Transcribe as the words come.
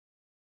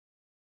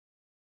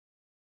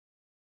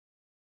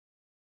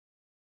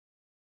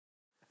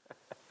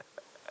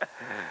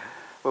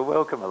Well,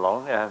 welcome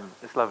along.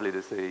 It's lovely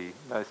to see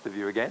most of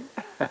you again.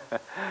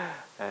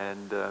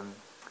 and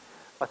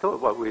I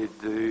thought what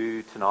we'd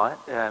do tonight,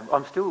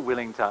 I'm still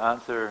willing to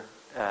answer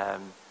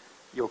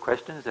your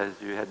questions, as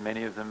you had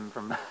many of them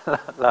from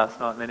last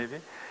night, many of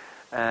you.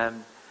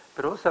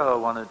 But also I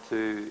wanted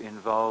to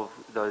involve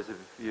those of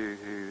you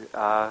who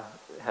are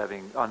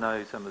having, I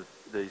know some of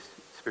these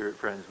spirit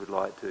friends would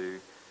like to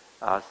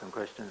ask some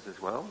questions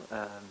as well.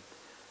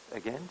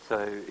 Again, so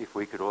if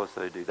we could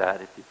also do that,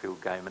 if you feel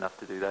game enough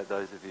to do that,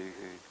 those of you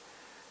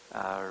who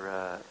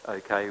are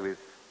okay with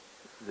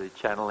the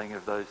channeling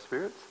of those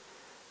spirits,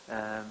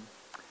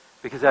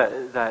 because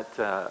that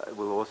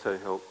will also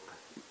help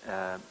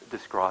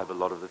describe a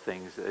lot of the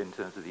things in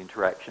terms of the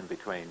interaction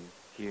between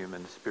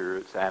humans,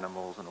 spirits,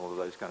 animals, and all of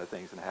those kind of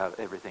things, and how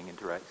everything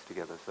interacts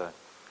together. So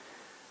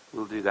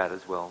we'll do that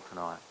as well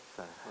tonight.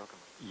 So welcome.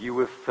 You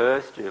were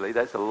first, Julie.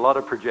 That's a lot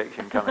of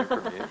projection coming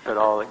from you, but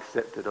I'll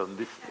accept it on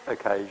this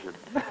occasion.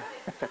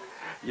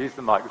 Use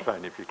the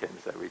microphone if you can,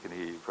 so we can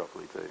hear you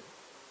properly too.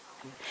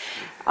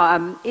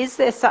 Is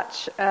there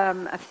such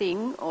a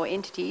thing or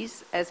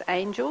entities as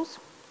angels?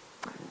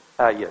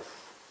 Yes.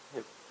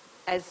 Yep.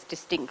 As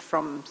distinct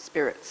from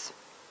spirits?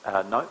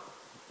 No.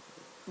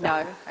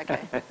 No,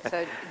 okay.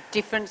 So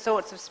different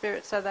sorts of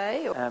spirits are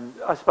they? Or?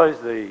 I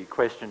suppose the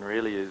question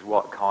really is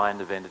what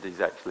kind of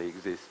entities actually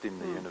exist in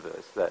the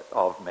universe, that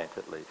I've met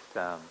at least.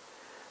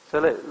 So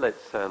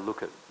let's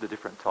look at the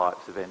different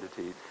types of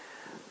entities.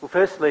 Well,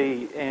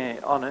 firstly,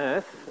 on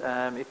Earth,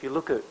 if you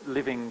look at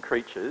living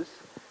creatures,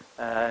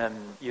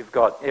 you've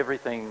got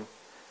everything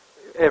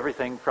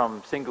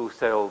from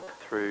single-celled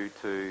through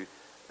to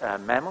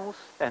mammals,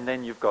 and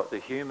then you've got the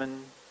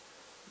human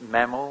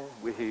mammal,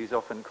 who's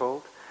often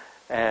called,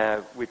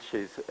 which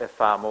is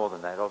far more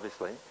than that,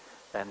 obviously.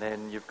 And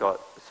then you've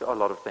got a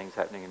lot of things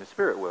happening in the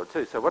spirit world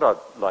too. So what I'd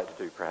like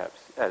to do, perhaps,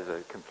 as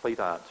a complete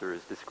answer,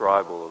 is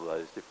describe all of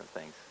those different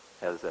things.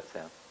 How does that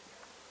sound?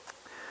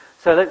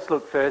 So let's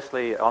look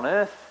firstly on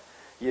Earth.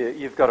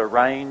 You've got a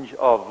range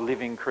of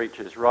living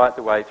creatures right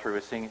the way through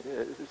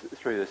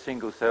through the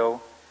single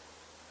cell,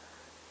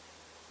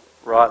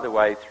 right the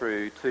way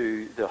through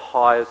to the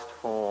highest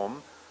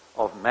form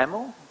of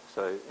mammal.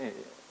 So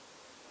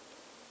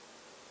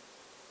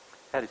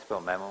how do you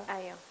spell mammal?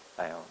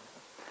 A-L.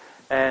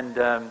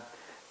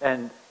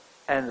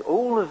 And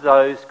all of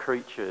those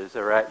creatures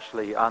are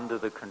actually under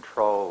the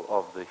control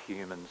of the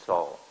human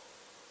soul.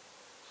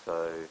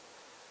 So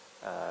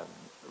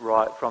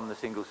right from the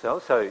single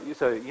cell. So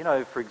you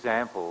know, for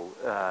example,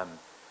 a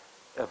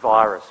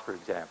virus, for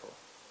example,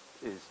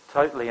 is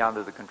totally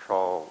under the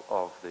control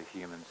of the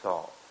human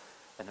soul.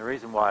 And the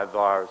reason why a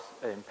virus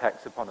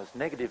impacts upon us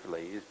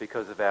negatively is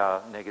because of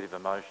our negative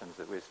emotions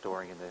that we're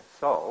storing in the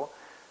soul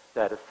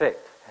that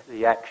affect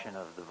the action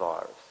of the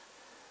virus.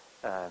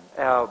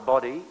 Our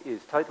body is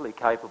totally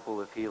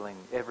capable of healing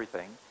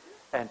everything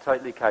and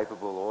totally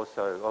capable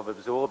also of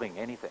absorbing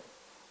anything,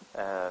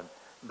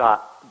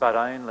 but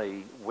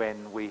only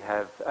when we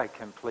have a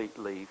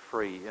completely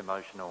free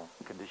emotional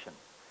condition.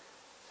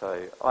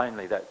 So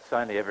that's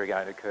only ever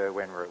going to occur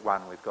when we're at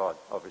one with God,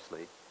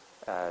 obviously,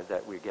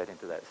 that we get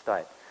into that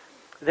state.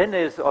 Then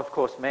there's, of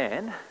course,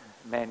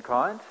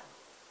 mankind,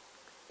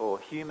 or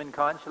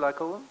humankind, shall I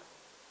call them?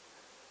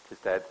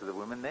 Just add to the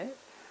woman there.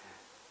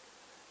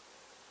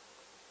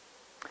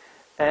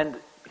 And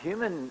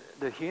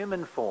the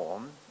human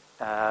form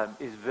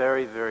is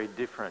very, very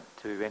different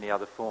to any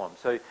other form.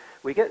 So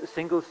we get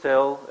single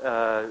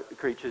cell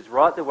creatures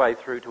right the way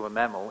through to a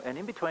mammal, and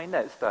in between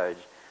that stage,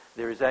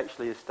 there is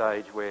actually a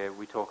stage where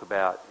we talk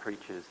about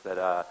creatures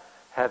that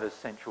have a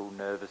central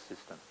nervous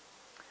system.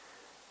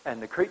 And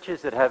the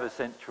creatures that have a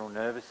central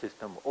nervous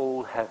system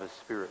all have a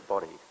spirit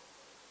body.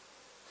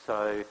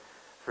 So,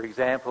 for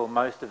example,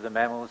 most of the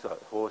mammals, like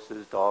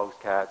horses, dogs,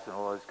 cats, and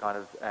all those kind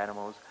of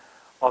animals,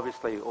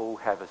 obviously all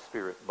have a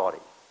spirit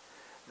body.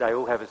 They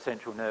all have a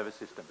central nervous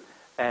system.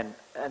 And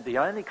the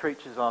only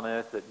creatures on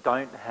Earth that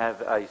don't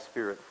have a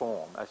spirit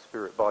form, a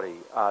spirit body,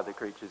 are the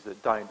creatures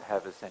that don't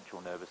have a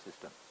central nervous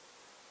system.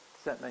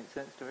 Does that make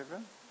sense to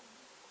everyone?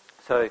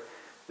 So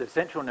the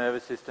central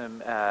nervous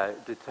system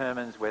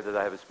determines whether they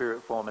have a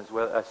spirit form as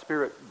well, a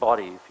spirit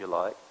body, if you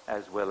like,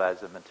 as well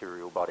as a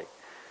material body.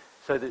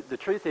 So the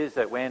truth is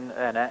that when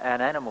an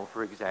animal,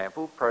 for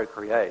example,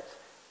 procreates,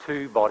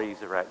 two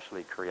bodies are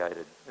actually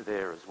created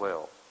there as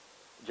well,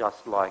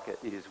 just like it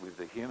is with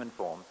the human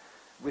form,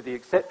 with the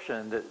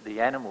exception that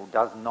the animal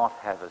does not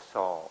have a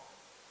soul.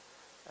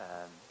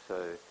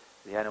 So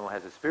the animal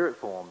has a spirit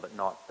form but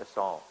not a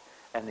soul.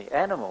 And the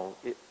animal,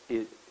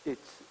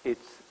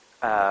 its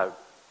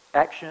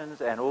actions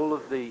and all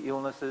of the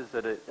illnesses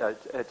that it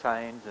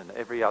attains and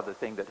every other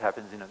thing that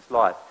happens in its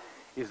life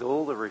is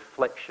all the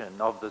reflection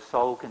of the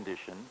soul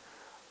condition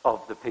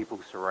of the people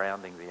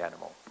surrounding the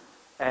animal.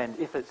 And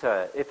if it's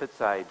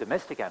a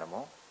domestic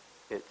animal,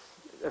 it's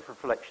a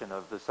reflection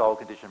of the soul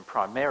condition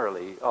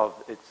primarily of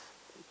its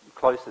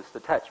closest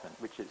attachment,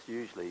 which is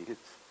usually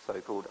its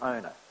so-called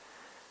owner.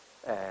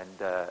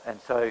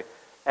 And so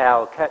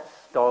our cats,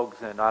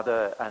 dogs, and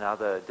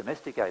other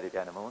domesticated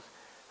animals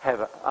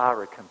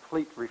are a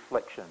complete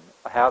reflection.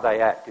 How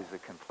they act is a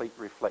complete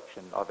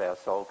reflection of our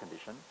soul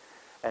condition,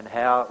 and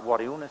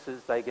what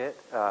illnesses they get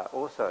are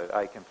also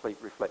a complete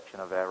reflection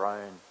of our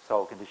own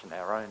soul condition,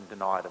 our own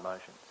denied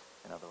emotions,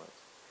 in other words.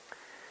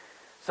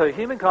 So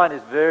humankind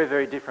is very,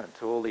 very different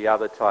to all the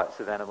other types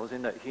of animals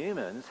in that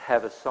humans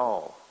have a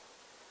soul.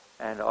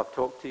 And I've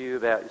talked to you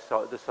about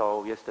the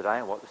soul yesterday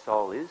and what the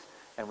soul is.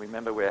 And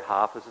remember, we're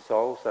half as a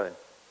soul, so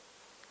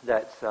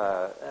that's,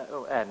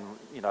 and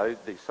you know,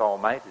 the soul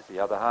mate is the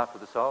other half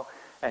of the soul.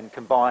 And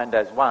combined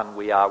as one,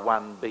 we are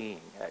one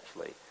being,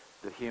 actually,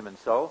 the human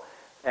soul.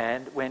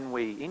 And when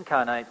we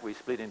incarnate, we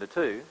split into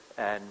two,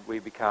 and we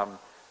become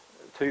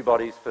two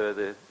bodies for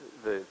the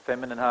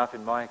feminine half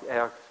in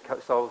our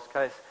soul's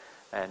case,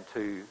 and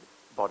two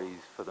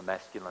bodies for the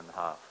masculine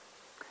half.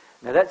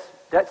 Now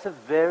that's a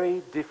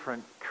very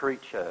different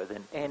creature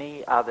than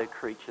any other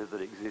creature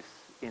that exists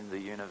in the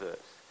universe.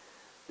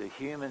 The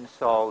human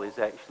soul is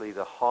actually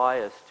the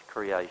highest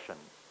creation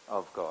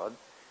of God,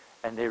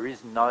 and there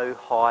is no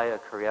higher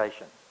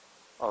creation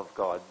of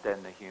God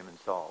than the human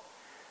soul.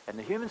 And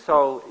the human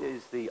soul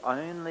is the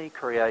only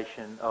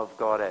creation of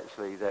God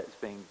actually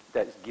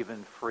that's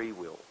given free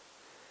will.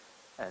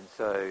 And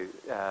so,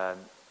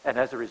 and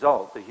as a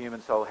result, the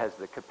human soul has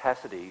the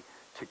capacity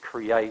to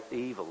create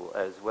evil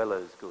as well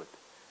as good,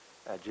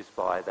 just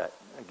by that,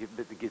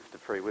 the gift of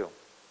free will.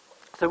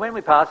 So when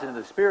we pass into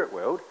the spirit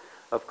world,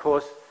 of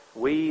course,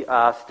 we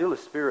are still a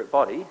spirit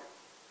body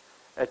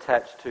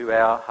attached to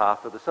our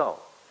half of the soul.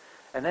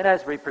 And then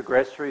as we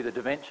progress through the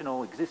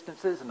dimensional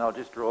existences, and I'll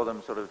just draw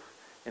them sort of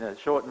in a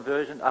shortened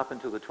version, up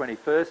until the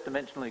 21st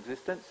dimensional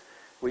existence,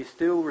 we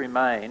still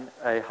remain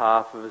a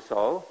half of a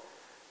soul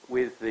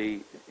with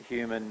the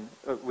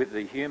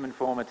human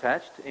form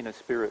attached in the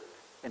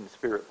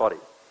spirit body.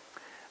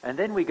 And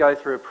then we go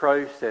through a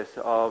process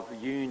of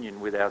union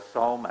with our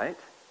soulmate,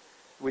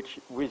 which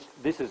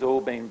this has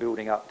all been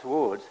building up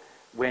towards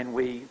when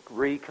we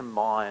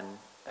recombine,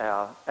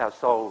 our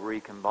soul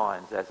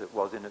recombines as it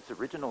was in its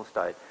original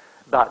state,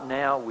 but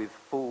now with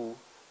full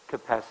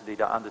capacity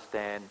to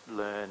understand,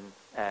 learn,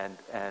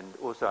 and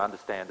also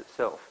understand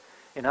itself.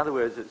 In other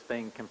words, it's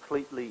being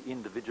completely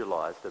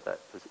individualized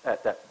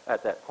at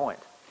that point.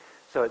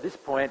 So at this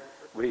point,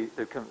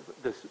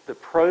 the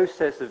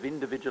process of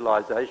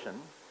individualization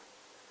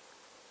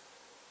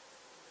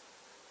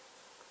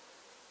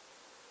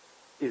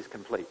is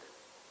complete.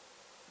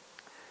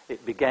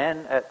 It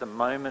began at the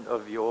moment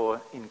of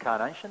your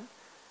incarnation,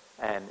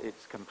 and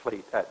it's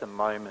complete at the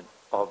moment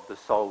of the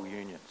soul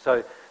union.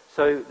 So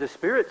the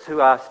spirits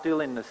who are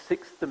still in the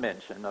sixth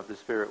dimension of the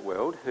spirit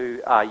world,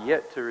 who are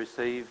yet to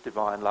receive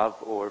divine love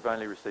or have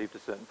only received a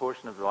certain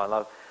portion of divine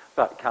love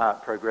but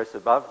can't progress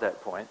above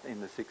that point in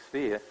the sixth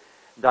sphere,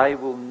 they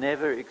will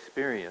never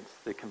experience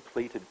the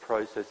completed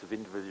process of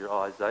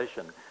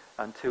individualization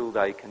until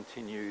they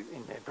continue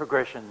in their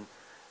progression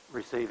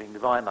receiving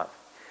divine love.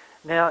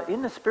 Now,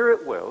 in the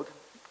spirit world,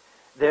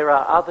 there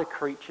are other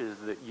creatures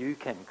that you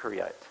can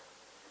create.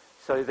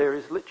 So there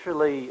is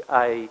literally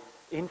a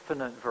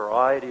infinite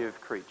variety of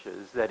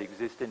creatures that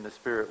exist in the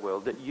spirit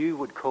world that you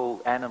would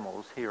call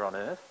animals here on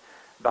earth,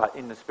 but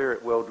in the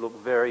spirit world look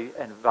very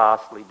and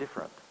vastly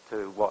different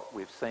to what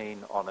we've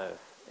seen on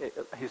earth,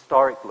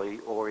 historically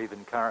or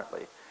even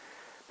currently.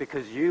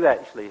 Because you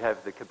actually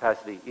have the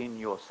capacity in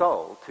your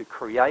soul to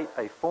create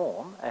a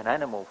form, an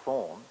animal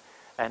form,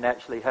 and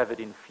actually have it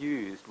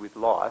infused with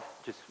life.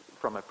 Just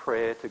from a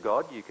prayer to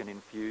God, you can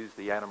infuse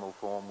the animal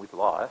form with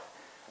life,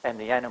 and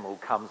the animal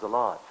comes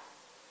alive.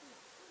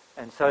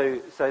 And so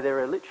there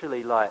are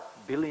literally like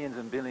billions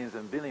and billions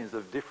and billions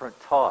of different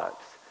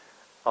types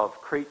of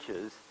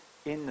creatures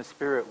in the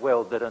spirit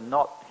world that are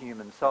not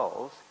human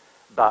souls,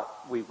 but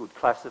we would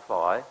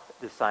classify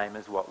the same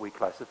as what we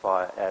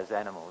classify as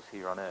animals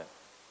here on earth.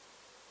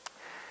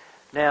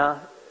 Now,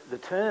 the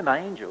term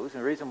angels,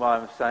 and the reason why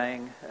I'm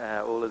saying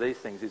all of these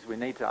things is we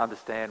need to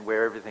understand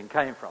where everything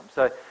came from.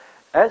 So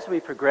as we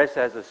progress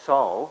as a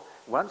soul,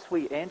 once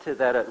we enter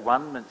that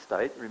at-one-ment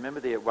state, remember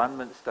the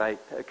at-one-ment state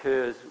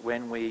occurs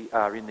when we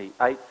are in the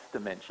eighth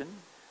dimension,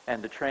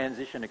 and the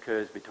transition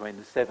occurs between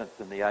the seventh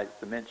and the eighth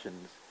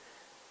dimensions,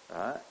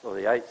 or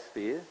the eighth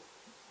sphere,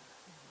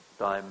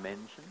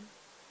 dimension.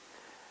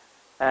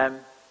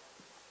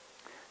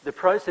 The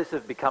process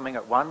of becoming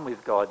at one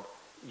with God,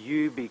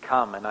 you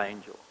become an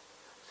angel.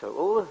 So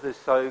all of the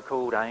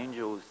so-called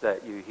angels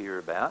that you hear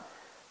about,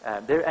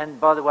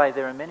 and by the way,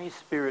 there are many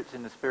spirits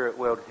in the spirit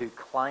world who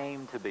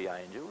claim to be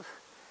angels,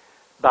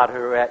 but who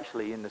are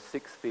actually in the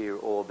sixth sphere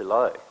or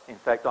below. In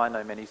fact, I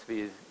know many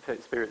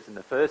spirits in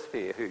the first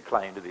sphere who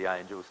claim to be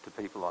angels to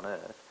people on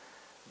earth,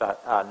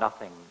 but are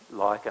nothing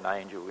like an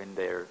angel in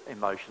their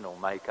emotional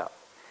makeup.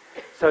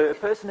 So a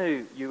person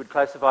who you would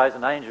classify as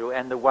an angel,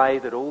 and the way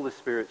that all the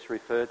spirits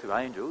refer to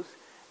angels,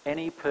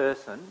 any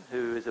person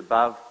who is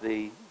above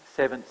the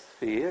seventh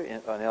sphere,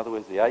 in other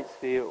words the eighth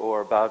sphere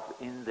or above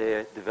in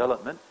their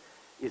development,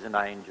 is an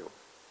angel.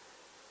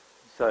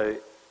 So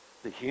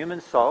the human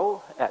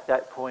soul at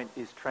that point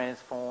is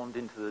transformed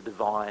into the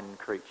divine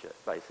creature,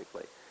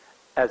 basically.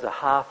 as a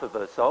half of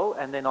a soul,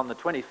 and then on the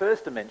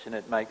 21st dimension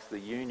it makes the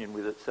union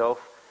with itself,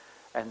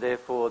 and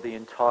therefore the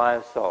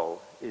entire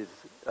soul is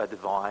a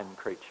divine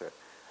creature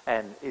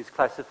and is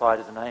classified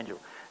as an angel.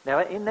 Now,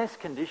 in this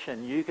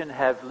condition, you can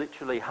have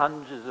literally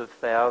hundreds of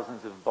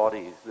thousands of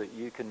bodies that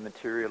you can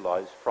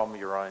materialize from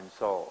your own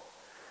soul.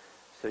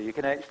 So you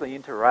can actually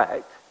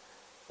interact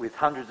with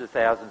hundreds of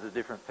thousands of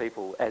different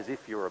people as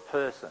if you're a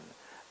person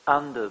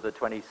under the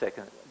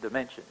 22nd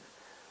dimension.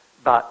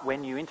 But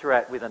when you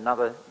interact with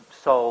another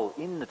soul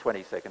in the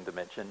 22nd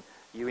dimension,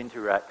 you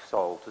interact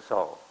soul to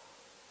soul.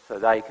 So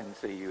they can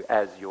see you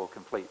as your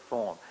complete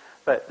form.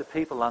 But the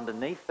people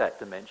underneath that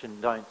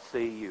dimension don't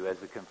see you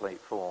as a complete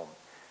form.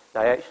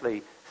 They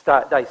actually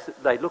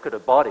they look at a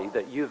body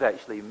that you've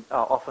actually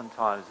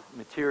oftentimes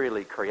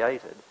materially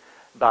created,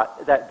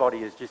 but that body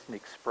is just an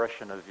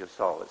expression of your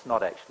soul. It's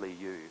not actually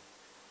you.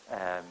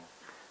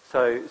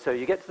 So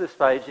you get to the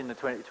stage in the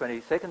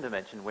 22nd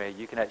dimension where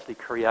you can actually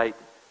create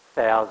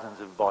thousands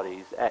of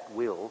bodies at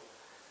will,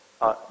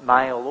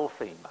 male or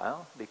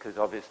female, because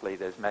obviously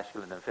there's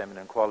masculine and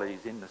feminine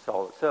qualities in the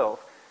soul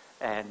itself,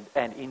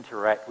 and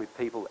interact with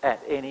people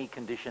at any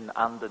condition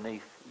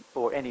underneath,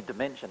 or any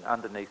dimension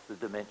underneath the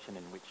dimension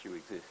in which you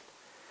exist.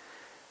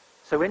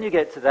 So when you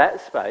get to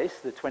that space,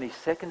 the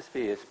 22nd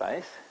sphere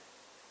space,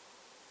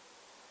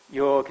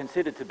 you're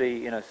considered to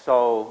be in a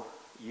soul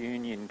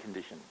union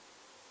condition.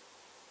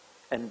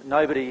 And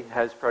nobody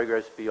has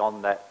progressed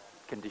beyond that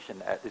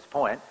condition at this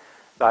point,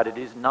 but it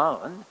is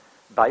known,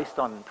 based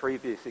on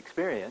previous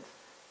experience,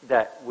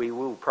 that we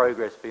will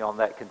progress beyond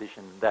that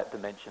condition, that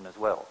dimension as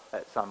well,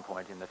 at some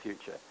point in the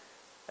future,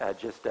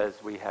 just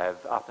as we have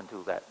up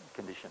until that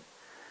condition.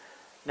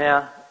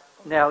 Now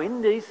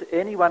in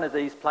any one of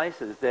these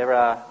places, there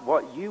are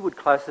what you would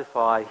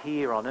classify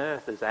here on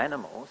Earth as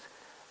animals,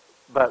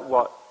 but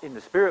what in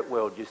the spirit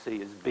world you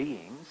see as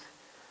beings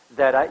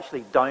that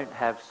actually don't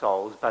have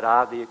souls, but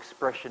are the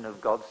expression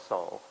of God's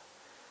soul.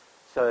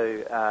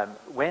 So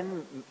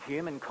when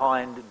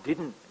humankind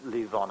didn't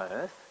live on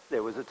Earth,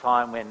 there was a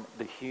time when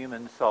the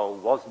human soul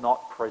was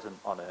not present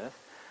on Earth,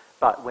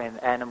 but when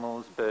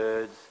animals,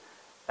 birds,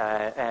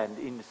 and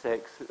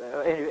insects,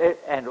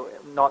 and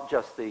not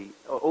just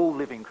all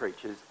living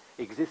creatures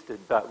existed,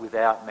 but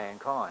without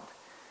mankind.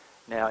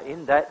 Now,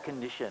 in that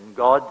condition,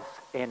 God's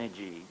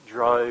energy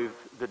drove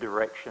the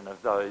direction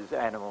of those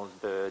animals,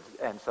 birds,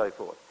 and so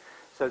forth.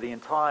 So the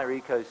entire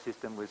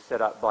ecosystem was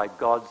set up by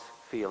God's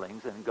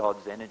feelings and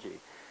God's energy.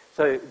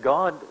 So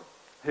God,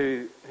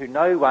 who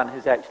no one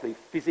has actually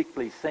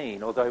physically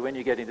seen, although when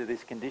you get into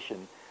this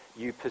condition,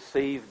 you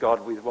perceive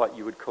God with what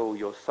you would call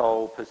your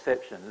soul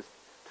perceptions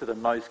to the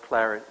most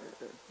clarity.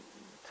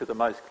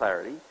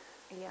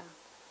 Yeah.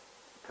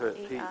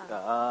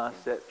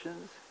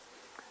 Perceptions.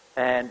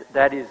 And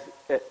that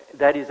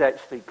is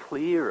actually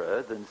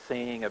clearer than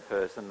seeing a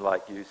person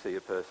like you see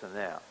a person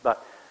now.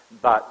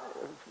 But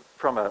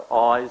from an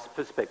eyes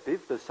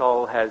perspective, the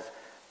soul has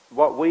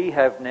what we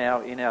have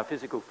now in our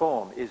physical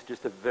form is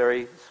just a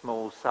very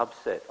small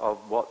subset of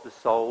what the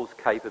soul's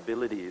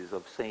capability is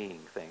of seeing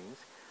things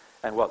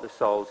and what the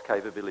soul's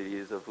capability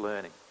is of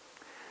learning.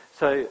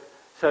 So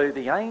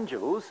the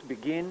angels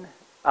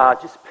are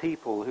just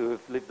people who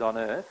have lived on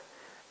Earth,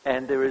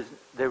 and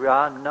there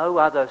are no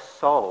other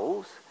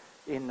souls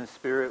in the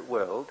spirit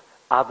world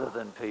other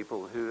than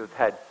people who have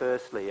had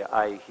firstly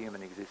a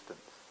human existence.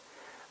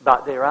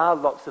 But there are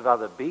lots of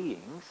other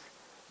beings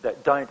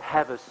that don't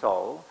have a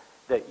soul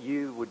that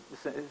you would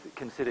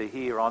consider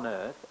here on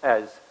Earth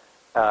as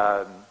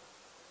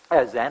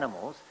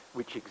animals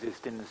which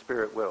exist in the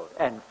spirit world,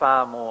 and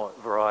far more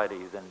variety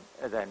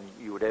than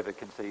you would ever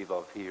conceive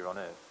of here on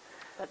Earth.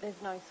 But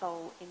there's no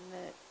soul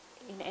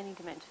in any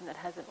dimension that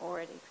hasn't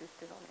already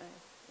existed on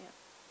Earth.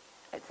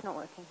 Yeah, it's not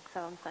working.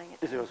 So I'm saying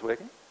it. Is yours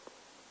working?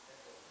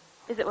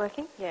 Is it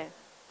working? Yeah.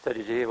 So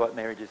did you hear what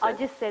Mary just said? I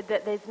just said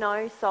that there's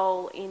no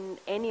soul in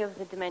any of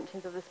the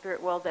dimensions of the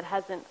spirit world that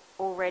hasn't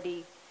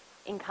already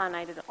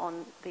incarnated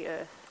on the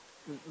Earth.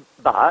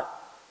 But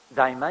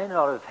they may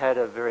not have had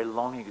a very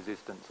long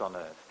existence on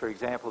Earth. For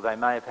example, they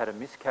may have had a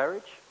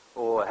miscarriage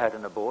or had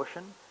an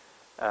abortion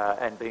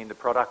and been the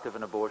product of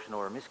an abortion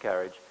or a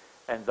miscarriage,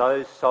 and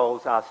those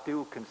souls are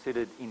still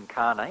considered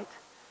incarnate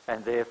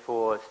and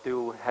therefore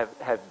still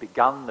have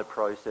begun the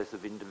process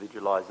of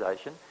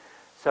individualisation.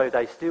 So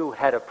they still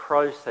had a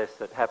process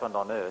that happened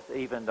on Earth,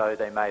 even though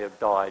they may have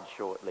died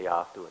shortly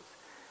afterwards.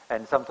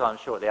 And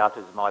sometimes shortly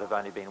afterwards might have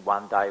only been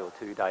 1 day or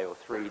 2 days or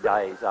 3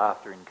 days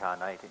after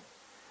incarnating.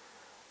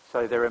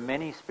 So there are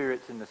many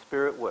spirits in the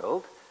spirit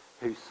world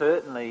who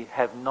certainly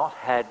have not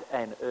had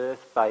an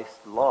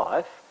Earth-based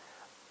life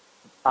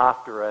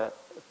after a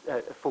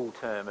full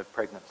term of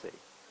pregnancy.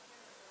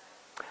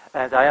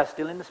 And they are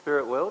still in the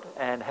spirit world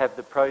and have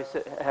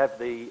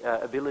the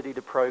ability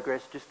to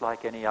progress just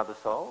like any other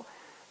soul.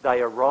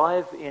 They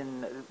arrive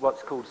in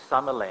what's called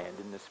Summerland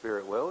in the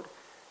spirit world,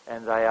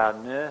 and they are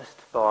nursed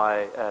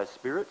by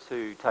spirits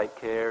who take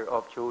care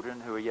of children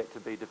who are yet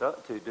to be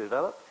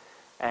develop.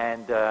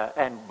 And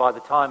by the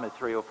time of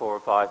 3 or 4 or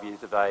 5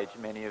 years of age,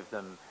 many of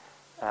them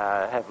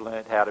have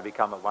learnt how to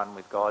become at one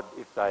with God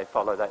if they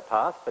follow that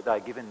path, but they're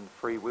given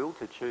free will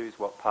to choose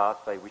what path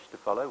they wish to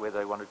follow, whether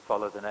they want to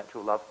follow the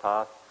natural love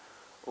path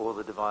or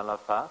the divine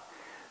love path.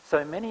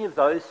 So many of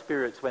those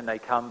spirits, when they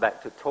come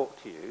back to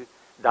talk to you,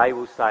 they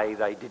will say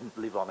they didn't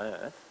live on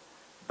earth,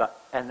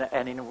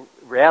 and in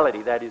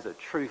reality that is a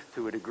truth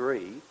to a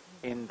degree,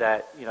 in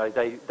that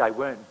they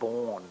weren't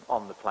born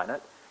on the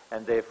planet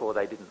and therefore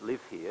they didn't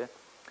live here,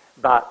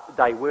 but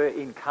they were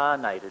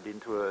incarnated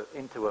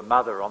into a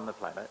mother on the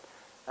planet,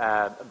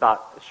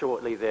 but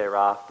shortly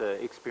thereafter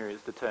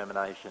experienced the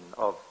termination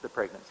of the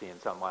pregnancy in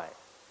some way.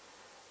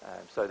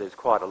 So there's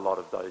quite a lot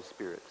of those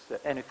spirits.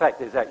 And in fact,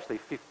 there's actually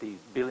 50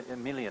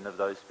 million of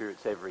those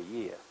spirits every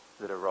year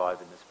that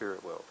arrive in the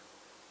spirit world.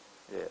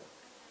 Yeah.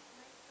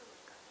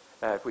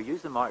 If we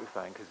use the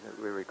microphone, because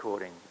we're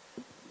recording.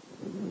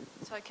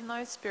 So can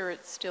those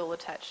spirits still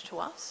attach to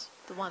us?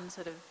 The ones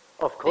that have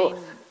Of course.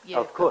 been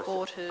Of course.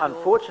 aborted?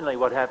 Unfortunately,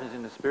 what happens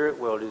in the spirit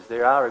world is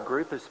there are a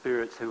group of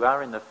spirits who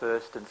are in the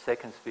first and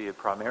second sphere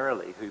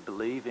primarily, who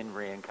believe in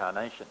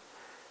reincarnation.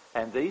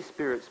 And these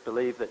spirits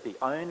believe that the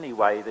only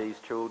way these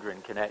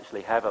children can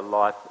actually have a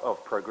life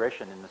of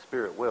progression in the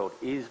spirit world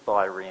is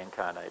by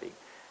reincarnating.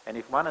 And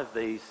if one of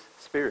these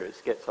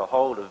spirits gets a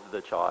hold of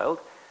the child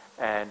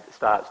and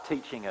starts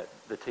teaching it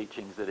the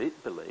teachings that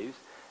it believes,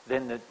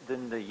 then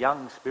the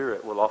young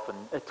spirit will often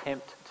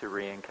attempt to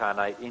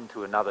reincarnate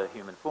into another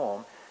human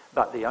form.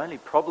 But the only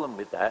problem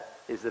with that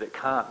is that it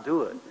can't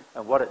do it.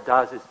 And what it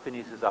does is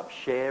finishes up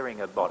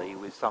sharing a body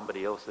with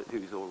somebody else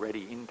who's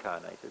already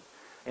incarnated.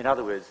 In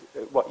other words,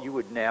 what you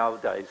would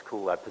nowadays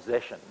call a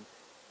possession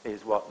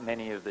is what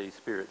many of these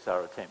spirits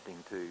are attempting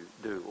to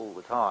do all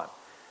the time.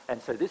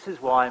 And so this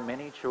is why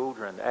many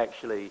children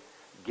actually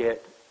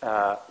get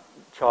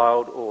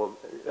child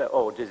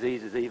or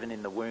diseases even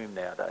in the womb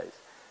nowadays.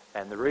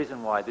 And the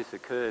reason why this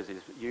occurs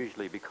is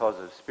usually because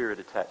of spirit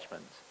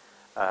attachments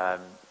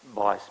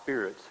by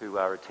spirits who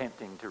are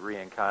attempting to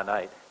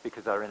reincarnate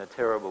because they're in a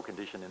terrible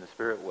condition in the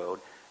spirit world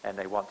and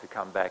they want to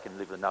come back and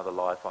live another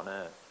life on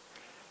earth.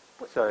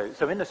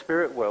 So in the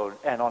spirit world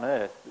and on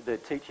earth, the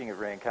teaching of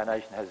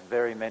reincarnation has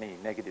very many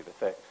negative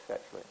effects,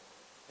 actually.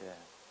 Yeah.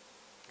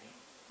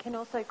 Can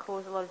also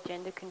cause a lot of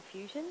gender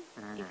confusion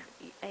in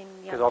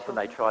young Because often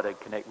children. they try to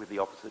connect with the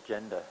opposite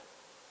gender.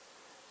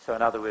 So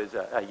in other words,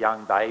 a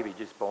young baby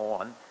just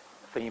born,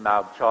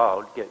 female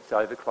child, gets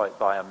overcloaked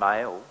by a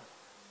male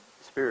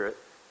spirit.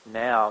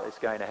 Now it's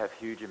going to have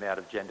huge amount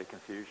of gender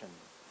confusion.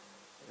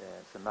 Yeah,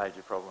 it's a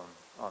major problem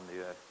on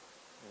the earth.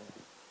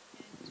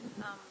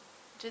 Yeah.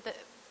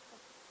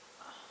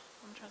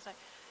 I'm trying to say,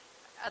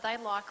 are they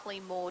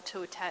likely more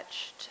to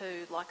attach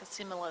to like a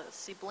similar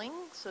sibling,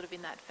 sort of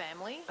in that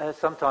family?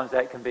 Sometimes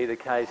that can be the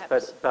case,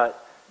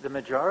 but the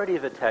majority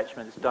of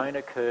attachments don't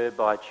occur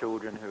by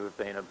children who have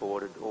been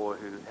aborted or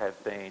who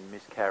have been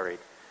miscarried.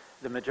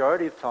 The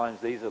majority of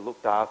times these are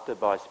looked after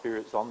by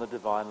spirits on the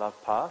divine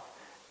love path.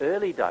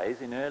 Early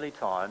days, in early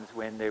times,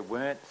 when there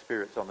weren't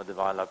spirits on the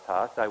divine love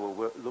path, they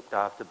were looked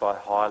after by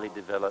highly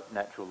developed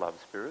natural love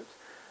spirits.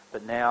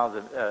 But now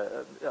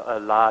a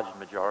large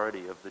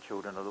majority of the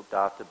children are looked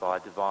after by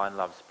divine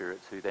love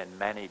spirits who then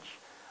manage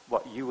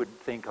what you would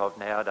think of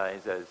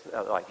nowadays as,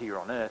 like here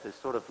on earth, as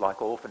sort of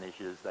like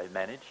orphanages they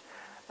manage.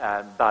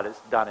 But it's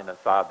done in a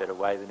far better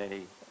way than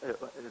any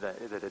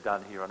that are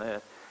done here on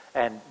earth.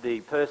 And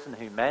the person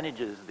who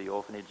manages the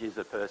orphanage is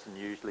a person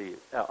usually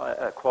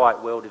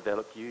quite well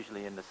developed,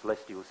 usually in the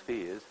celestial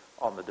spheres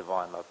on the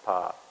divine love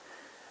path.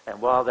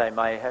 And while they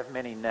may have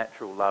many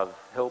natural love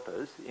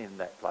helpers in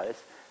that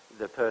place,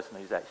 the person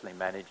who's actually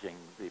managing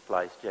the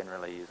place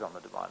generally is on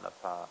the divine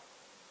love path.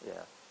 Yeah.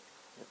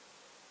 Yep.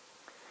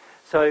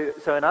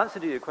 So in answer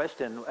to your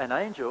question, an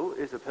angel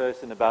is a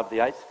person above the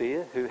 8th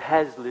sphere who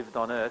has lived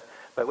on earth.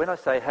 But when I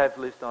say have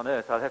lived on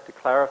earth, I'd have to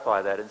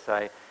clarify that and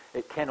say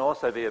it can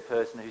also be a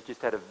person who's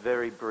just had a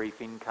very brief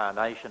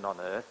incarnation on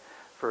earth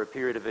for a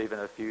period of even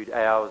a few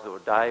hours or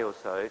a day or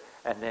so,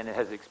 and then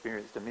has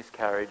experienced a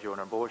miscarriage or an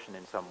abortion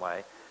in some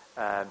way,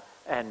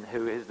 and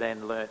who has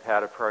then learnt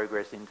how to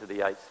progress into the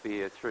 8th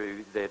sphere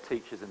through their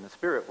teachers in the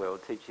spirit world,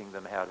 teaching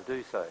them how to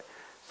do so.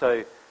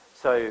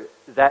 So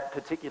that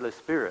particular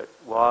spirit,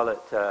 while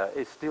it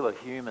is still a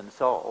human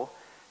soul,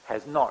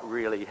 has not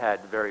really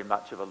had very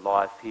much of a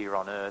life here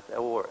on earth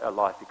or a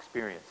life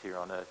experience here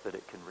on earth that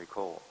it can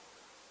recall.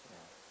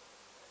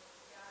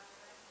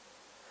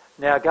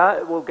 Yeah.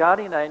 Now,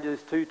 guardian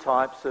angels, two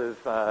types of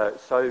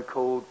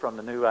so-called, from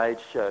the New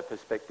Age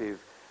perspective,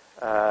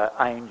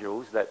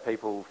 angels that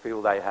people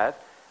feel they have,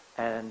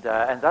 and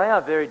they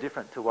are very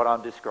different to what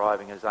I'm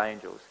describing as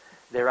angels.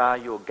 There are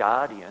your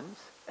guardians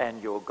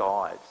and your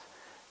guides.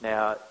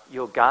 Now,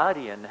 your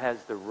guardian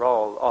has the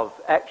role of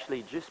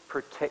actually just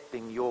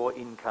protecting your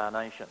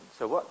incarnation.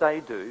 So what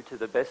they do, to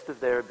the best of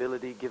their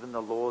ability, given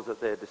the laws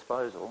at their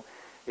disposal,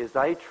 is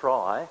they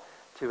try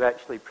to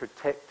actually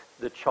protect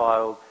the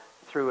child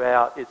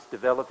throughout its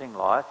developing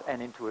life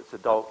and into its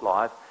adult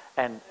life,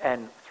 and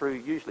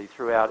usually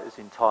throughout its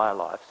entire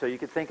life. So you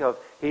could think of,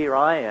 here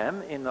I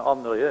am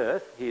on the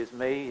earth, here's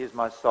me, here's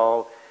my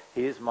soul,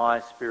 here's my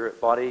spirit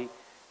body,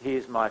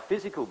 here's my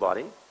physical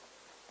body,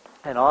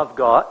 and I've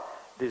got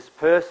this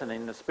person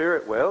in the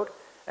spirit world,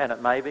 and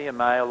it may be a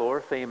male or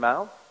a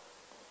female,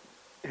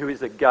 who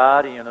is a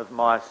guardian of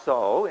my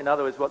soul. In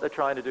other words, what they're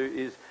trying to do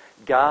is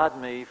guard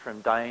me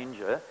from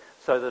danger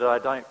so that I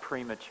don't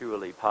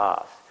prematurely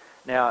pass.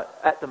 Now,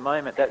 at the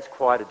moment, that's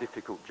quite a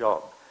difficult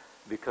job,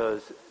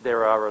 because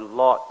there are a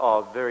lot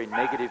of very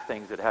negative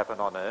things that happen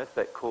on earth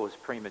that cause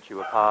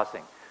premature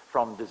passing,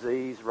 from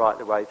disease right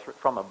the way through,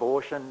 from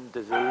abortion,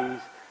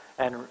 disease,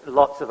 and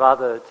lots of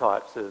other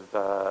types of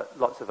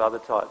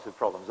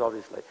problems,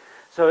 obviously.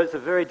 So it's a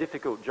very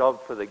difficult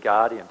job for the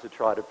guardian to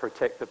try to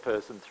protect the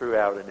person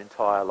throughout an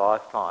entire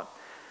lifetime.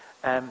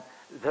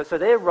 So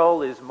their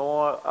role is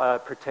more a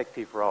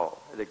protective role,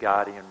 the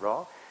guardian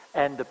role.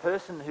 And the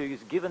person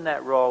who's given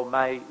that role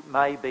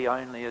may be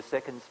only a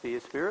second sphere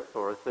spirit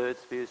or a third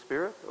sphere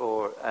spirit,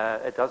 or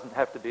it doesn't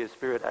have to be a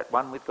spirit at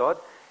one with God.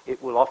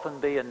 It will often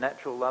be a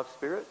natural love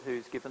spirit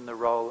who's given the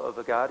role of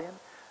a guardian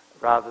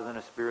rather than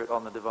a spirit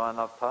on the divine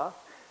love path.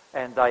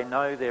 And they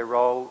know their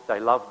role, they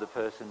love the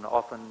person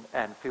often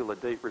and feel a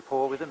deep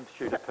rapport with them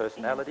due to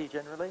personality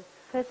generally.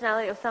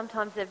 Personality, or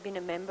sometimes they've been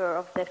a member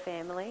of their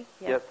family,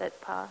 that's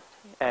passed.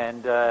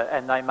 And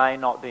they may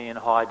not be in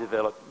high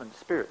development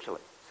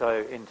spiritually,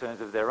 so in terms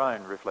of their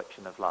own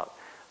reflection of love.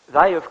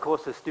 They, of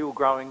course, are still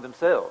growing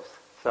themselves.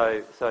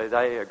 So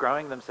they are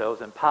growing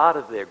themselves, and part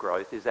of their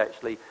growth is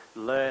actually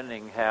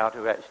learning how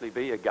to actually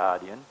be a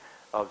guardian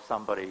of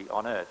somebody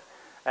on earth.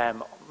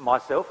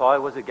 Myself, I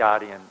was a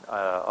guardian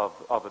of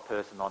a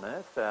person on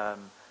earth.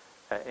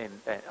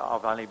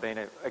 I've only been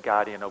a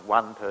guardian of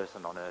one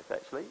person on earth,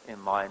 actually,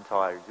 in my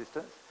entire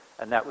existence,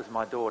 and that was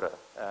my daughter,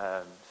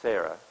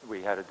 Sarah.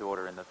 We had a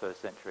daughter in the 1st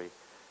century,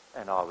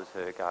 and I was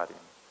her guardian.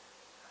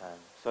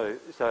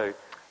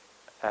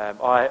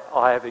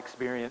 I have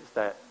experienced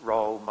that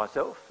role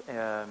myself,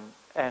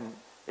 and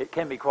it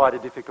can be quite a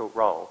difficult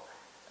role,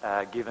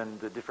 given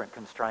the different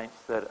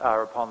constraints that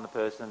are upon the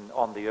person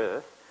on the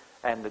earth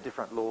and the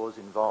different laws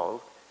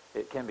involved.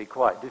 It can be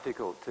quite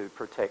difficult to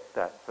protect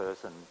that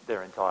person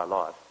their entire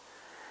life.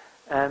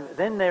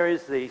 Then there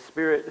is the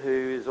spirit who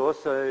is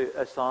also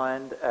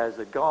assigned as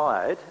a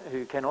guide,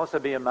 who can also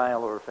be a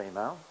male or a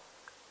female.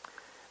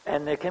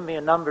 And there can be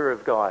a number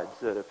of guides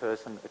that a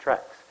person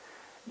attracts.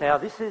 Now,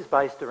 this is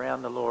based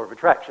around the law of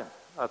attraction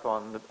of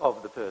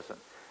the person.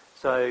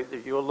 So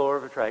your law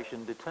of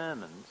attraction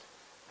determines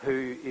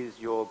who is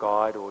your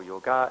guide or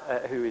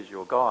who is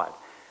your guide.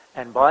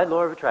 And by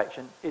law of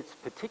attraction, it's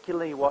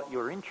particularly what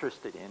you're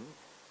interested in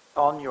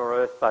on your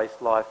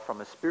earth-based life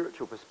from a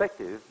spiritual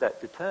perspective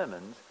that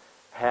determines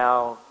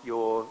how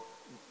you're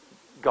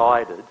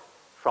guided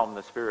from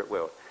the spirit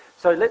world.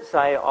 So let's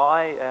say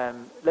I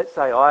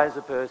as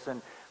a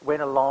person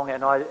went along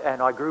and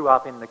I grew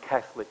up in the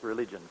Catholic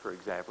religion, for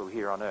example,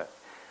 here on earth.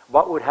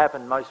 What would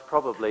happen most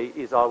probably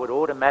is I would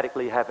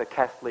automatically have a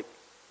Catholic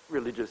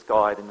religious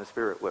guide in the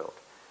spirit world,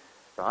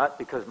 right?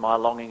 Because my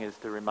longing is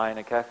to remain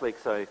a Catholic,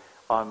 so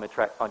I'm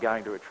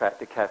going to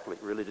attract a Catholic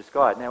religious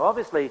guide. Now,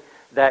 obviously,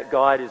 that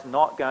guide is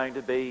not going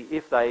to be,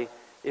 if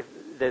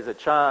there's a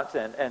chance,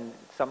 and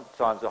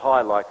sometimes a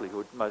high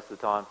likelihood most of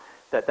the time,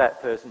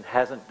 that person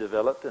hasn't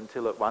developed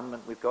until at one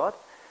with God.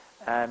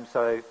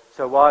 So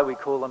why we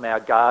call them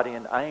our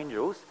guardian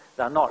angels,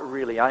 they're not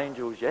really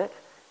angels yet,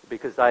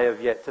 because they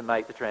have yet to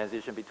make the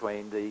transition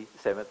between the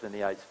 7th and the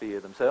 8th sphere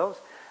themselves.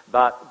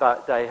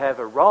 But they have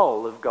a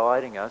role of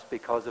guiding us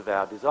because of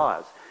our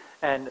desires.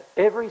 And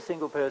every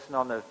single person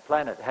on the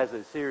planet has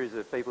a series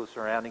of people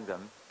surrounding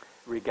them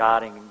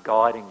regarding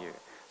guiding you.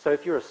 So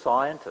if you're a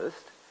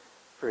scientist,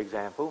 for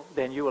example,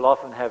 then you will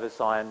often have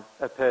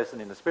a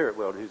person in the spirit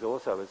world who's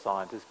also a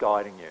scientist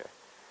guiding you.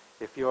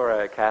 If you're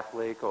a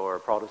Catholic or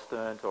a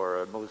Protestant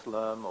or a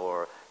Muslim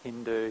or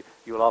Hindu,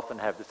 you'll often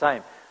have the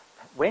same.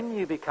 When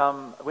you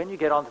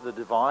get onto the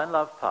divine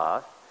love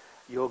path,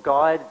 your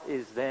guide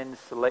is then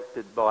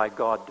selected by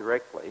God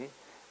directly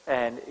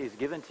and is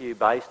given to you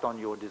based on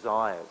your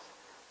desires.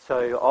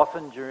 So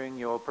often during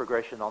your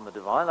progression on the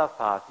divine love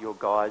path, your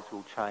guides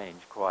will change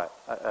quite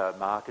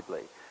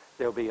markedly.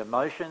 There'll be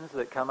emotions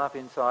that come up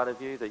inside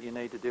of you that you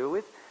need to deal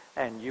with,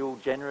 and you'll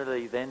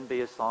generally then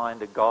be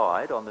assigned a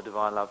guide on the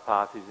divine love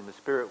path who's in the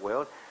spirit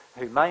world,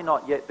 who may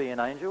not yet be an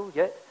angel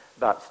yet,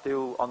 but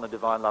still on the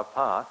divine love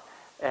path.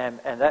 And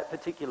that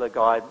particular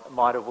guide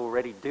might have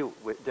already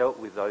dealt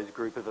with those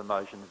group of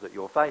emotions that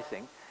you're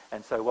facing.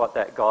 And so what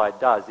that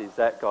guide does is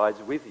that guide's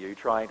with you,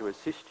 trying to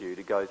assist you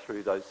to go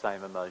through those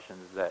same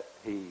emotions that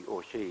he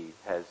or she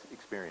has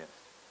experienced.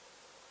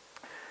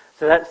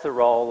 So that's the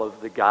role of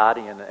the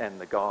guardian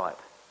and the guide.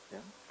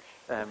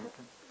 Yeah?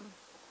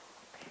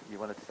 You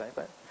wanted to say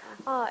that?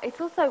 It's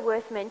also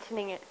worth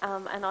mentioning it,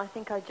 and I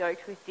think I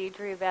joked with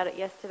Deirdre about it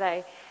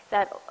yesterday,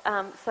 that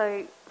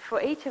so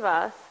for each of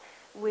us,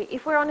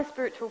 if we're on a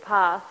spiritual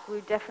path,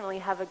 we definitely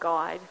have a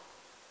guide.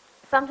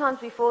 Sometimes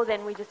before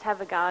then we just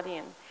have a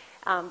guardian.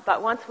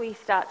 But once we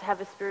start to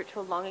have a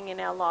spiritual longing in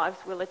our lives,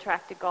 we'll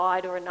attract a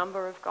guide or a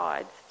number of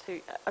guides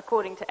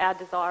according to our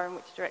desire and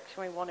which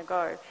direction we want to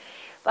go.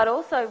 But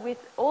also with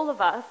all of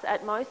us,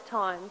 at most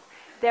times,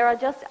 there are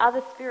just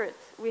other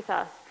spirits with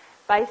us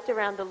based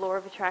around the law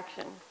of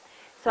attraction.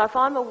 So if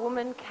I'm a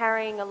woman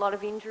carrying a lot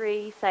of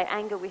injury, say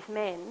anger with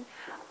men,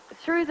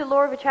 through the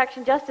law of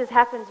attraction, just as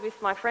happens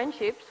with my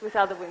friendships with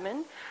other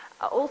women,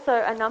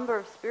 also a number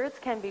of spirits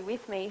can be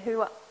with me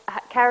who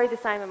carry the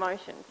same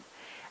emotions.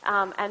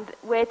 And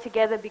we're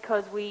together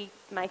because we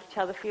make each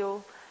other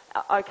feel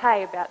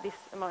okay about this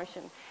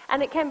emotion.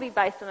 And it can be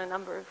based on a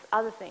number of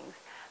other things.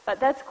 But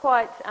that's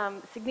quite a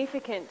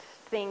significant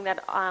thing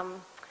that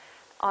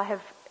I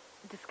have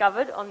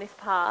discovered on this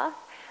path,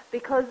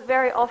 because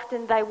very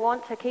often they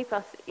want to keep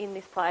us in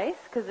this place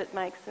because it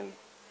makes them...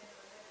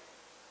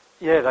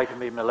 Yeah, they can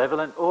be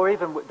malevolent, or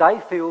even they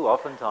feel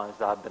oftentimes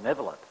they're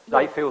benevolent.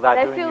 They feel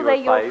they're doing you a favour.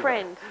 They're your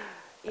friend.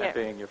 And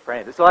being your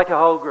friend. It's like a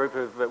whole group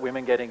of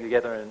women getting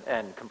together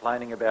and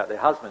complaining about their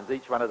husbands.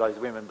 Each one of those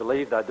women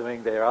believe they're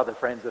doing their other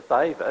friends a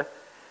favour,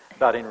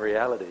 but in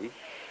reality...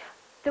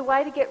 The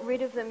way to get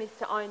rid of them is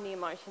to own the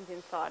emotions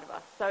inside of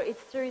us. So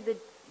it's through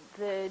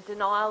the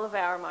denial of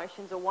our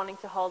emotions, or wanting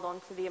to hold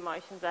on to the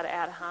emotions that are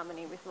out of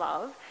harmony with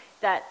love,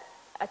 that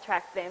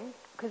attract them,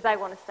 because they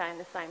want to stay in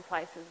the same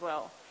place as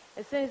well.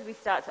 As soon as we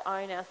start to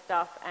own our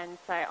stuff and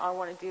say, I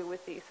want to deal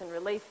with this and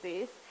release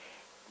this,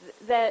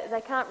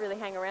 they can't really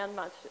hang around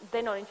much.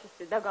 They're not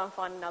interested. They'll go and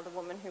find another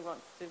woman who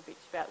wants to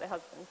bitch about their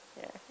husband.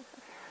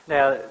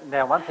 Yeah.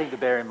 Now, one thing to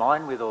bear in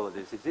mind with all of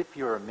this is if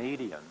you're a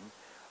medium,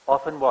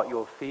 often what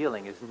you're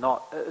feeling is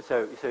not...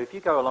 So if you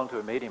go along to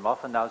a medium,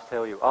 often they'll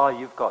tell you, oh,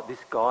 you've got this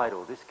guide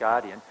or this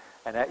guardian,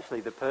 and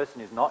actually the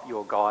person is not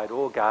your guide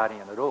or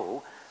guardian at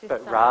all,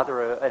 but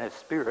rather a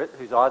spirit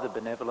who's either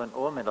benevolent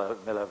or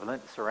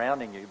malevolent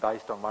surrounding you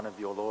based on one of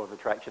your law of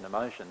attraction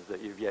emotions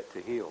that you've yet to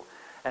heal.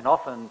 And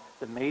often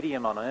the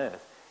medium on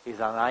earth is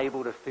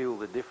unable to feel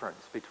the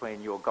difference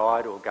between your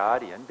guide or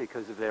guardian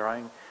because of their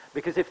own...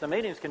 Because if the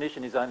medium's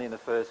condition is only in the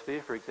first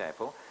sphere, for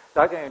example,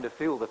 they're going to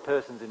feel the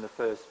person's in the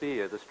first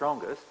sphere the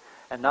strongest,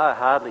 and they're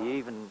hardly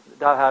even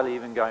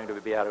going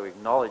to be able to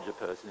acknowledge a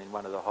person in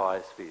one of the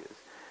higher spheres.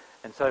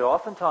 And so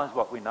oftentimes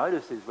what we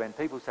notice is when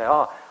people say,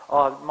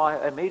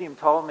 a medium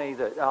told me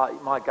that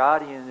my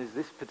guardian is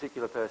this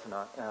particular person,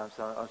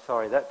 so I'm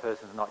sorry, that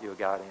person's not your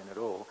guardian at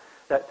all.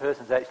 That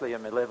person's actually a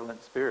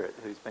malevolent spirit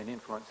who's been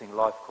influencing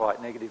life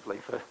quite negatively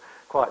for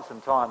quite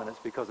some time, and it's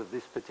because of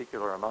this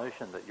particular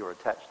emotion that you're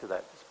attached to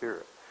that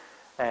spirit.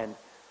 And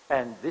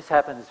this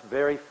happens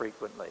very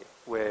frequently,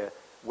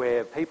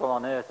 where people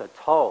on earth are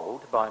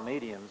told by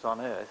mediums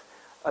on earth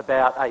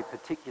about a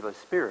particular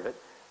spirit,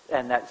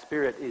 and that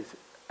spirit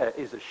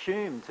is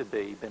assumed to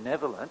be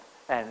benevolent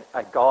and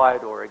a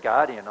guide or a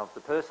guardian of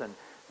the person,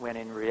 when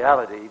in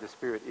reality the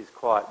spirit is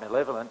quite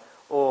malevolent,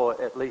 or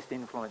at least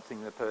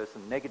influencing the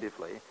person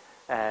negatively,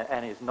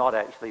 and is not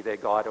actually their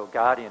guide or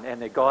guardian.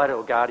 And their guide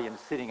or guardian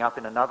sitting up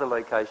in another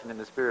location in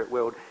the spirit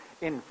world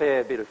in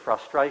fair bit of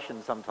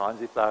frustration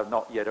sometimes, if they're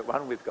not yet at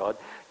one with God,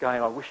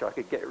 going, I wish I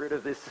could get rid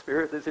of this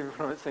spirit that's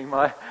influencing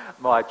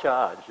my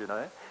charge, you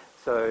know.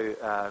 So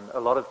a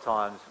lot of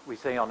times we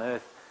see on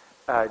earth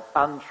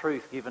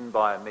untruth given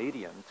by a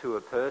medium to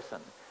a person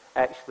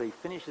actually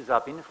finishes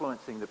up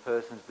influencing the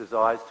person's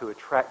desires to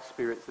attract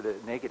spirits that are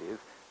negative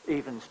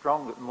even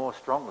more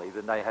strongly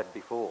than they had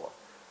before.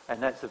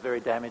 And that's a very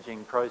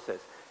damaging process.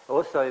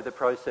 Also the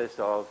process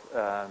of,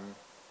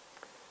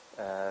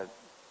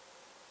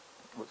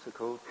 what's it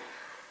called?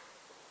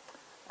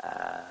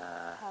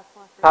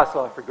 Past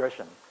life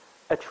regression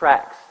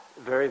attracts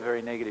very,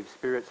 very negative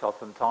spirits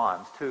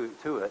oftentimes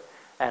to it.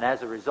 And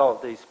as a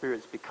result, these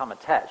spirits become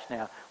attached.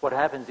 Now, what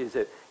happens is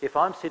that if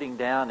I'm sitting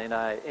down in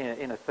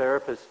a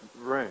therapist's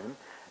room,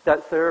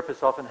 that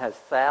therapist often has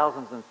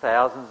thousands and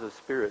thousands of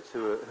spirits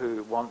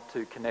who want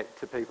to connect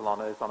to people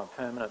on earth on a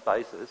permanent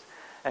basis.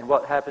 And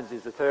what happens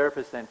is the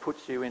therapist then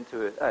puts you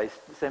into a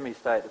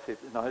semi-state of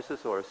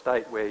hypnosis, or a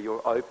state where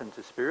you're open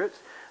to spirits.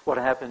 What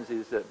happens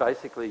is that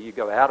basically you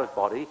go out of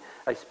body,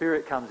 a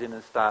spirit comes in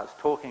and starts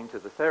talking to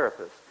the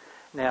therapist.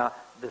 Now,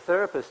 the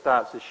therapist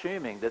starts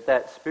assuming that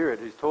that spirit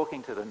who's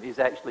talking to them is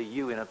actually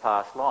you in a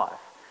past life.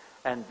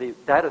 And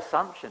that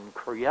assumption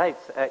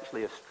creates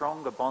actually a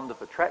stronger bond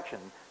of attraction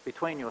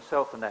between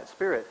yourself and that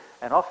spirit.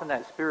 And often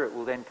that spirit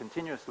will then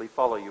continuously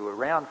follow you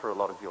around for a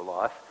lot of your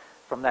life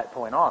from that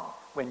point on,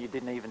 when you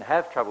didn't even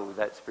have trouble with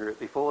that spirit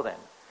before then.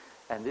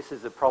 And this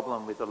is a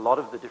problem with a lot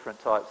of the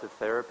different types of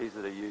therapies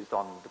that are used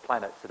on the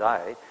planet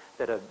today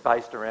that are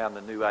based around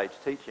the New Age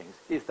teachings,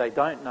 is they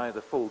don't know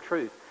the full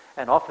truth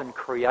and often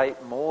create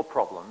more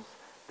problems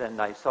than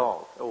they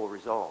solve or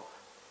resolve.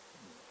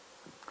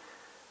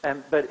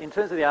 But in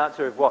terms of the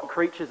answer of what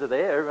creatures are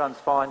there, everyone's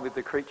fine with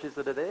the creatures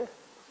that are there?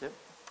 Yep.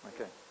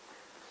 Okay.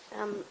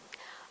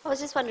 I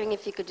was just wondering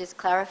if you could just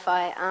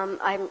clarify.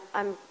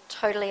 I'm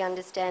totally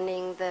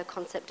understanding the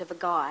concept of a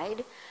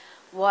guide.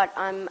 What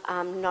I'm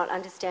not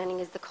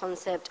understanding is the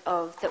concept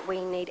of that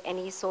we need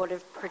any sort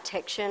of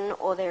protection,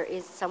 or there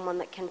is someone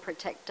that can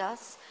protect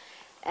us.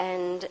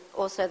 And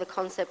also the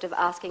concept of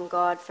asking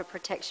God for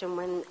protection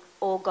when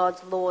all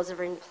God's laws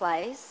are in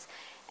place,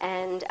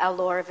 and our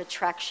law of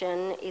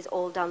attraction is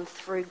all done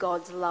through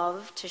God's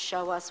love to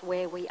show us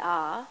where we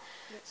are.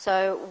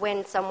 So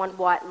when someone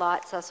white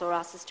lights us or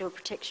asks us to do a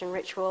protection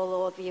ritual,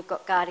 or if you've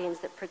got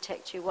guardians that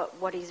protect you,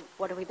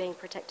 what are we being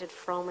protected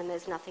from when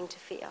there's nothing to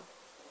fear?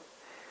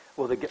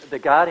 Well, the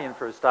guardian,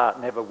 for a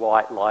start, never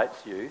white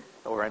lights you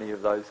or any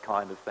of those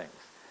kind of things.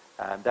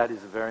 That is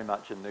very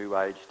much a New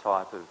Age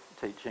type of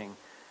teaching,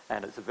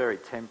 and it's a very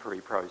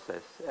temporary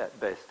process at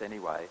best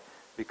anyway,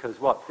 because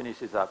what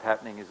finishes up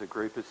happening is a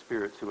group of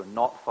spirits who are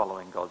not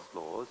following God's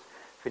laws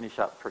finish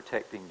up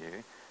protecting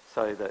you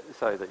so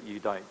that you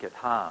don't get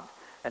harmed.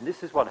 And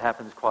this is what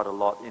happens quite a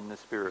lot in the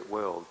spirit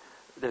world.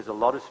 There's a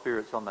lot of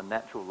spirits on the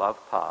natural love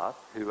path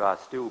who are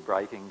still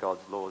breaking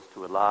God's laws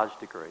to a large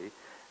degree,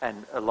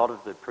 and a lot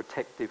of the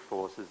protective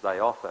forces they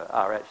offer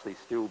are actually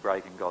still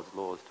breaking God's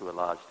laws to a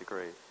large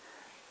degree.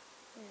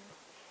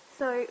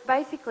 So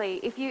basically,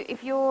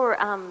 if you're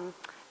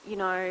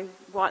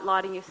white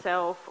lighting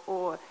yourself,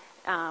 or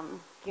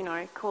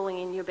calling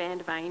in your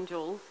band of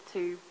angels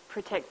to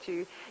protect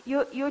you,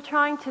 you're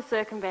trying to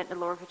circumvent the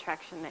law of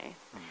attraction there.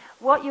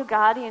 What your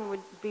guardian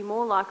would be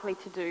more likely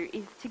to do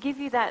is to give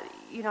you that,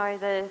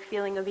 the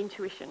feeling of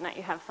intuition that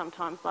you have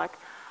sometimes, like,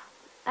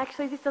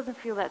 actually, this doesn't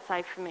feel that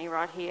safe for me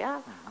right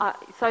here.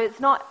 So it's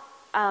not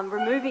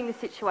removing the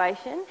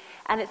situation,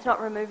 and it's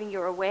not removing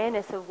your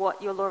awareness of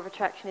what your law of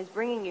attraction is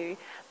bringing you,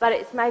 but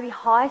it's maybe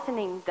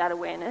heightening that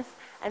awareness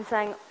and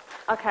saying,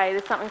 okay,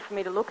 there's something for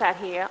me to look at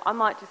here. I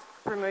might just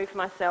remove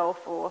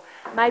myself, or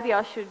maybe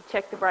I should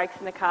check the brakes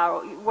in the car,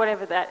 or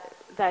whatever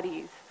that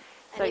is.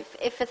 So And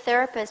if a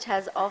therapist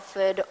has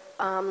offered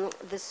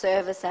the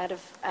service out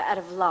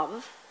of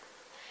love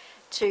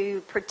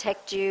to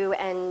protect you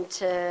and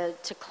to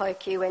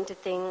cloak you into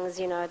things,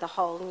 the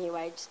whole New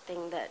Age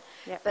thing that.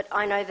 Yep. But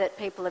I know that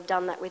people have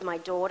done that with my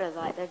daughter.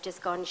 Like, they've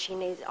just gone,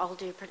 and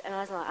I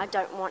was like, I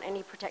don't want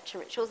any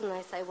protection rituals, and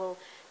they say, well,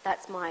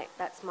 that's my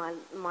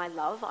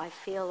love. I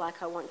feel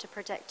like I want to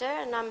protect her,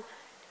 and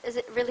is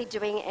it really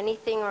doing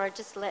anything, or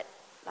just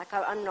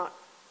I'm not.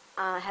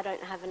 I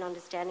don't have an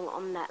understanding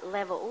on that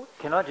level.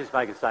 Can I just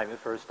make a statement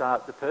for a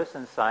start? The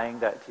person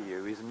saying that to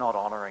you is not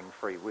honouring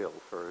free will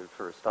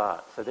for a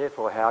start. So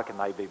therefore, how can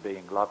they be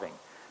being loving?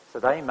 So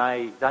they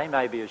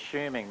may be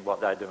assuming what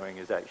they're doing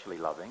is actually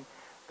loving,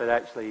 but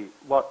actually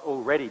what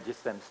already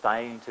just them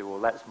staying to,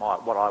 well, that's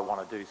what I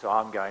want to do, so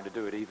I'm going to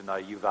do it even though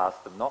you've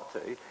asked them not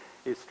to,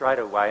 is straight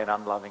away an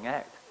unloving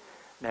act.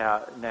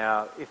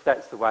 Now, if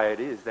that's the way it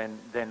is, then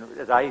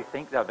they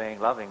think they're being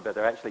loving, but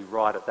they're actually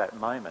right at that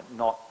moment,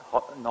 not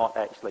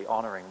actually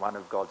honouring one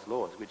of God's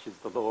laws, which is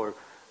the law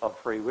of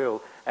free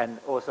will, and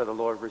also the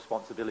law of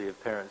responsibility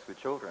of parents with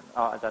children.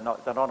 They're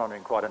not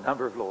honouring quite a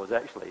number of laws,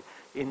 actually,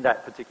 in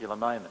that particular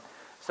moment.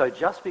 So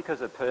just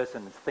because a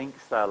person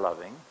thinks they're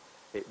loving,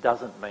 it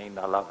doesn't mean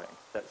they're loving.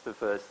 That's the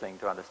first thing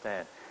to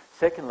understand.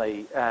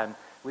 Secondly,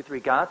 with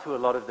regard to a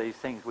lot of these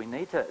things, we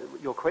need to.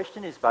 Your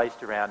question is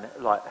based around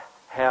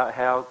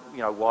how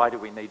why do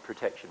we need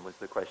protection? Was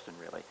the question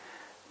really?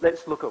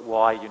 Let's look at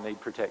why you need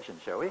protection,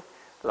 shall we?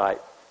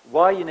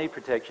 Why you need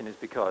protection is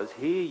because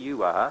here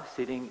you are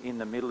sitting in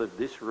the middle of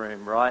this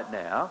room right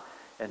now,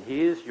 and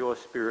here's your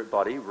spirit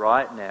body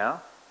right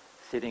now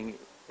sitting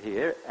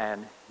here,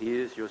 and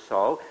here's your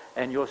soul,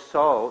 and your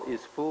soul is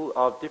full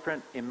of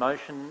different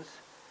emotions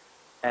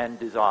and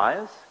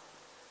desires,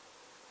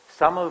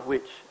 some of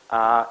which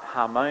are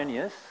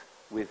harmonious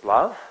with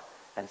love,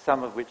 and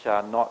some of which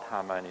are not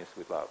harmonious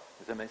with love.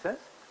 Does that make sense?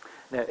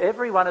 Now,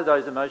 every one of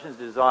those emotions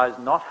and desires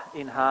not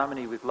in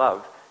harmony with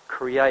love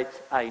creates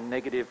a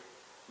negative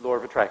law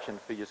of attraction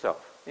for yourself.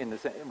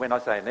 When I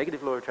say a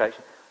negative law of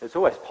attraction, it's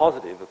always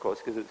positive, of course,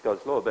 because it's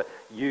God's law, but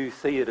you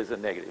see it as a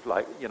negative.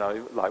 Like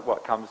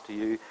what comes to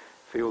you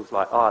feels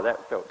like, oh,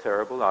 that felt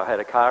terrible. I had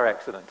a car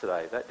accident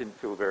today. That didn't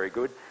feel very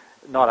good.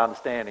 Not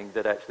understanding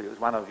that actually it was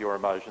one of your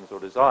emotions or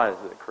desires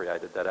that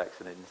created that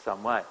accident in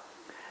some way.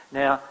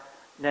 Now,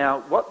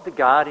 what the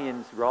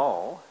guardian's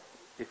role,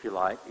 if you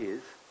like,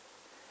 is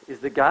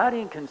the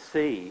guardian can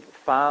see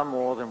far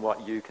more than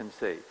what you can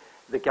see.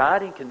 The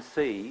guardian can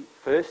see,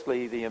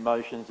 firstly, the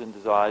emotions and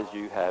desires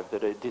you have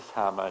that are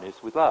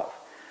disharmonious with love.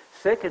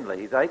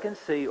 Secondly, they can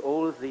see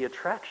all of the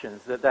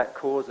attractions that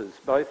causes,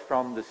 both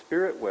from the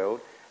spirit world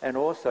and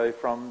also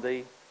from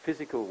the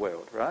physical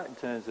world, right? In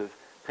terms of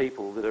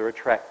people that are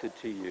attracted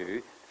to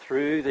you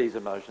through these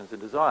emotions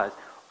and desires,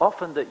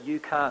 often that you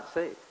can't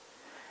see.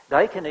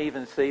 They can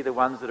even see the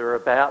ones that are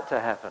about to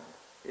happen,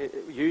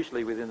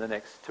 usually within the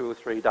next 2 or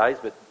 3 days,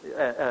 but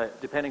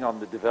depending on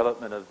the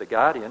development of the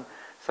guardian,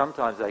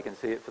 sometimes they can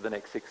see it for the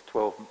next 6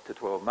 to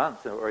 12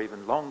 months or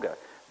even longer,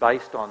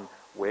 based on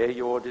where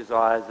your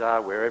desires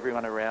are, where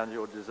everyone around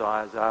your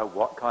desires are,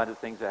 what kind of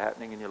things are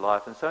happening in your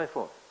life, and so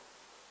forth.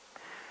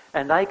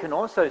 And they can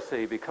also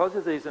see, because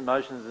of these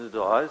emotions and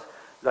desires,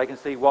 they can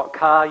see what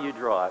car you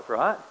drive,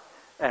 right?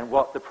 And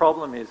what the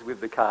problem is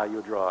with the car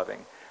you're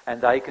driving.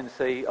 And they can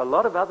see a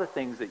lot of other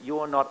things that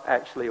you're not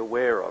actually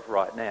aware of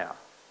right now.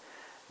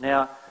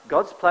 Now,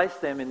 God's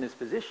placed them in this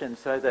position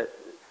so that,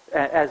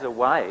 as a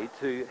way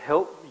to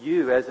help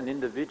you as an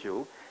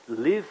individual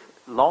live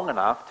long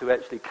enough to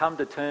actually come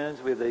to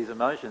terms with these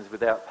emotions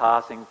without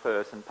passing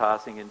first and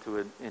passing into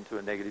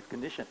a negative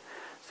condition.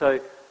 So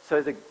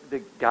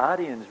the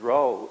guardian's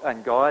role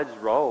and guide's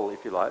role,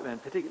 if you like,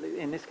 and particularly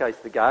in this case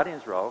the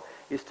guardian's role,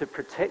 is to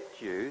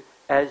protect you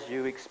as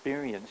you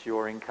experience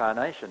your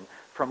incarnation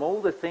from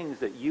all the things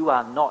that you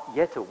are not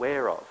yet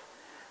aware of.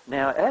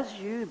 Now, as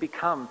you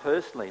become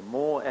personally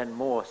more and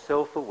more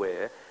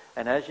self-aware,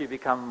 and as you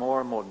become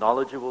more and more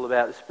knowledgeable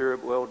about the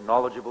spirit world,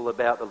 knowledgeable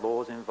about the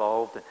laws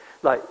involved,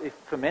 like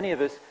for many of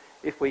us,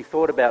 if we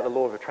thought about the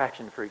law of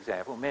attraction, for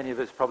example, many of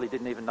us probably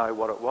didn't even know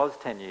what it was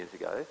 10 years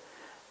ago.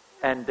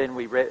 And then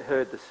we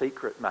heard The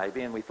Secret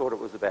maybe, and we thought it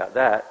was about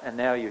that, and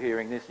now you're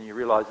hearing this and you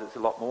realise there's a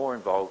lot more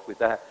involved with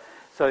that.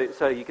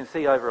 So you can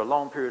see over a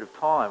long period of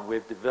time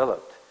we've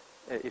developed,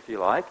 if you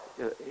like,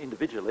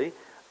 individually,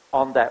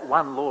 on that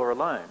one law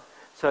alone.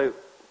 So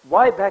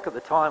way back at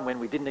the time when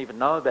we didn't even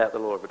know about the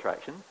law of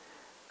attraction,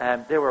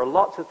 there were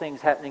lots of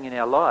things happening in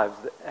our lives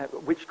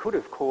which could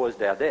have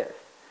caused our death.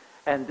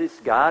 And this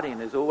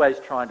guardian is always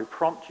trying to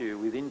prompt you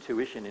with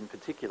intuition in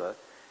particular,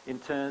 in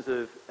terms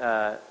of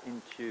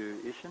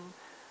intuition,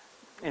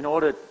 in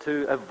order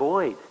to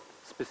avoid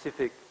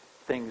specific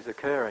things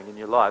occurring in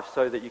your life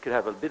so that you could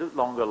have a bit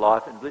longer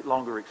life and a bit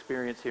longer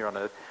experience here on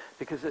earth,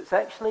 because it's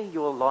actually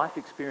your life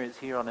experience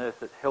here on earth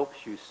that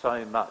helps you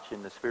so much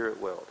in the spirit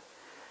world.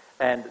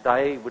 And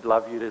they would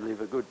love you to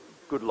live a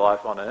good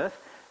life on earth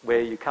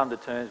where you come to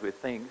terms with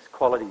things,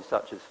 qualities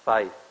such as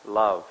faith,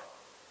 love,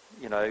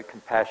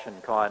 compassion,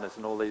 kindness,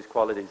 and all these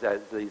qualities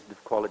as these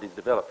qualities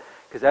develop.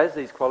 Because as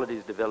these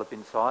qualities develop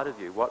inside of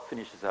you, what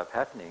finishes up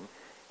happening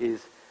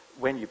is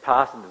when you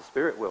pass into the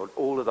spirit world,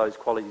 all of those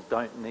qualities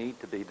don't need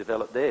to be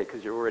developed there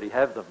because you already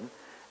have them,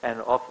 and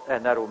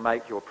that will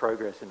make your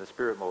progress in the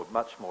spirit world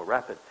much more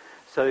rapid.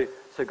 So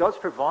God's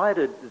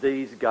provided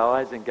these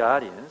guides and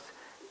guardians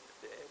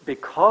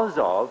because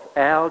of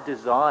our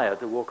desire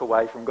to walk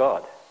away from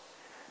God.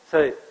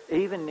 So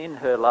even in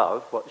her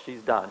love, what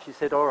she's done, she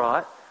said, all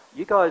right,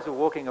 you guys are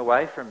walking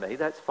away from me,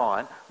 that's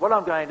fine. What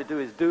I'm going to do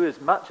is do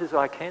as much as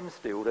I can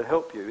still to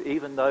help you,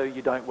 even though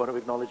you don't want to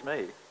acknowledge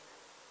me.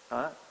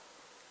 Right?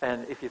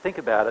 And if you think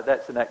about it,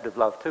 that's an act of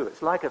love too.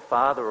 It's like a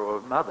father or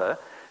a mother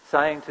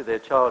saying to their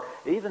child,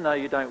 even though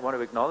you don't want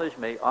to acknowledge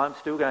me, I'm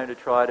still going to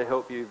try to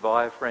help you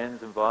via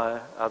friends and via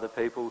other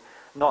people,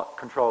 not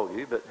control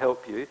you, but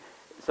help you,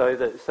 so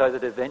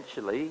that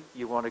eventually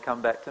you want to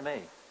come back to me.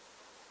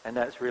 And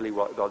that's really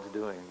what God's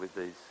doing with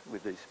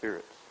these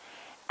spirits.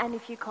 And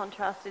if you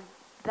contrasted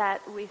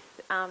that with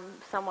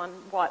someone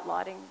white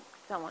lighting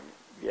someone.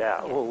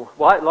 Yeah, well,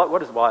 what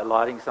does white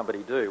lighting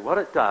somebody do? What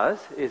it does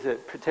is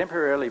it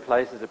temporarily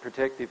places a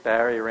protective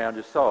barrier around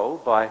your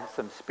soul by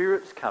some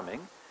spirits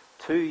coming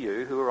to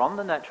you who are on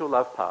the natural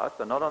love path,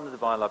 they're not on the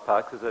divine love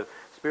path, because a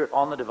spirit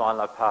on the divine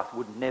love path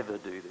would never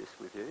do this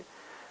with you.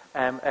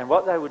 And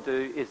what they would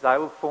do is they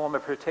would form a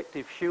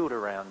protective shield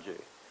around you.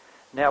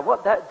 Now,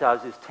 what that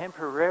does is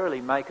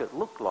temporarily make it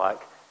look like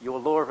your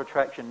law of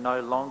attraction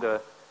no longer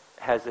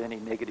has any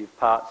negative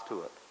parts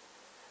to it.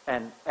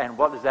 And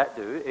what does that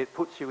do? It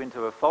puts you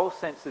into a false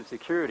sense of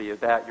security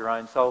about your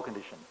own soul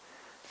condition.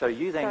 So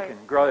you then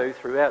can grow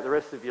throughout the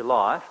rest of your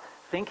life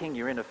thinking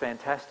you're in a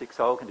fantastic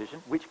soul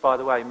condition, which, by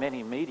the way,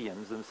 many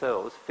mediums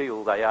themselves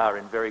feel they are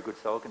in very good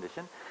soul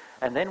condition.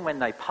 And then when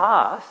they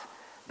pass,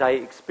 they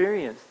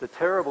experience the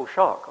terrible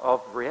shock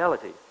of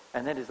reality.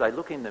 And then as they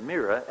look in the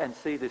mirror and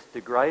see this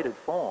degraded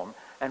form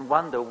and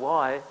wonder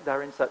why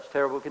they're in such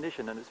terrible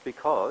condition. And it's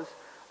because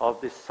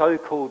of this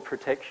so-called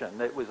protection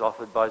that was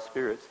offered by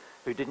spirits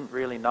who didn't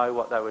really know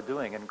what they were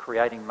doing and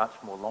creating much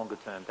more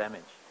longer-term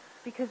damage.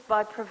 Because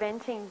by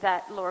preventing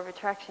that law of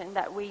attraction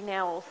that we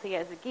now all see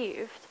as a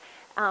gift,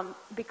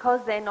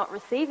 because they're not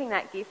receiving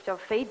that gift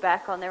of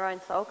feedback on their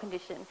own soul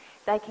condition,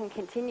 they can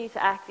continue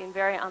to act in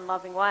very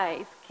unloving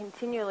ways,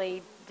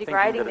 continually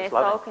degrading their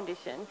soul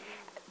condition,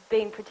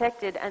 being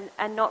protected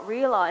and not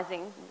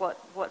realising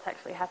what's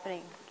actually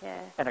happening. Yeah.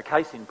 And a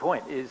case in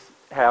point is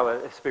how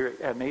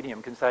a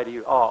medium can say to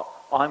you, oh,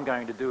 I'm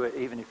going to do it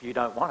even if you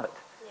don't want it.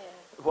 Yeah.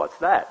 What's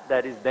that?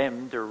 That is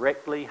them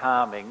directly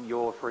harming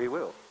your free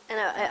will. And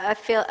I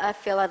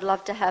feel I'd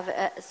love to have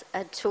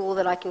a tool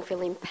that I can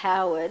feel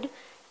empowered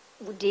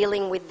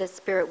dealing with the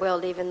spirit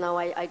world, even though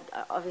I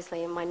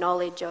obviously my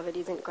knowledge of it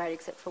isn't great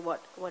except for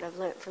what I've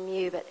learnt from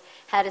you, but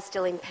how to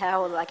still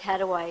empower, like how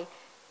do I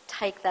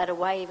take that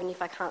away even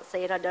if I can't see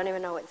it? I don't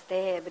even know it's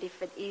there, but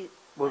if it is...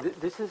 Well,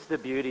 this is the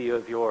beauty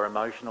of your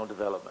emotional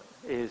development,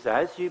 is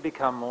as you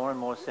become more and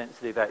more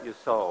sensitive at your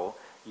soul,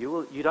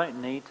 you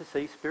don't need to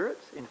see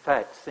spirits. In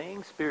fact,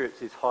 seeing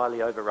spirits is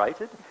highly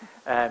overrated,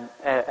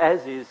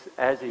 as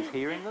is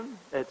hearing them.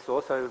 It's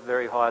also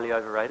very highly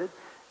overrated.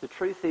 The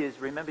truth is,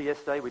 remember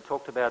yesterday we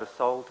talked about a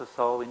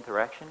soul-to-soul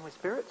interaction with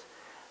spirits?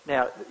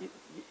 Now,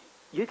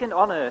 you can,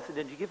 on Earth,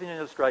 and to give you an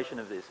illustration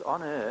of this,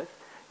 on Earth,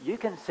 you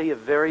can see a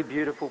very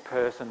beautiful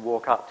person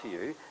walk up to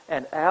you,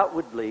 and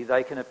outwardly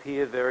they can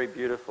appear very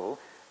beautiful,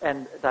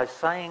 and they're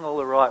saying all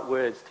the right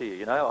words to you.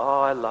 You know,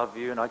 oh, I love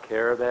you and I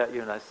care about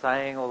you, and they're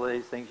saying all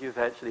these things. You've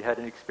actually had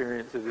an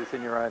experience of this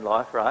in your own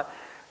life, right?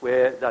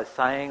 where they're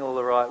saying all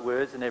the right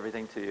words and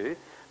everything to you,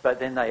 but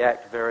then they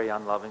act very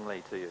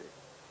unlovingly to you.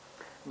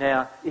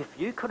 Now, if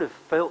you could have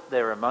felt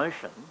their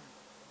emotion,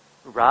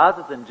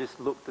 rather than just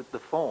looked at the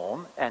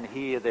form and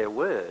hear their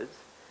words,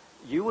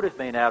 you would have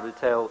been able to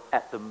tell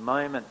at the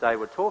moment they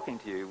were talking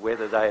to you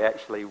whether they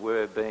actually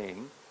were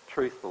being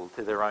truthful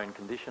to their own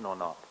condition or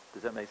not.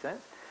 Does that make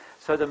sense?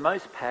 So the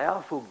most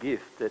powerful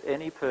gift that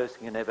any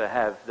person can ever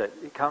have, that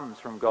it comes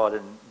from God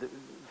and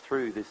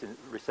through this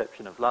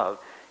reception of love,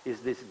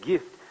 is this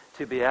gift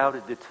to be able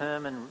to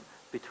determine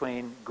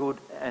between good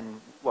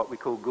and what we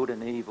call good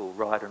and evil,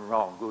 right and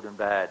wrong, good and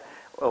bad,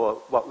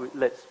 or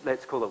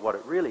let's call it what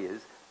it really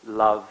is: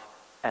 love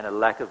and a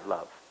lack of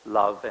love,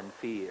 love and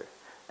fear.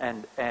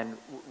 And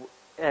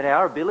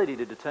our ability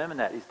to determine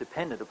that is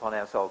dependent upon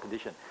our soul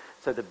condition.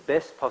 So the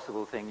best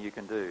possible thing you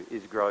can do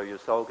is grow your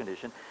soul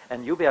condition,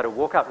 and you'll be able to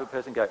walk up to a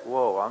person and go,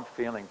 whoa, I'm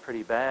feeling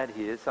pretty bad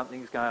here.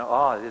 Something's going on.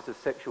 Oh, there's a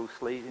sexual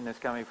sleaziness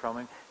coming from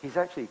him. He's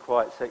actually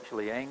quite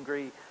sexually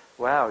angry.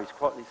 Wow, he's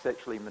quite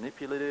sexually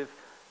manipulative.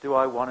 Do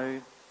I want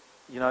to,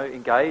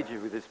 engage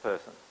with this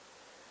person?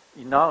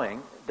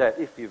 Knowing that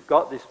if you've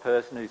got this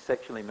person who's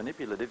sexually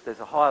manipulative,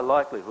 there's a high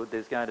likelihood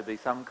there's going to be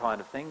some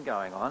kind of thing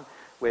going on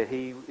where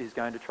he is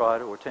going to try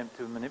to or attempt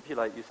to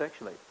manipulate you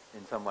sexually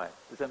in some way.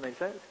 Does that make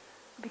sense?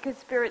 Because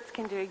spirits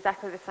can do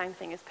exactly the same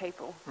thing as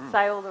people.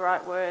 Say all the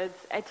right words,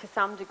 and to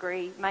some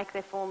degree make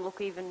their form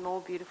look even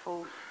more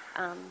beautiful.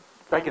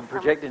 They can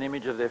project an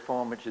image of their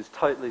form which is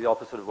totally the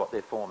opposite of what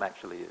their form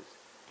actually is.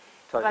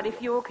 Totally. But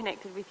if you're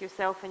connected with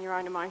yourself and your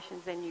own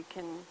emotions, then you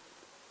can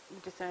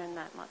discern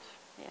that much.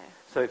 Yeah.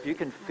 So if you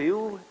can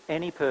feel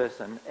any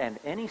person and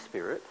any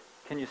spirit,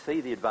 can you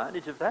see the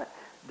advantage of that?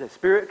 The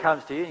spirit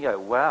comes to you and you go,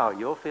 wow,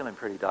 you're feeling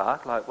pretty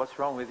dark. Like, what's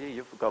wrong with you?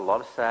 You've got a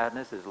lot of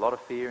sadness. There's a lot of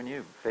fear in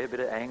you, a fair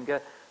bit of anger.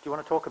 Do you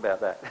want to talk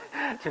about that?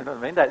 Do you know what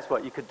I mean? That's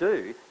what you could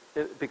do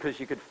because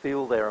you could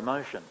feel their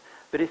emotion.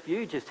 But if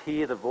you just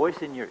hear the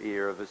voice in your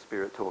ear of a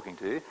spirit talking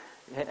to you,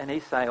 and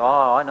he's saying,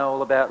 oh, I know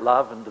all about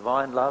love and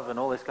divine love and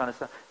all this kind of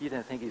stuff, you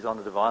don't think he's on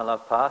the divine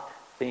love path?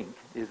 Think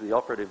is the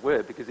operative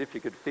word, because if you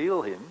could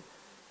feel him,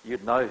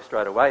 you'd know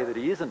straight away that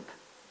he isn't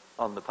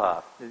on the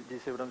path. Do you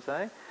see what I'm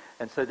saying?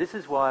 And so this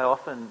is why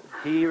often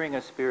hearing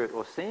a spirit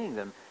or seeing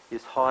them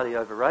is highly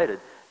overrated.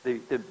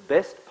 The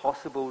best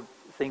possible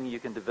thing you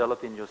can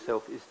develop in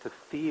yourself is to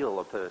feel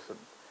a person,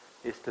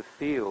 is to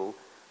feel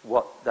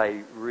what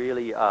they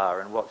really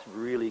are and what's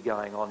really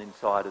going on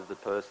inside of the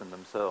person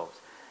themselves.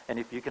 And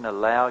if you can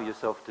allow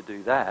yourself to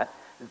do that,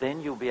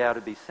 then you'll be able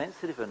to be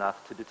sensitive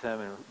enough to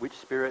determine which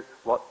spirit,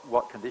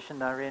 what condition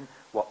they're in,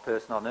 what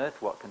person on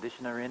earth, what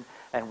condition they're in,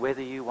 and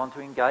whether you want to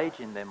engage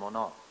in them or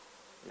not.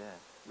 Yeah,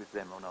 with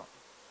them or not.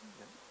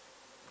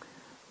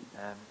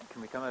 Yeah.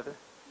 Can we come over?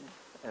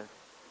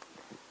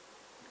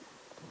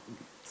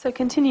 So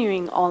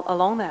continuing on,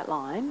 along that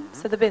line,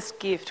 so the best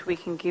gift we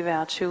can give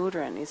our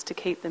children is to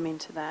keep them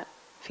into that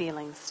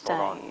feeling state.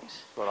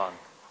 Spot on.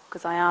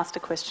 Because I asked a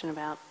question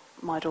about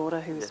my daughter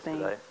who was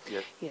being...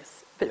 Yep.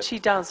 Yes, but she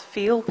does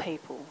feel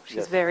people.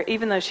 She's very...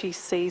 Even though she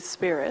sees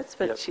spirits,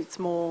 but it's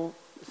more...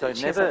 So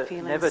she has that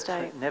feeling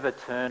state. Never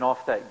turn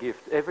off that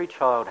gift. Every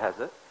child has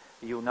it.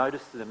 You'll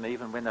notice them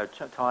even when they're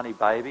a tiny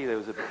baby. There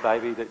was a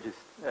baby that just...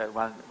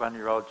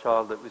 one-year-old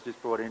child that was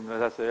just brought in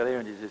with us earlier,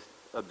 and he's just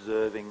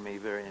observing me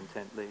very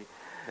intently.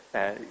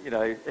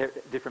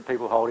 Different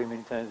people hold him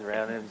and he turns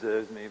around and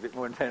observes me a bit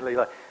more intently,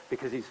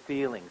 because he's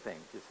feeling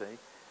things, you see.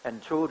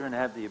 And children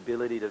have the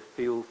ability to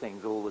feel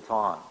things all the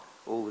time.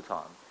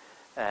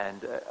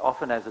 And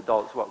often as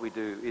adults what we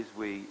do is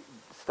we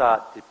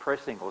start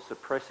depressing or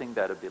suppressing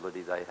that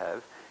ability they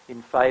have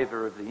in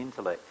favour of the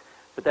intellect.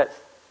 But that's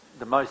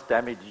the most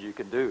damage you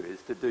can do,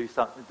 is to do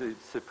something to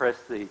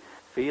suppress the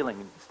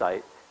feeling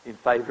state in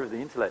favour of the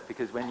intellect,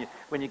 because when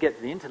you get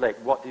to the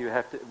intellect, what do you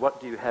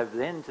have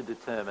then to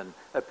determine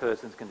a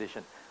person's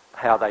condition?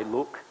 How they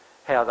look,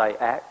 how they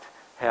act,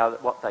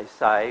 what they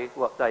say,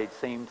 what they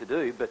seem to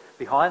do. But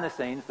behind the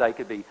scenes they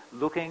could be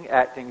looking,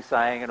 acting,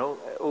 saying, and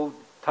all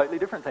totally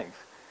different things.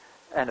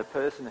 And a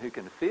person who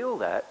can feel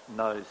that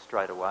knows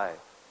straight away,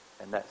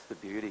 and that's the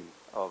beauty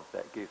of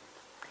that gift.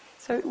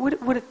 So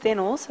would it then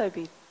also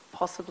be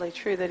possibly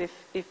true that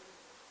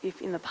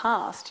if in the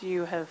past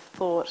you have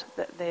thought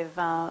that they've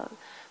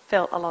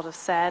felt a lot of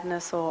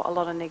sadness or a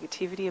lot of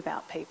negativity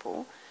about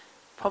people,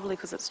 probably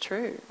because it's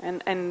true,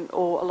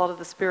 or a lot of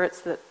the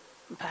spirits that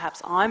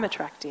perhaps I'm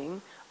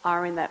attracting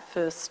are in that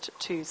first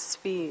two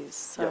spheres.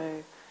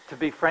 So, to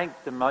be frank,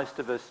 the most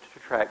of us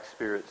attract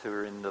spirits who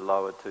are in the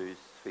lower two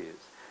spheres,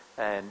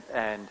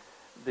 and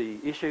the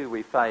issue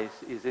we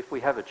face is if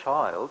we have a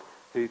child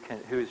who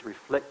is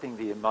reflecting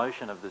the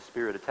emotion of the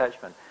spirit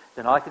attachment,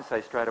 then I can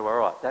say straight away, all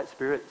right, that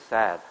spirit's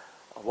sad.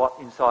 What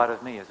inside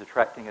of me is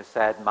attracting a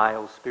sad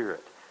male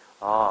spirit?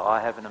 Oh, I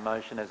have an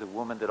emotion as a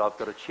woman that I've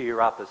got to cheer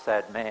up a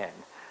sad man.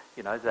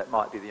 That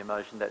might be the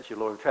emotion, that's your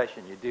law of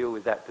attraction. You deal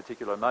with that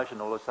particular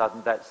emotion, all of a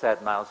sudden that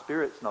sad male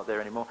spirit's not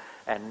there anymore,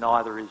 and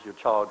neither is your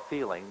child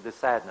feeling the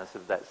sadness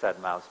of that sad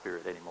male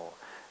spirit anymore.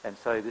 And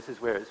so this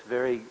is where it's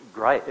very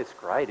great. It's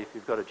great if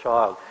you've got a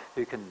child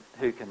who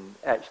can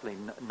actually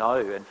know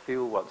and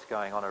feel what's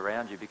going on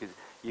around you, because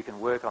you can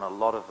work on a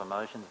lot of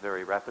emotions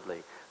very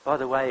rapidly. By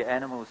the way,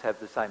 animals have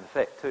the same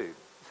effect too.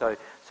 So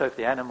if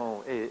the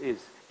animal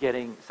is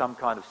getting some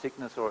kind of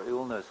sickness or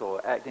illness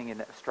or acting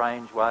in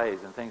strange ways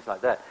and things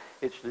like that,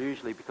 it's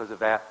usually because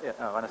of our,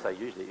 when I say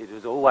usually, it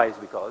is always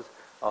because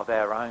of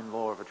our own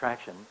law of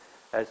attraction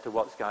as to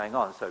what's going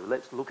on. So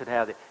let's look at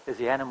how is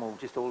the animal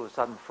just all of a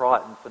sudden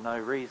frightened for no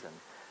reason?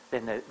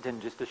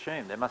 Then just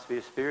assume there must be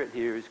a spirit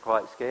here who's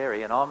quite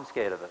scary, and I'm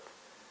scared of it.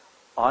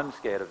 I'm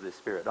scared of this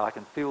spirit. I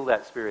can feel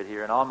that spirit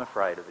here, and I'm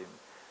afraid of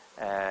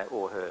him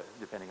or her,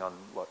 depending on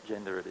what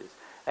gender it is.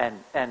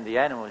 And the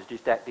animal is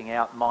just acting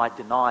out my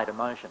denied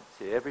emotion.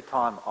 See, every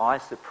time I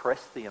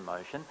suppress the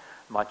emotion,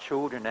 my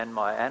children and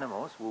my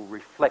animals will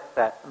reflect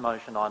that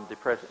emotion I'm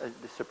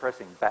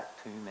suppressing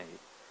back to me.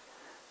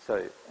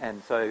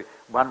 So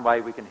one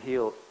way we can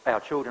heal our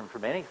children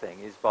from anything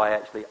is by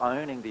actually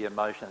owning the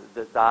emotion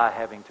that they're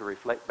having to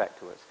reflect back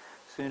to us.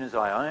 As soon as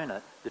I own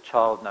it, the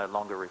child no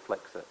longer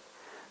reflects it.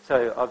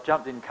 So I've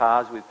jumped in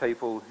cars with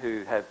people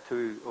who have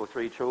 2 or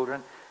 3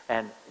 children,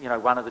 and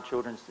one of the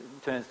children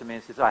turns to me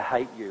and says, "I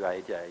hate you,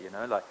 AJ,"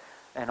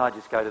 and I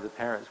just go to the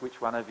parents,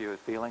 "Which one of you are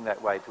feeling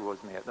that way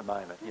towards me at the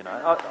moment?"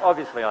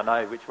 Obviously I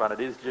know which one it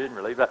is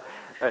generally, but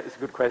it's a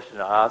good question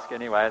to ask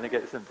anyway, and it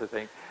gets them to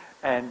think.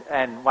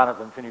 And one of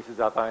them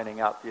finishes up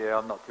owning up, "Yeah,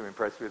 I'm not too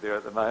impressed with you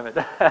at the moment."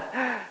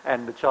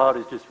 And the child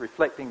is just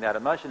reflecting that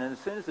emotion. And as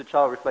soon as the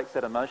child reflects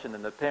that emotion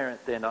and the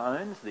parent then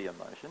owns the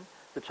emotion,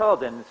 the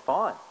child then is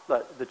fine.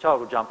 Like, the child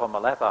will jump on my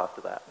lap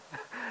after that.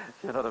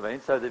 Do you know what I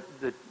mean? So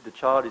the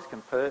child is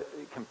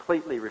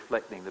completely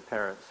reflecting the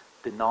parent's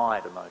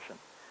denied emotion.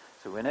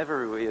 So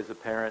whenever we as a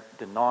parent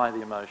deny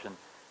the emotion,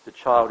 the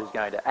child is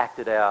going to act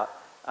it out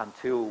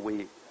until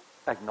we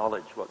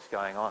acknowledge what's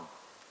going on.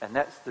 And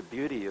that's the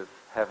beauty of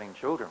having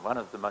children, one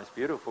of the most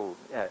beautiful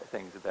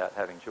things about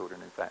having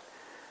children, in fact.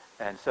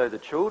 And so the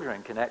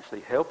children can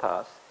actually help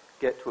us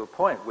get to a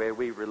point where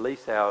we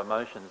release our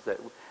emotions,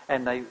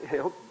 and they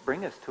help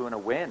bring us to an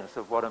awareness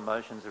of what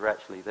emotions are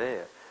actually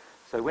there.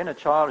 So when a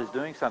child is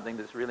doing something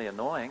that's really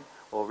annoying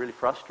or really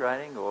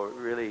frustrating or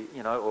really,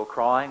 or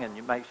crying and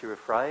it makes you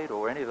afraid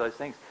or any of those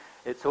things,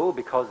 it's all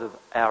because of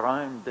our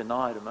own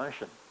denied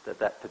emotion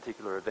that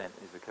particular event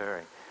is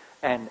occurring.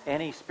 And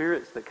any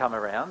spirits that come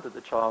around that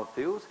the child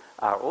feels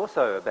are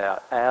also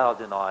about our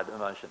denied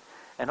emotion.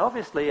 And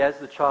obviously as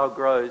the child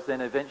grows,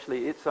 then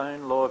eventually its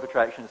own law of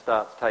attraction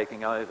starts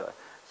taking over.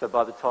 So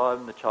by the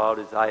time the child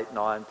is 8,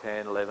 9,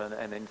 10, 11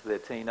 and into their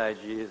teenage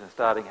years and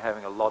starting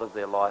having a lot of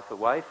their life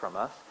away from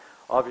us,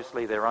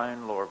 obviously their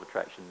own law of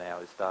attraction now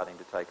is starting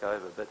to take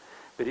over.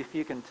 But if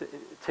you can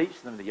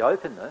teach them the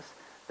openness,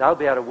 they'll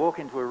be able to walk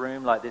into a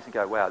room like this and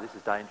go, "Wow, this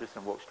is dangerous,"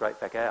 and walk straight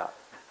back out.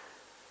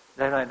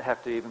 They don't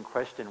have to even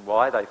question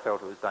why they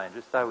felt it was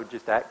dangerous. They would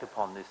just act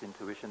upon this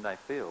intuition they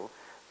feel,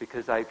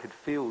 because they could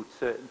feel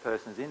certain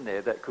persons in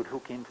there that could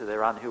hook into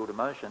their unhealed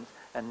emotions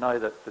and know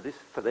that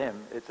for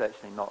them it's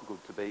actually not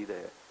good to be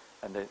there,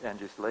 and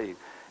just leave.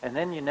 And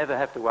then you never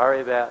have to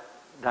worry about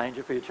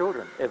danger for your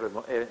children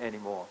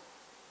anymore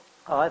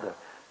either,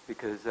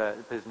 because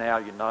now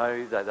you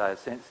know that they are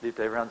sensitive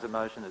to everyone's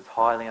emotion. It's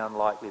highly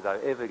unlikely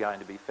they're ever going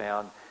to be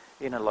found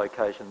in a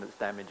location that's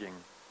damaging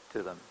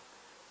to them.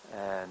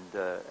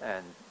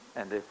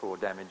 And therefore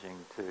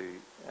damaging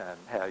to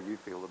how you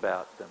feel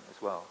about them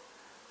as well.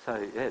 So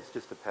yeah, it's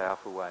just a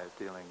powerful way of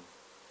dealing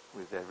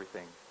with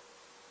everything.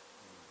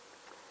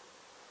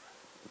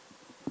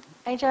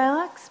 AJ,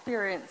 I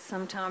experience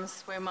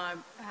sometimes where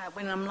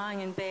when I'm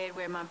lying in bed,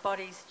 where my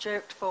body's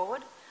jerked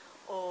forward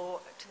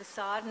or to the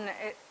side, and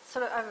it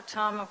sort of over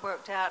time I've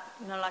worked out,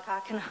 like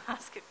I can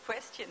ask a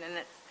question and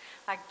it's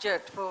like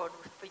jerked forward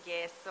for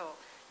yes or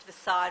to the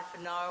side for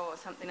no or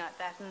something like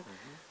that, and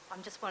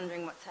I'm just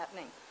wondering what's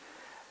happening.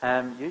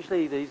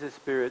 Usually these are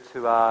spirits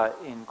who are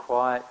in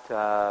quite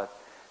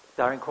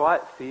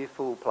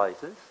fearful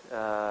places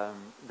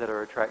that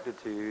are attracted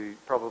to you,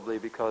 probably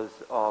because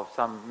of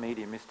some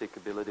mediumistic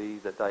ability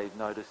that they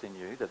notice in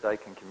you, that they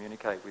can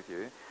communicate with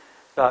you.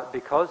 But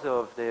because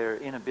of their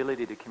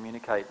inability to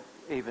communicate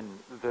even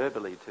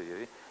verbally to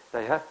you,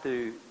 they have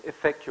to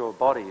affect your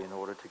body in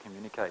order to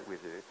communicate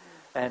with you.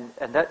 And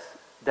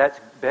that's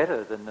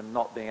better than them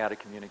not being able to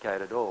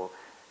communicate at all.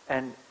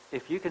 And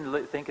if you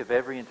can think of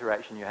every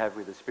interaction you have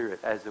with a spirit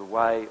as a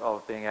way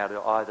of being able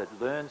to either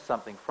learn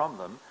something from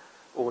them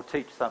or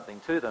teach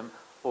something to them,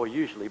 or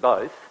usually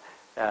both,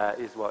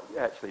 is what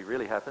actually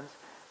really happens,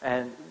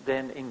 and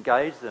then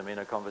engage them in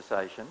a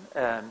conversation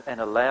and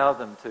allow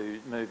them to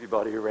move your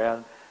body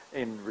around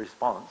in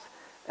response,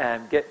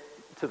 and get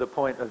to the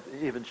point of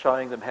even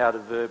showing them how to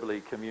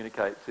verbally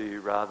communicate to you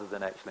rather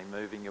than actually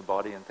moving your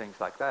body and things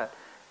like that,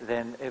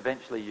 then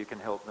eventually you can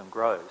help them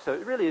grow. So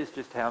it really is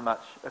just how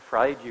much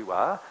afraid you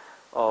are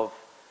of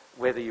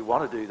whether you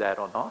want to do that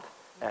or not.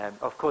 And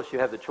of course you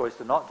have the choice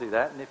to not do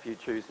that, and if you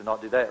choose to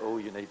not do that, all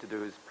you need to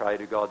do is pray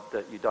to God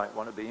that you don't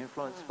want to be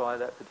influenced by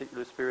that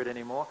particular spirit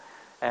anymore,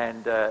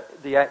 And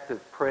the act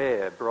of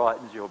prayer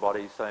brightens your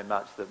body so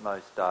much that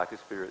most darker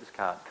spirits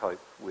can't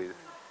cope with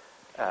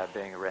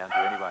being around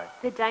you anyway.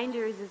 The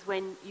danger is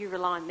when you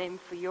rely on them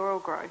for your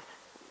growth,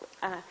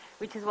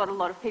 which is what a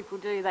lot of people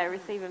do. They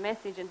receive a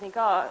message and think,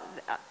 oh,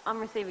 I'm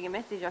receiving a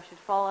message, I should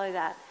follow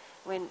that,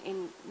 when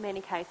in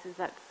many cases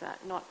that's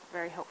not a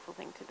very helpful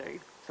thing to do.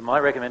 So my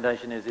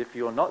recommendation is if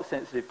you're not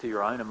sensitive to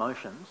your own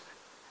emotions,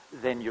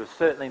 then you're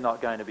certainly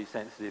not going to be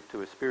sensitive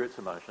to a spirit's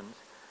emotions.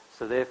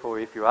 So therefore,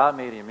 if you are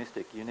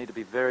mediumistic, you need to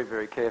be very,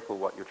 very careful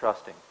what you're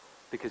trusting.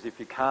 Because if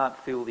you can't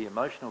feel the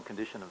emotional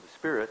condition of the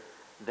spirit,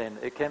 then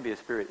it can be a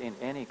spirit in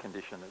any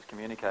condition that's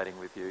communicating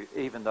with you,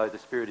 even though the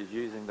spirit is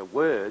using the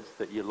words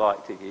that you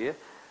like to hear.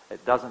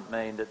 It doesn't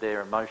mean that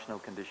their emotional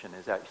condition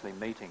is actually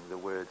meeting the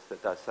words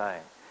that they're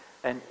saying.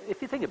 And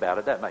if you think about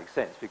it, that makes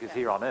sense, because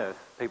here on earth,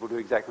 people do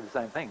exactly the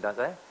same thing, don't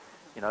they?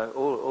 You know,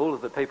 all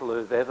of the people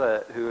who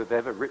have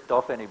ever ripped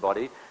off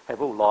anybody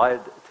have all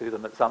lied to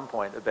them at some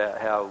point about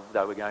how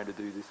they were going to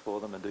do this for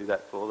them and do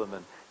that for them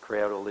and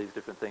create all these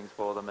different things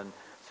for them, and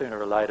sooner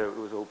or later it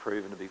was all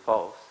proven to be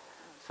false.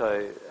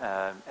 So,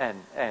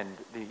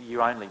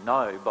 you only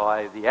know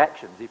by the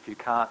actions if you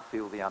can't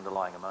feel the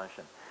underlying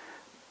emotion.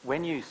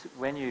 When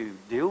you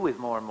deal with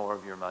more and more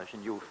of your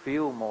emotion, you'll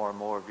feel more and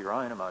more of your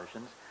own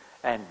emotions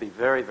and be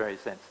very, very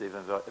sensitive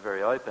and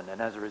very open. And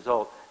as a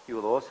result, you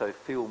will also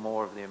feel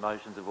more of the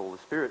emotions of all the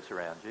spirits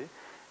around you.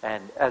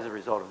 And as a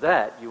result of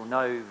that, you'll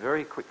know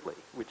very quickly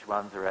which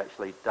ones are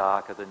actually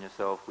darker than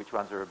yourself, which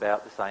ones are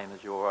about the same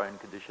as your own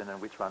condition,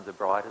 and which ones are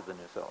brighter than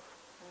yourself.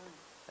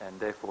 And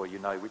therefore you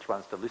know which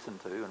ones to listen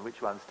to and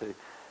which ones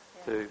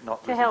to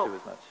not listen help. to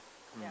as much.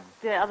 Yeah.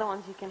 The other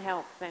ones you can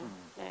help then.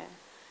 Yeah.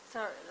 So,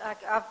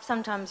 like, I've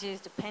sometimes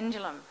used a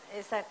pendulum.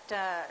 Is that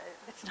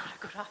that's not a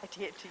good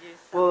idea to use?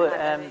 Well, like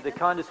that the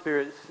kind of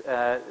spirits.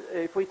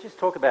 If we just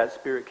talk about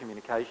spirit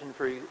communication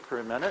for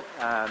a minute,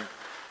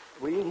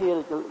 were you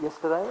here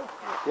yesterday?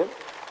 Yep.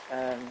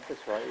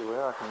 That's right, you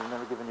were. I can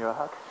remember giving you a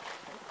hug.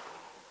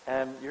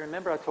 You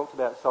remember I talked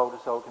about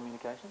soul-to-soul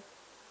communication?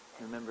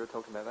 You remember I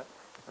talked about that?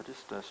 I'll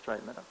just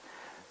straighten that up.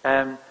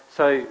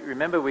 So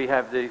remember, we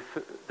have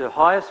the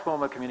highest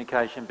form of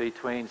communication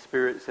between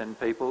spirits and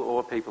people,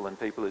 or people and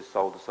people, is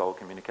soul-to-soul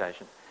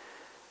communication.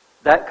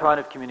 That kind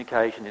of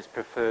communication is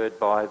preferred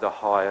by the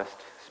highest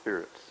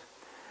spirits.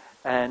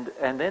 And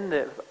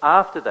then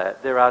after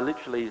that, there are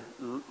literally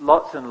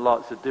lots and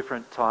lots of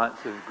different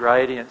types of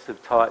gradients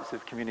of types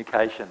of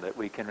communication that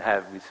we can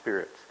have with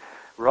spirits,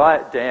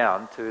 right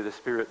down to the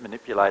spirit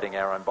manipulating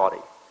our own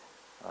body,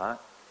 right?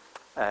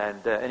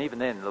 And even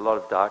then, a lot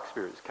of dark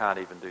spirits can't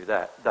even do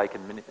that. They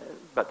can,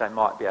 but they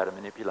might be able to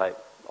manipulate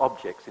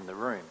objects in the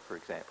room, for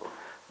example,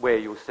 where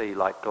you'll see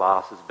like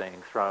glasses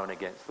being thrown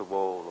against the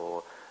wall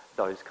or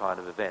those kind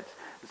of events.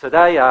 So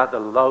they are the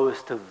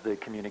lowest of the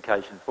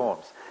communication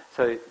forms.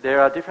 So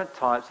there are different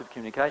types of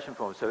communication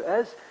forms. So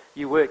as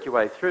you work your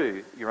way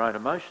through your own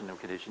emotional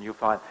condition, you'll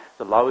find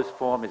the lowest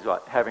form is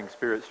like having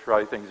spirits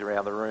throw things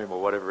around the room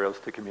or whatever else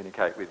to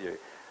communicate with you.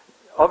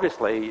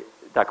 Obviously,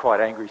 they're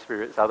quite angry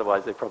spirits,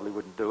 otherwise they probably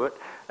wouldn't do it,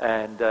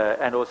 and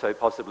also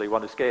possibly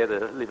want to scare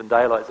the living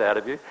daylights out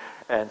of you.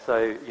 And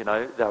so, you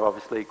know, they're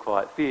obviously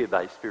quite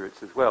fear-based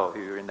spirits as well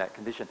who are in that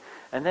condition.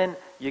 And then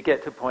you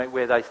get to a point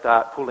where they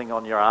start pulling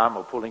on your arm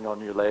or pulling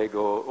on your leg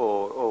or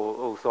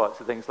all sorts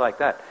of things like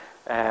that.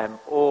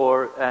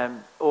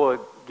 Or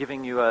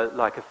giving you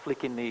like a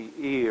flick in the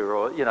ear,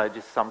 or, you know,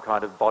 just some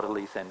kind of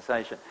bodily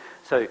sensation.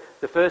 So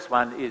the first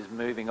one is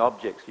moving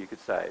objects, you could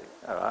say,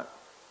 all right?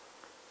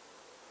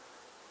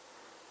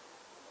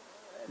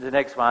 The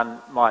next one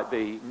might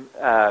be,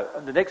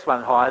 the next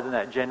one higher than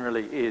that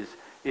generally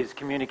is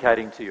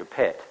communicating to your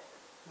pet,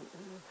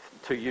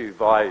 to you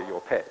via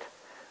your pet.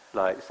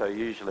 Like, so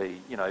usually,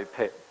 you know,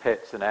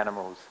 pets and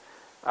animals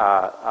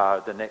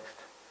are the next.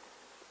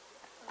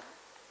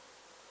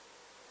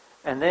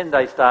 And then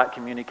they start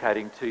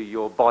communicating to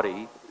your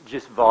body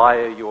just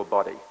via your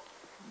body.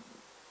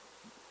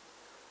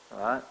 All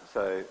right?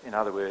 So, in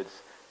other words,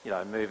 you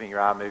know, moving your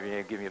arm, moving your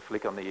ear, giving you a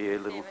flick on the ear,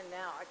 Even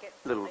now, I get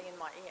little, something in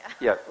my ear.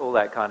 Yeah, all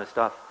that kind of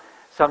stuff.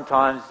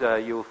 Sometimes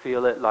you'll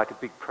feel it like a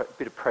big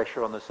bit of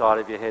pressure on the side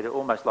of your head,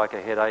 almost like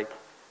a headache.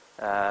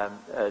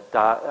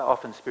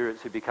 Often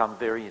spirits who become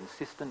very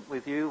insistent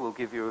with you will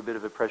give you a bit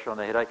of a pressure on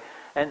the headache.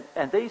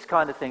 And these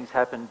kind of things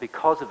happen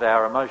because of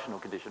our emotional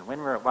condition. When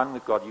we're at one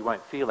with God, you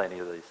won't feel any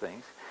of these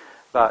things.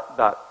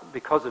 But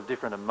because of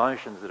different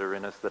emotions that are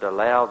in us that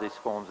allow these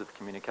forms of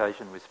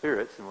communication with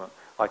spirits, and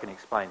I can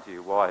explain to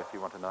you why if you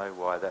want to know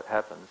why that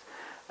happens.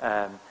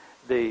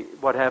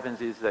 What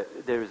happens is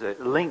that there is a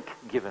link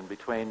given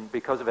between,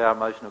 because of our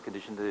emotional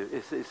condition,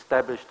 it's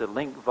established a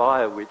link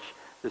via which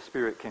the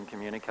spirit can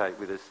communicate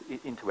with us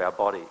into our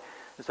body.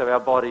 And so our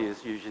body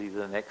is usually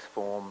the next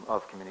form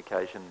of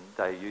communication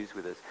they use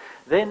with us.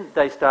 Then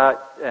they start,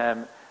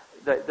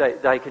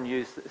 they can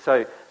use,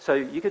 so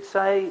you could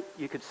say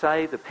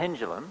the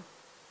pendulum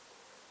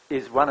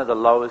is one of the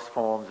lowest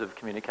forms of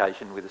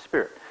communication with the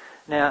spirit.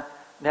 Now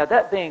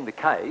that being the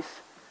case,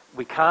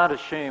 we can't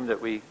assume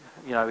that we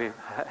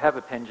have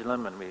a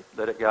pendulum and we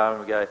let it go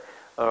and we go,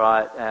 all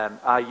right,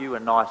 are you a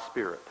nice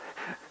spirit?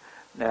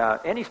 Now,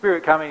 any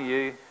spirit coming to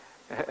you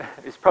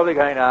is probably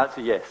going to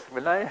answer yes,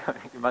 wouldn't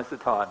they? Most of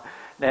the time.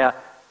 Now,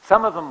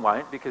 some of them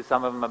won't, because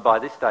some of them by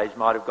this stage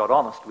might have got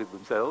honest with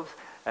themselves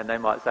and they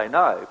might say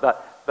no.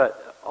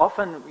 But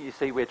often you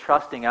see we're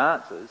trusting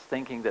answers,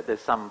 thinking that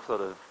there's some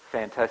sort of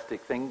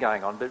fantastic thing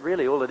going on, but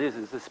really all it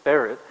is the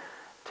spirit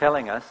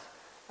telling us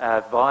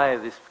via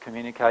this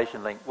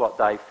communication link what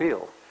they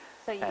feel.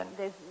 So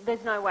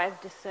there's no way of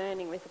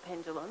discerning with a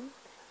pendulum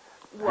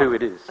who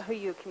it is, who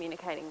you're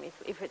communicating with,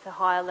 if it's a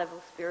higher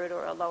level spirit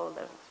or a lower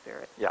level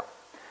spirit. Yeah.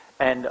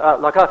 And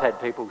like I've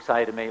had people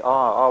say to me,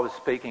 I was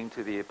speaking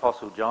to the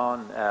Apostle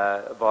John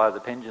via the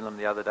pendulum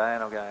the other day,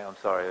 and I'm going, I'm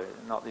sorry,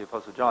 not the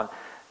Apostle John.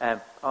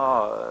 And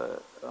well,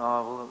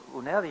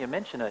 now that you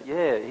mention it,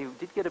 yeah, he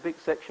did get a bit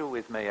sexual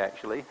with me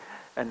actually.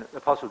 And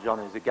Apostle John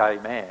is a gay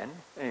man,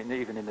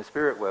 even in the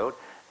spirit world.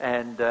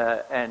 And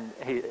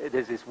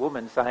there's this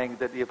woman saying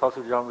that the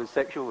Apostle John was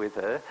sexual with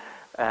her.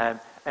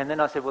 And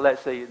then I said, well,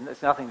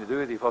 it's nothing to do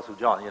with the Apostle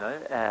John,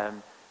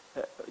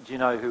 do you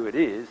know who it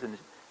is? And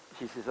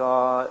she says,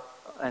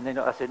 and then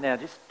I said, now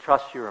just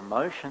trust your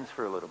emotions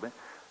for a little bit.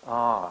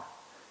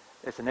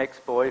 It's an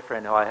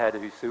ex-boyfriend I had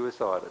who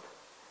suicided,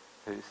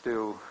 who's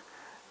still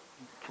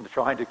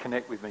trying to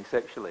connect with me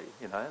sexually,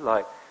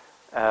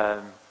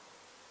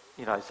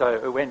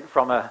 so it went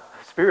from a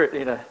spirit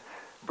in a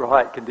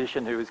bright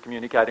condition who was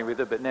communicating with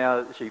her, but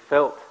now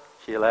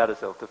she allowed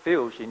herself to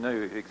feel, she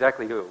knew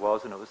exactly who it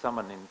was, and it was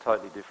someone in a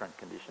totally different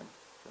condition.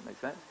 Does that make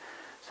sense?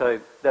 So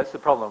that's the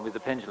problem with the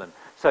pendulum.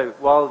 So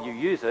while you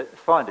use it,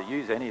 it's fine to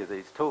use any of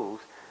these tools,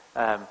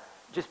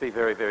 just be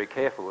very, very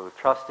careful of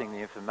trusting the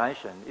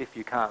information if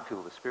you can't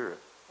feel the spirit.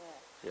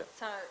 Yeah.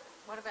 So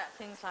what about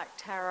things like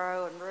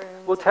tarot and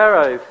runes? Well,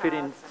 tarot fit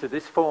into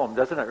this form,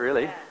 doesn't it,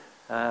 really?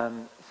 Yeah.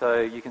 So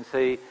you can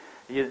see,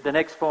 the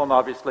next form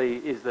obviously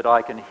is that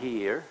I can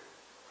hear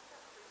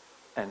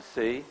and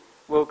see.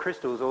 Well,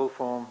 crystals all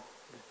form...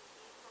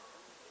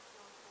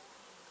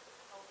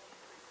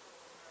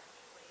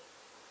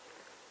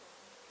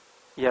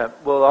 Yeah,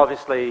 well,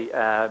 obviously,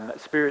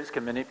 spirits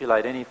can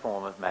manipulate any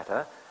form of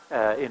matter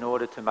in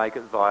order to make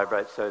it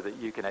vibrate so that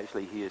you can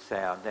actually hear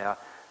sound.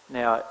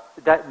 Now,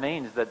 that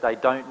means that they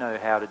don't know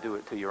how to do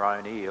it to your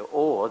own ear,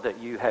 or that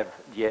you have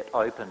yet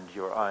opened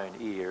your own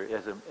ear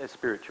as a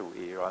spiritual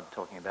ear, I'm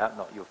talking about,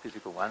 not your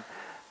physical one,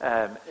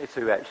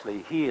 to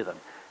actually hear them.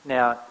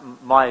 Now,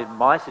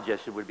 my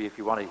suggestion would be, if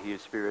you want to hear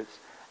spirits,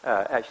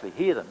 actually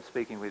hear them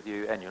speaking with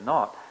you, and you're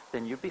not,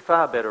 then you'd be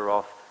far better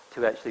off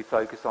to actually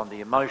focus on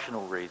the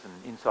emotional reason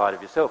inside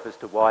of yourself as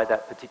to why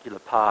that particular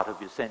part of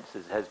your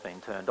senses has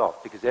been turned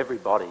off, because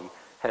everybody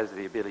has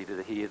the ability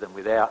to hear them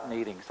without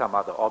needing some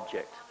other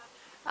object.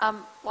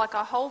 Like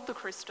I hold the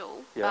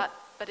crystal, yeah.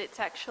 but it's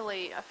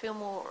actually, I feel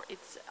more,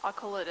 I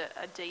call it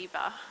a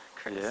diva,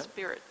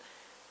 spirit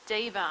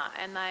diva,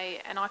 and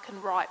I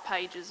can write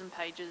pages and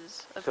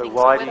pages of things. So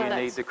why do you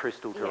need the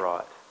crystal to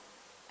write?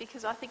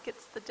 Because I think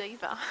it's the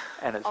diva.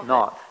 And it's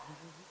not.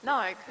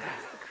 No, because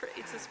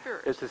it's a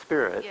spirit. It's a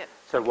spirit. Yep.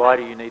 So why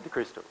do you need the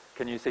crystal?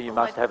 Can you see you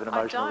must have an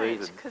emotional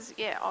reason? Because,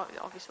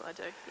 obviously I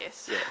do,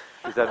 yes. Yeah.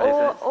 Does that make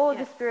sense? Or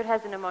the spirit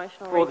has an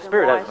emotional Or the reason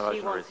spirit why has an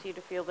emotional she wants reason. you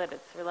to feel that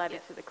it's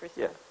related to the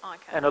crystal. Yeah.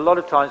 Okay. And a lot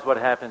of times what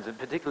happens, and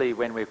particularly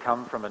when we've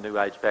come from a New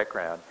Age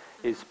background,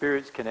 is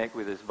spirits connect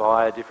with us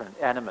via different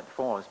animate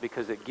forms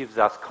because it gives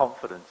us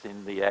confidence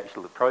in the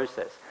actual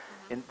process.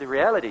 Mm-hmm. And the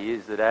reality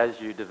is that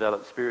as you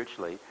develop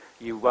spiritually,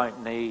 you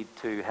won't need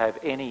to have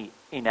any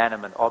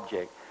inanimate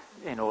object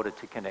in order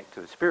to connect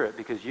to a spirit,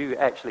 because you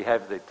actually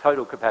have the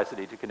total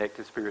capacity to connect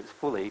to spirits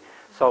fully,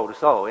 soul to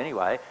soul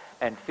anyway,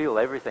 and feel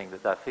everything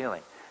that they're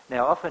feeling.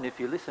 Now, often if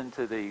you listen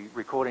to the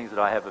recordings that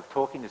I have of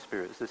talking to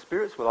spirits, the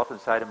spirits will often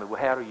say to me, well,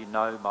 how do you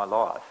know my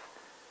life?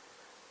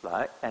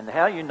 And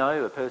how you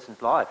know a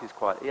person's life is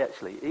quite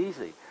actually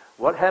easy.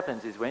 What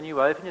happens is when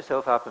you open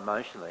yourself up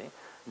emotionally,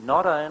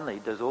 not only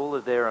does all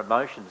of their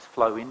emotions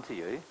flow into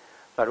you,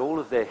 but all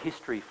of their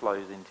history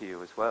flows into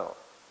you as well.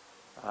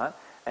 Right?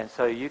 And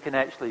so you can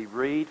actually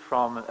read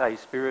from a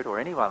spirit or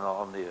anyone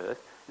on the earth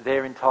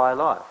their entire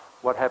life.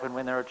 What happened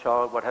when they were a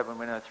child, what happened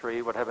when they were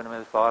 3, what happened when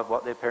they were 5,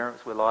 what their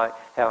parents were like,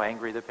 how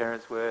angry their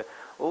parents were,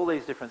 all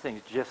these different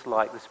things, just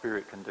like the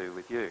spirit can do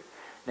with you.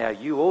 Now,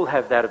 you all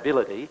have that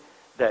ability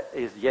that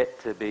is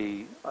yet to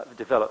be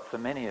developed for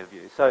many of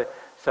you. So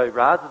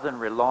rather than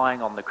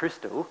relying on the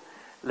crystal,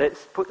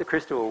 let's put the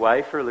crystal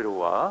away for a little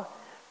while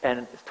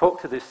and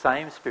talk to this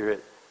same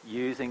spirit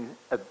using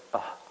a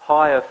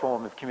higher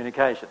form of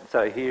communication.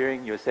 So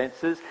hearing, your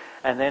senses,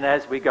 and then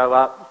as we go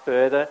up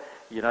further,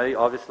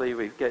 obviously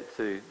we get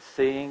to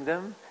seeing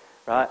them,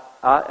 right?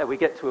 We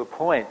get to a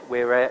point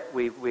where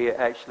we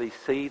actually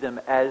see them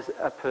as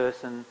a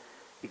person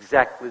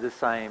exactly the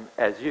same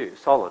as you,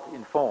 solid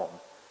in form.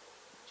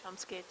 Which I'm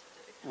scared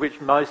to do.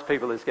 Which most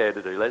people are scared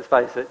to do, let's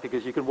face it,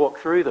 because you can walk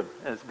through them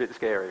and it's a bit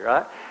scary,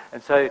 right?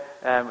 And so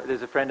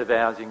there's a friend of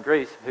ours in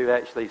Greece who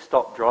actually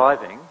stopped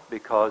driving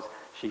because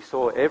she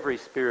saw every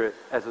spirit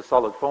as a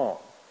solid form.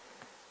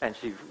 And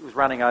she was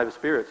running over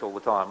spirits all the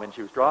time when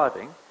she was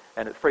driving.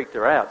 and it freaked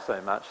her out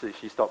so much that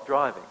she stopped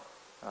driving.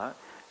 Right?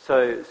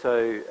 So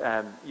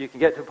you can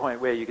get to a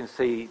point where you can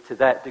see to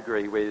that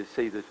degree where you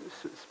see the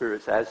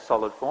spirits as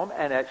solid form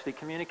and actually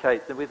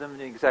communicate with them in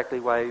the exactly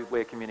way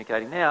we're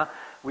communicating now,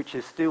 which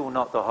is still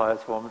not the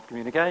highest form of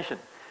communication.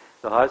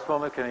 The highest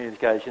form of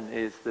communication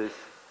is this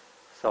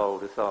soul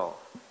to soul.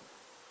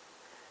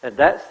 And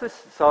that's the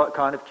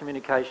kind of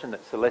communication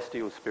that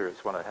celestial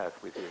spirits want to have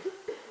with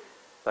you.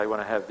 They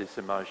want to have this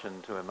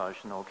emotion to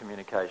emotional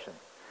communication.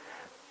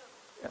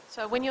 Yeah.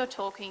 So when you're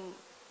talking,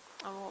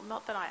 well,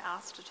 not that I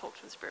asked to talk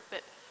to the spirit,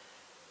 but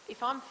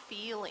if I'm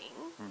feeling,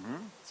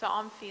 so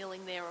I'm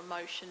feeling their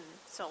emotion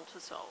soul to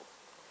soul.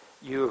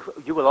 You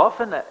will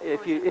often,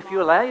 if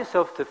you allow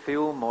yourself to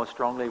feel more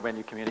strongly when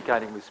you're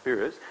communicating with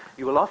spirits,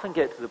 you will often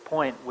get to the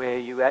point where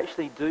you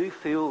actually do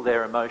feel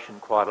their emotion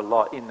quite a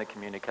lot in the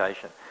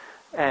communication.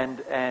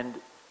 And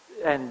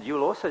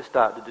you'll also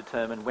start to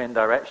determine when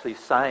they're actually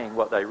saying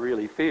what they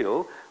really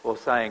feel or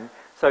saying.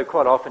 So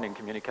quite often in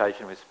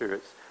communication with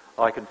spirits,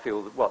 I can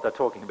feel that what they're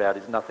talking about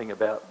is nothing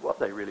about what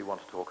they really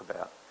want to talk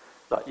about.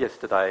 Like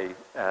yesterday,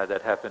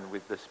 that happened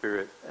with the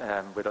spirit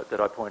that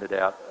I pointed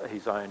out,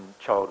 his own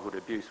childhood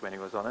abuse when he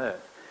was on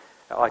Earth.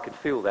 I could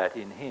feel that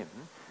in him,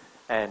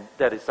 and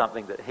that is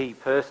something that he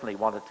personally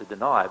wanted to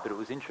deny, but it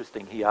was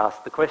interesting, he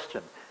asked the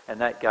question,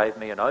 and that gave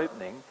me an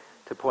opening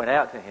to point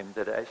out to him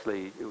that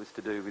actually it was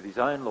to do with his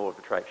own law of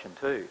attraction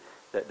too,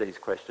 that these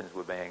questions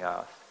were being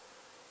asked.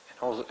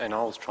 And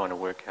I was trying to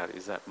work out,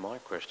 is that my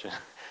question?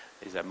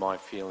 Is that my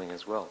feeling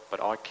as well?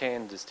 But I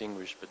can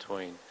distinguish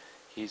between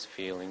his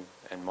feeling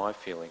and my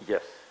feeling.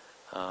 Yes.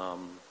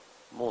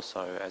 More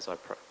so as I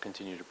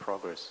continue to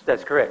progress.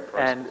 That's correct.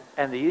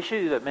 And the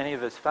issue that many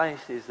of us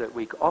face is that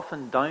we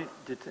often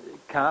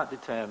can't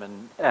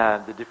determine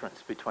the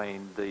difference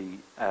between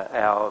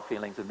our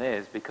feelings and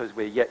theirs because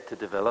we're yet to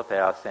develop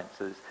our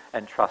senses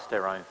and trust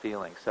our own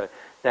feelings. So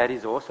that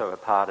is also a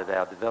part of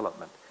our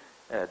development,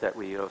 that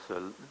we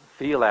also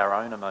feel our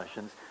own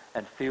emotions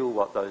and feel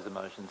what those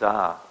emotions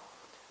are.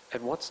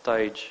 At what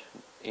stage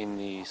in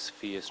the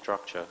sphere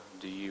structure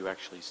do you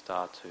actually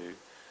start to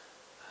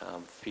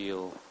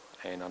feel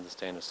and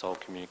understand a soul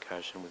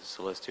communication with a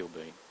celestial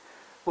being?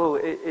 Well,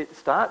 it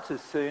starts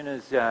as soon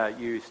as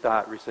you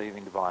start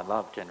receiving divine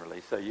love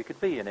generally. So you could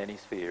be in any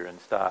sphere and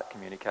start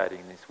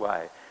communicating in this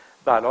way.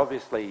 But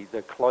obviously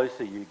the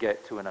closer you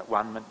get to an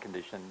at-one-ment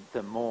condition,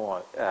 the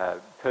more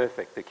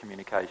perfect the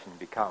communication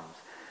becomes.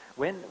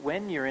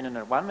 When you're in an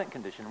at-one-ment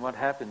condition, what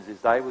happens is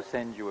they will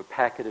send you a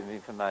packet of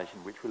information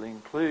which will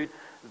include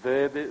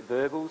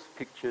verbals,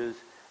 pictures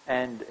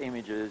and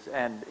images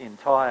and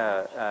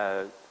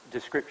entire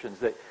descriptions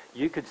that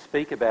you could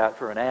speak about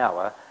for an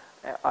hour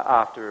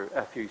after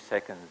a few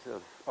seconds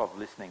of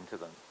listening to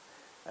them.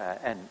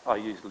 And I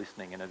use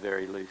listening in a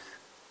very loose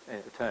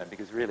term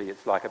because really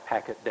it's like a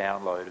packet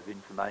download of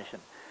information.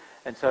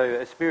 And so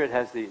a spirit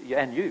has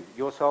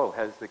your soul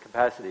has the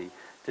capacity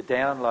to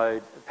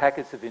download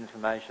packets of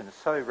information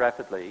so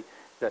rapidly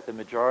that the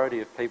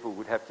majority of people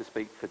would have to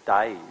speak for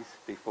days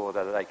before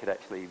they could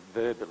actually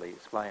verbally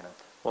explain it.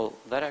 Well,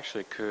 that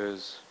actually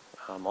occurs,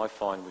 I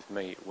find with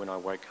me, when I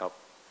wake up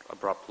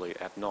abruptly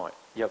at night.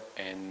 Yep.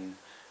 And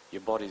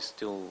your body's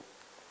still,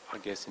 I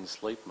guess, in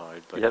sleep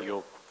mode, but yep.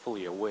 You're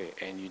fully aware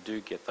and you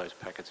do get those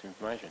packets of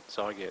information.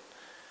 So I get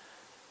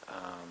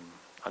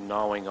a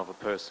knowing of a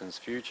person's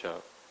future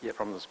yep.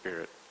 from the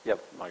spirit,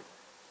 yep. like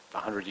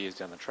 100 years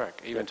down the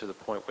track, even yep. to the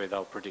point where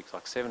they'll predict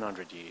like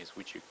 700 years,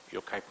 which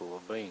you're capable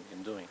of being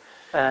and doing.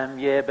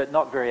 Yeah, but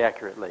not very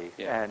accurately.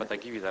 Yeah, but they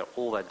give you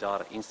all that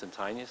data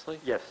instantaneously.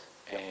 Yes.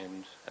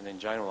 And then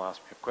Jane will ask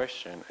me a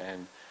question,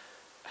 and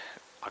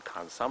I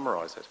can't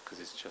summarise it because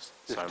it's just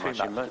There's so too much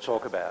to emotion.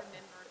 talk about.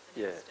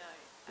 Yeah.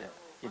 Yeah.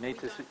 You need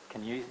to.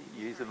 Can you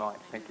use the mic?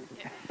 Thank you.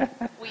 Yeah.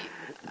 We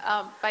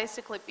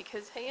basically,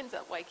 because he ends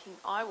up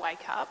I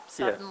wake up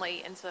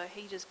suddenly, and so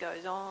he just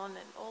goes on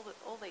and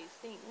all these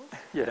things.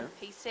 Yeah.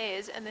 He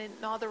says, and then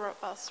neither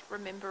of us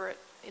remember it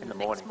in the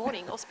morning. next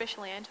morning, or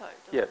especially Anto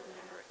doesn't Yeah.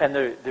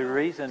 remember it. And the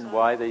reason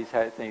why these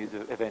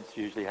events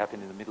usually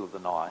happen in the middle of the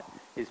night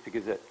is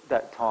because at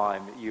that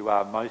time you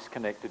are most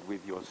connected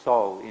with your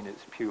soul in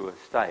its pure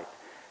state.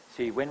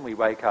 See, when we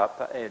wake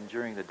up and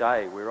during the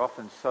day, we're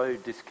often so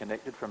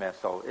disconnected from our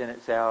soul, and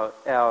it's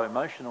our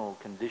emotional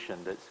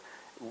condition that's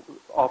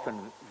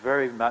often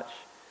very much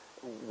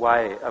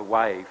way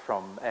away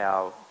from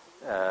our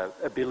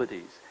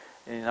abilities.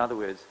 In other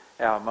words,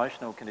 our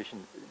emotional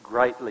condition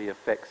greatly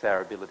affects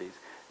our abilities.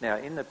 Now,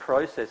 in the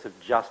process of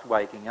just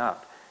waking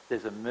up,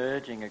 there's a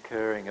merging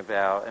occurring of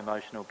our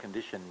emotional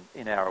condition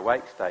in our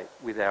awake state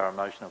with our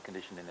emotional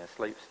condition in our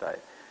sleep state.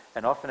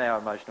 And often our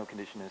emotional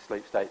condition in a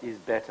sleep state is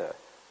better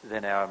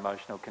than our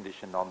emotional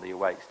condition on the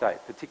awake state,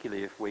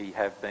 particularly if we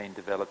have been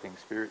developing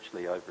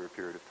spiritually over a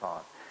period of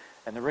time.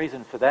 And the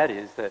reason for that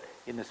is that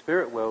in the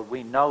spirit world,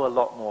 we know a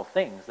lot more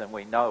things than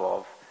we know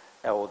of,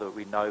 or that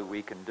we know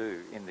we can do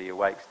in the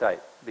awake state,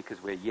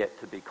 because we're yet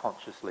to be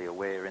consciously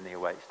aware in the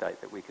awake state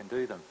that we can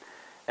do them.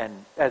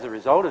 And as a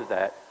result of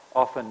that,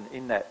 often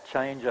in that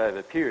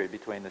changeover period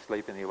between the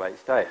sleep and the awake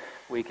state,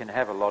 we can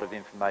have a lot of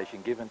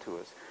information given to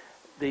us.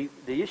 The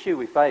issue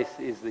we face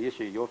is the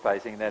issue you're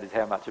facing, and that is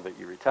how much of it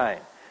you retain.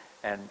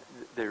 And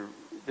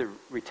the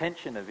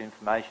retention of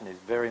information is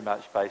very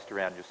much based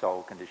around your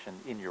soul condition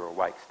in your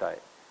awake state.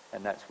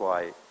 And that's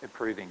why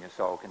improving your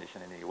soul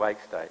condition in the awake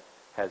state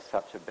has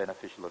such a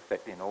beneficial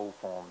effect in all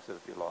forms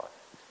of your life.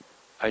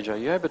 AJ, are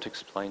you able to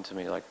explain to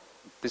me, like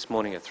this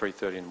morning at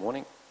 3:30 in the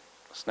morning,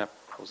 I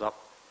was up,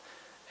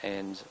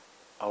 and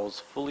I was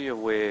fully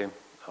aware,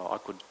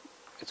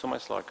 it's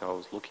almost like I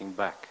was looking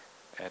back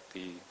at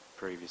the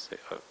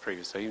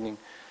previous evening,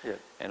 Yep.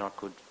 and I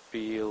could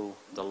feel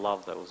the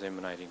love that was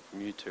emanating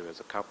from you two as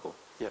a couple.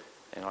 Yep.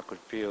 And I could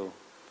feel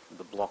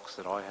the blocks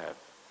that I have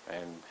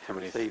and how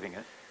many Receiving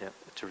it. Yep.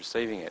 to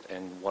receiving it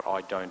and what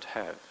I don't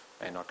have.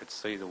 And I could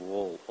see the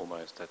wall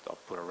almost that I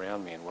put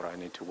around me and what I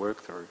need to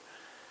work through.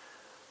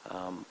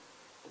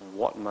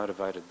 What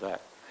motivated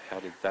that? How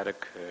did that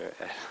occur?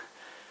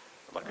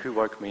 Like, who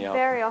woke me up?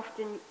 Very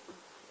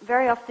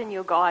often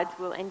your guides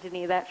will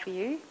engineer that for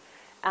you.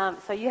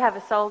 So you have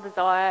a soul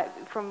desire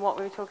from what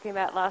we were talking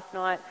about last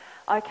night.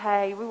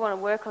 Okay, we want to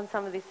work on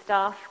some of this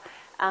stuff.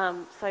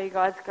 So you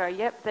guys go,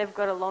 yep, they've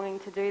got a longing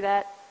to do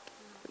that.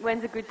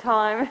 When's a good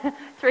time?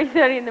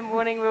 3:30 in the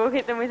morning, we'll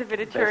hit them with a bit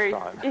of truth.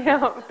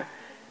 Yeah.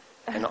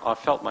 And I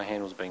felt my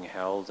hand was being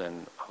held,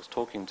 and I was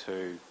talking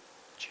to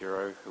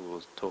Chiro, who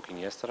was talking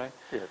yesterday,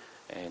 Yep.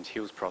 and he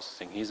was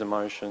processing his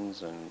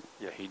emotions, and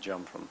Yep. he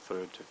jumped from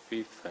third to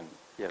fifth and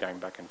Yep. going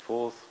back and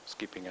forth,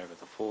 skipping over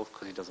the fourth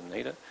because he doesn't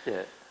need it.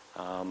 Yeah.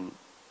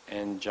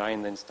 And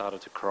Jane then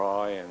started to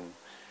cry, and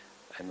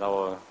they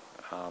were,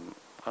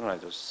 I don't know,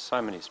 there's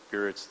so many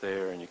spirits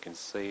there, and you can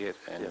see it,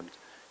 and Yep.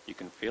 you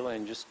can feel it,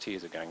 and just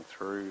tears are going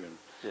through, and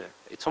Yeah.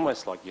 it's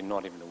almost like you're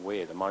not even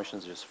aware. The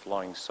emotions are just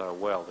flowing so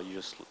well that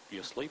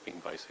you're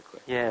sleeping, basically.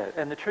 Yeah,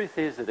 and the truth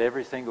is that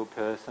every single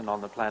person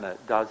on the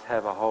planet does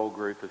have a whole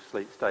group of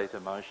sleep state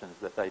emotions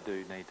that they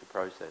do need to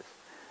process.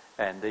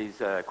 And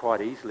these are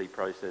quite easily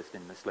processed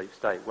in the sleep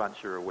state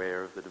once you're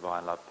aware of the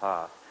Divine Love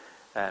path.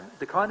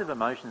 The kind of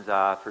emotions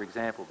are, for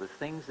example, the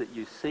things that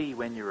you see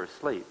when you're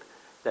asleep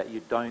that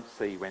you don't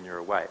see when you're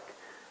awake.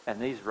 And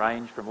these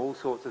range from all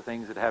sorts of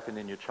things that happened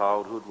in your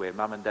childhood where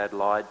mum and dad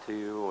lied to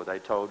you or they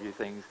told you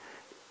things,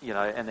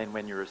 and then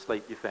when you're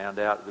asleep you found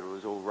out that it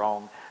was all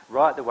wrong,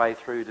 right the way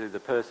through to the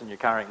person you're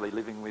currently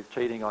living with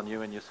cheating on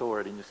you and you saw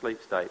it in your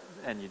sleep state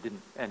and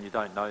you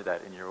don't know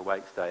that in your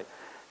awake state.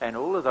 And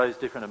all of those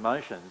different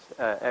emotions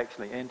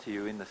actually enter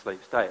you in the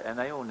sleep state, and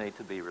they all need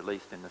to be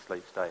released in the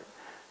sleep state.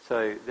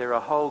 So there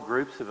are whole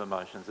groups of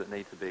emotions that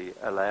need to be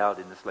allowed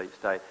in the sleep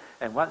state.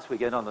 And once we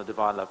get on the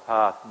Divine Love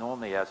path,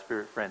 normally our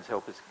spirit friends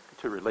help us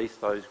to release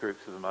those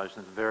groups of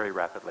emotions very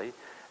rapidly.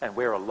 And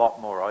we're a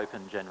lot more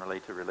open generally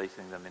to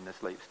releasing them in the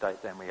sleep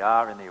state than we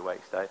are in the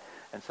awake state.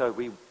 And so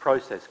we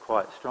process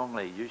quite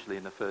strongly, usually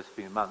in the first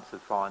few months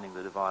of finding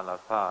the Divine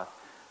Love path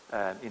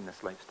in the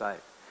sleep state.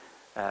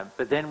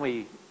 But then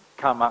we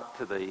come up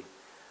to the,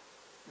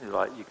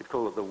 like you could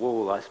call it the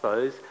wall, I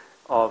suppose,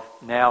 of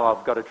now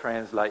I've got to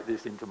translate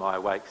this into my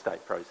awake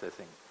state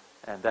processing.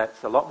 And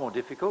that's a lot more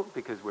difficult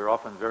because we're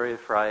often very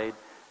afraid.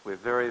 We're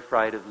very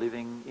afraid of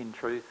living in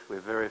truth.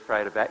 We're very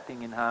afraid of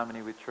acting in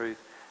harmony with truth.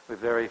 We're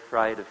very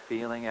afraid of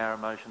feeling our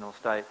emotional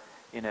state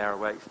in our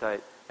awake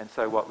state. And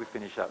so what we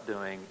finish up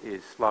doing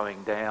is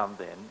slowing down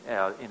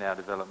then in our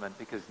development,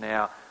 because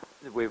now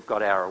we've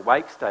got our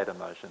awake state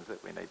emotions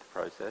that we need to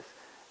process,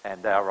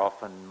 and they're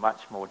often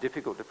much more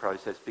difficult to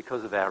process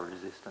because of our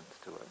resistance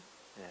to it.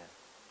 Yeah.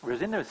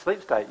 Whereas in the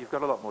sleep state, you've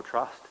got a lot more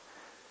trust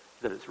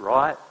that it's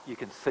right. You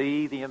can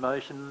see the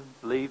emotion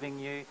leaving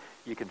you.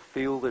 You can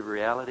feel the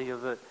reality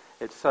of it.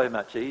 It's so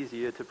much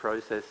easier to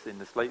process in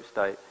the sleep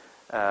state.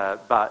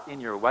 But in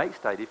your awake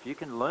state, if you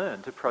can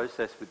learn to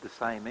process with the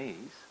same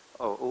ease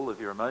all of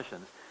your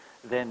emotions,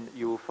 then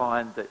you will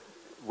find that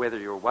whether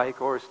you're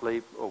awake or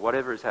asleep or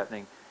whatever is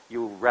happening,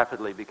 you will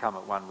rapidly become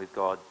at one with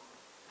God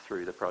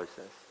through the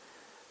process.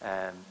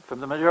 From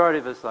the majority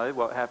of us, though,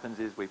 what happens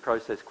is we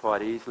process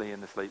quite easily in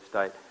the sleep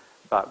state,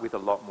 but with a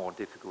lot more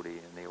difficulty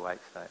in the awake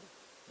state.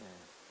 Yeah.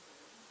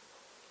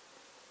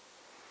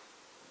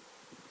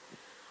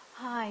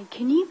 Hi,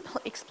 can you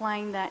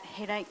explain that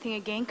headache thing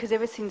again? Because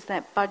ever since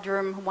that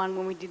Budrum one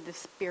when we did the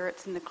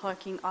spirits and the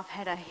cloaking, I've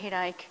had a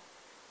headache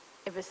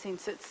ever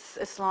since.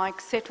 It's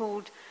like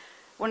settled.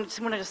 When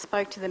I just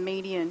spoke to the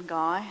median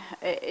guy,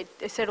 it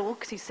settled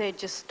because he said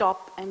just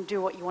stop and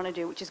do what you want to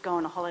do, which is go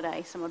on a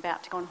holiday. So I'm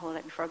about to go on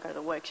holiday before I go to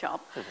the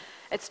workshop.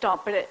 It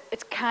stopped, but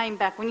it came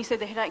back. When you said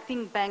the headache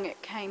thing, bang, it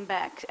came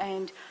back.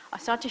 And I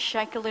started to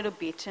shake a little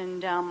bit.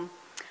 And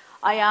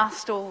I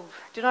asked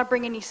did I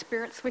bring any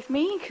spirits with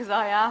me? Because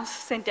I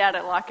sent out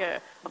a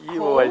call.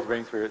 You always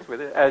bring spirits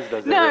with it, as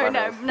does everyone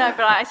else. No,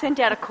 but I sent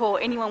out a call.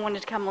 Anyone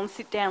wanted to come along,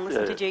 sit down,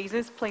 listen to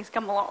Jesus, please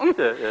come along.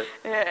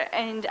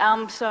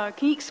 And so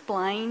can you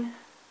explain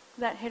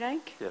that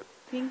headache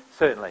thing?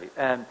 Certainly.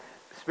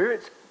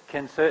 Spirits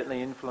can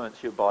certainly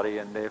influence your body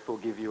and therefore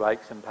give you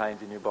aches and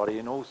pains in your body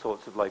in all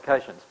sorts of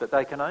locations, but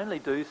they can only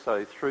do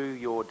so through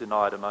your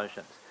denied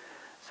emotions.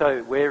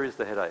 So where is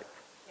the headache?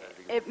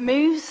 It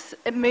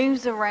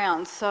moves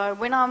around. So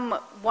when I'm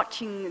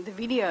watching the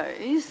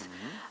videos,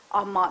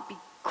 I might be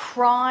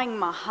crying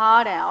my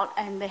heart out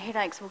and the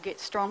headaches will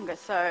get stronger.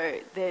 So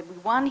there'll be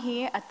one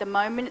here. At the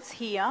moment it's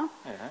here,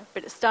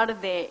 but it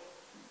started there.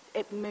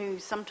 It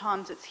moves.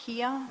 Sometimes it's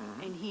here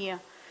and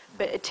here,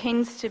 but it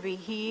tends to be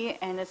here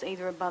and it's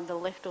either above the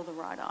left or the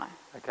right eye.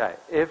 Okay.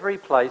 Every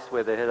place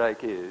where the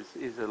headache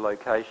is a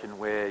location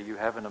where you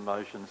have an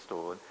emotion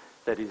stored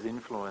that is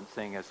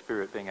influencing a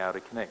spirit being able to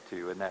connect to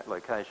you in that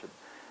location.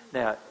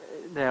 Now,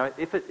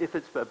 if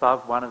it's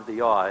above one of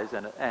the eyes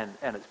and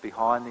it's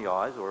behind the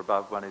eyes or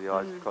above one of the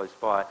eyes close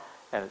by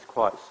and it's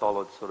quite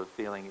solid sort of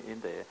feeling in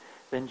there,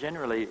 then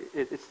generally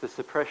it's the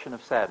suppression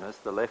of sadness.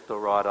 The left or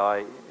right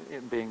eye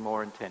being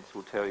more intense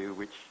will tell you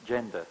which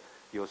gender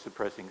you're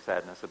suppressing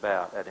sadness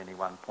about at any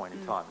one point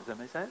in time. Does that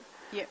make sense?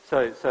 Yep.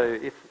 So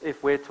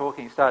if we're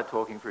start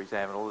talking, for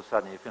example, all of a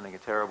sudden you're feeling a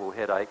terrible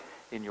headache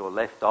in your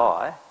left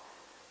eye,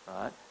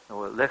 right?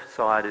 Or the left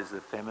side is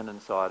the feminine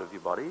side of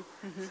your body.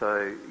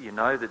 So you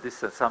know that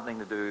this has something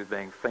to do with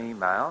being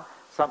female,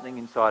 something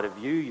inside of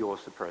you you're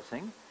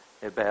suppressing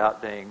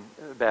about being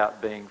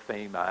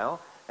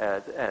female,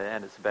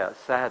 and it's about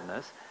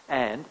sadness,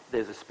 and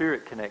there's a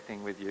spirit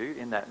connecting with you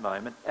in that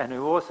moment and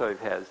who also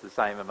has the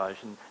same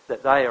emotion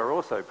that they are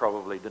also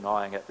probably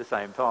denying at the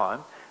same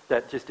time,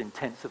 that just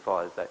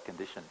intensifies that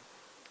condition.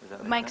 Does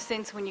that It makes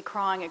sense when you're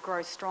crying, it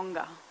grows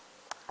stronger.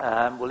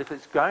 Well, if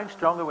it's going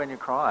stronger when you're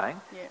crying,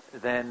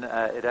 then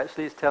it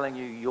actually is telling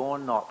you you're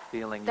not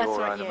feeling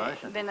your own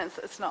emotion. Then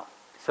it's not.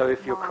 So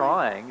if you're mine.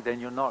 crying,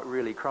 then you're not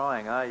really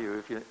crying, are you?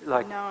 If you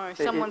like, No,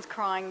 someone's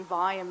crying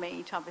via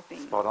me type of thing.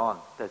 Spot on.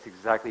 That's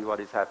exactly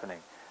what is happening.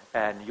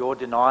 And you're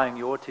denying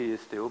your tears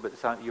still, but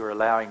you're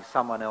allowing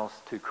someone else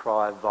to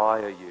cry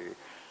via you.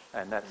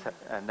 And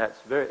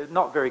that's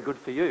not very good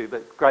for you,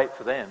 but great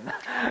for them.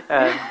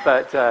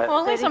 But well,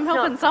 at least I'm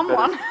helping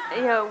someone.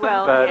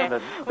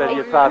 But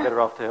you're far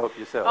better off to help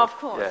yourself. Of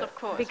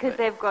course. Because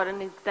they've got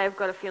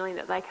a feeling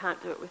that they can't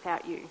do it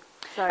without you.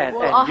 So And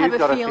I have you've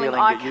got a feeling that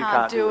I you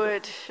can't do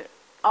it.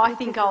 I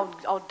think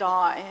I'll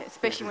die,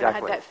 especially when I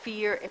had Exactly. that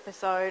fear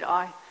episode.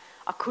 I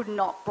could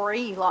not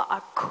breathe. Like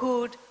I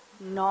could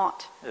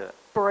not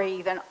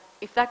breathe, and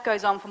if that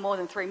goes on for more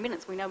than 3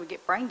 minutes, we know we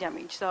get brain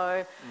damage.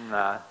 So.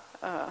 No.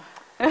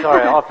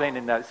 Sorry, I've been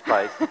in that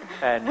space,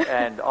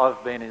 and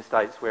I've been in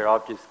states where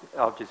I've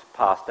just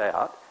passed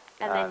out,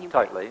 and then you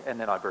totally, and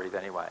then I breathe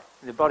anyway.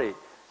 The body.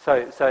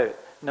 So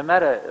no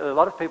matter, a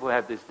lot of people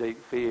have this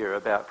deep fear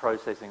about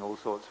processing all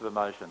sorts of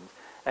emotions,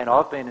 and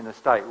I've been in a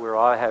state where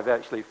I have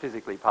actually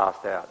physically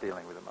passed out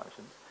dealing with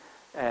emotions,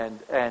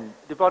 and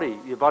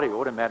your body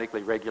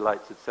automatically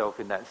regulates itself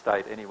in that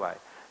state anyway.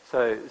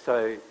 So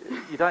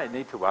you don't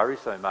need to worry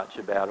so much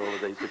about all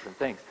of these different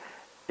things.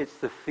 It's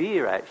the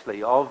fear,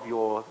 actually, of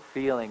your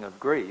feeling of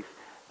grief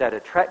that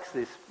attracts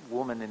this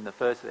woman in the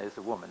first, as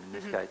a woman in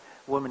this case,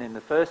 woman in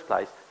the first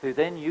place, who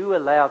then you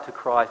allow to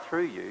cry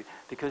through you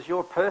because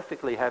you're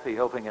perfectly happy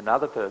helping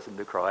another person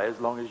to cry as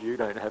long as you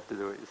don't have to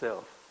do it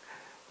yourself.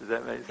 Does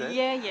that make sense?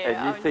 Yeah. And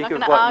you I'm think not of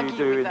gonna what you argue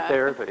do with in that.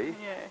 therapy.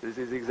 Yeah. This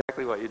is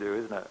exactly what you do,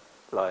 isn't it?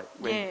 Like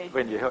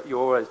when you're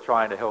always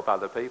trying to help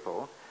other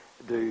people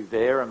do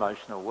their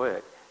emotional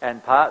work.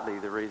 And partly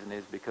the reason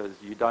is because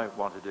you don't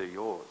want to do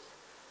yours.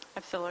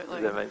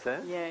 Absolutely. Does that make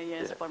sense?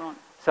 Yeah, spot on.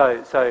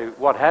 So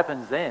what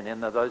happens then in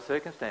those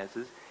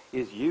circumstances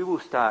is you will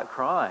start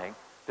crying,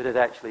 but it's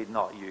actually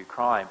not you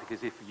crying,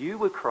 because if you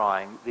were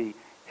crying, the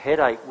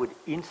headache would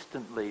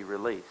instantly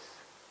release.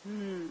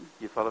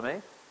 You follow me?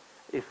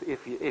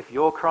 If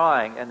you're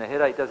crying and the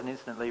headache doesn't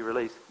instantly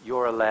release,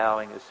 you're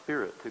allowing a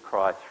spirit to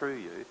cry through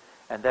you,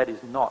 and that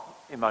is not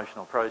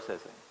emotional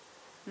processing.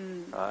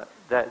 Right?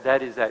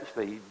 That is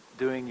actually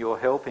doing your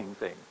helping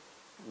thing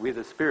with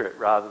a spirit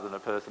rather than a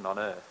person on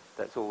earth.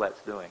 That's all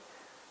that's doing.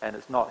 And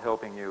it's not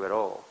helping you at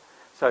all.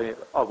 So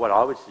what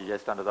I would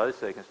suggest under those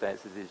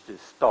circumstances is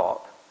just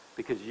stop,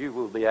 because you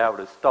will be able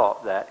to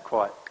stop that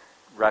quite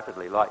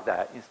rapidly, like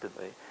that,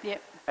 instantly.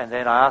 Yep. And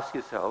then ask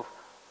yourself,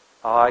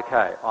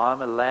 okay,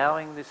 I'm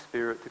allowing this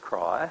spirit to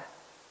cry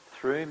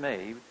through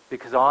me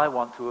because I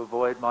want to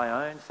avoid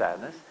my own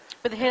sadness.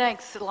 But the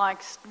headaches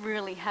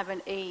really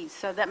haven't eased,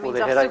 so that means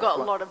the I've still headaches got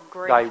a lot of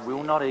grief. They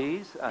will not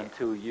ease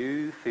until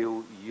you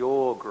feel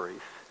your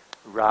grief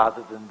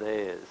rather than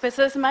theirs. But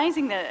so it's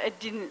amazing that it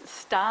didn't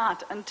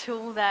start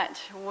until that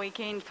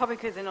weekend, probably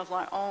because then I was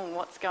like, oh,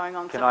 what's going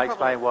on? Can I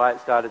explain why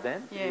it started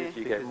then? Yeah.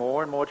 You get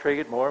more and more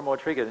triggered,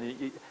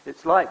 and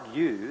it's like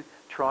you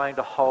trying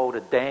to hold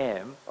a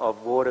dam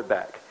of water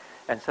back.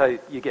 And so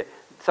you get,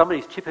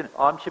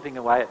 I'm chipping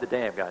away at the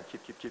dam, going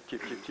chip, chip, chip,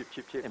 chip, chip, chip,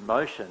 chip, chip.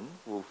 Emotion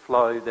will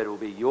flow, that will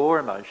be your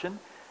emotion,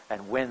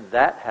 and when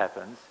that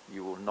happens,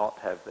 you will not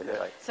have the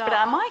headache. So, but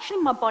am I actually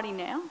in my body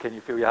now? Can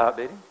you feel your heart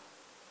beating?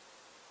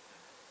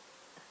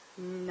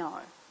 No.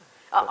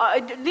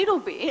 A little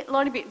bit,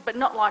 but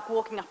not like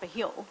walking up a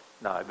hill.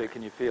 No, but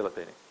can you feel it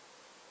beating?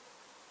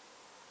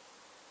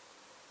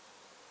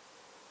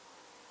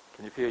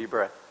 Can you feel your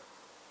breath?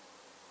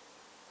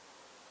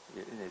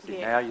 See,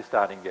 Yeah. now you're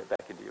starting to get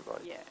back into your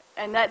body. Yeah,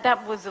 and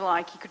that was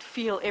like you could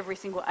feel every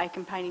single ache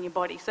and pain in your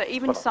body. So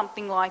even Spot on.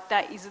 something like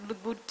that is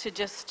good to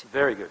just...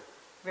 Very good.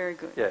 Very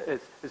good. Yeah,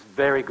 it's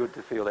very good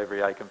to feel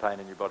every ache and pain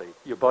in your body.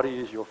 Your body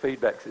is your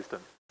feedback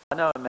system. I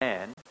know a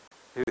man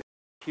who has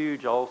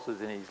huge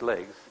ulcers in his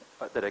legs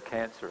that are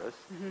cancerous,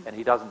 and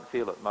he doesn't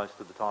feel it most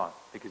of the time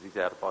because he's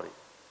out of body.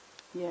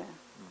 Yeah.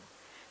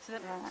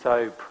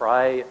 So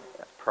pray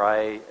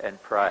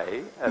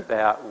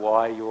about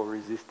why you're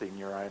resisting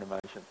your own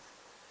emotions.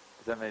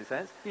 Does that make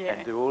sense? Yeah.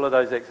 And do all of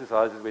those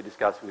exercises we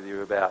discussed with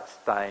you about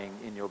staying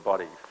in your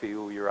body.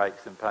 Feel your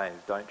aches and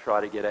pains. Don't try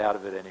to get out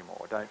of it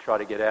anymore. Don't try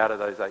to get out of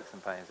those aches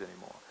and pains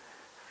anymore.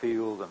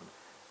 Feel them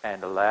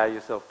and allow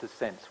yourself to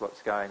sense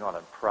what's going on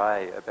and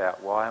pray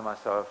about why am I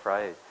so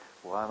afraid?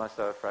 Why am I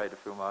so afraid to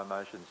feel my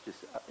emotions?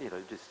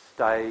 Just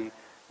stay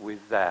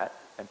with that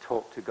and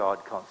talk to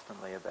God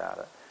constantly about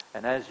it.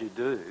 And as you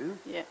do,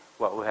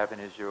 what will happen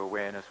is your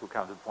awareness will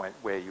come to the point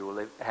where you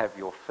will have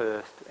your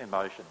first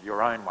emotion,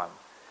 your own one.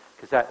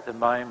 Because at the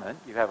moment,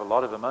 you have a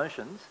lot of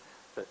emotions,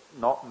 but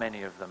not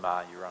many of them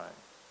are your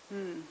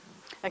own.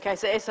 Okay,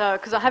 so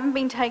because I haven't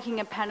been taking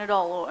a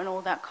Panadol and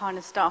all that kind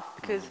of stuff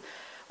because,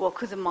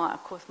 because of my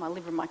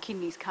liver and my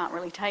kidneys can't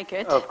really take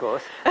it. Of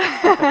course.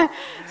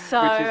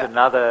 So, which is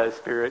another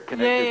spirit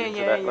connected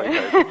into that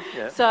location.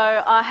 Yeah.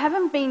 So I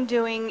haven't been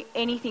doing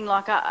anything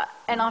like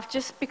and I've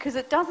just, because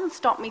it doesn't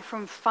stop me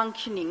from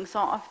functioning, so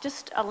I've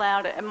just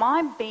allowed it. Am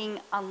I being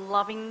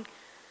unloving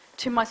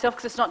to myself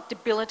because it's not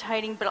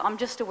debilitating, but I'm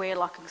just aware,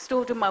 like I can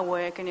still do my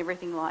work and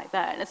everything like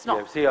that. And it's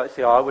not. Yeah.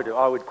 See, I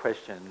would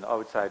question. I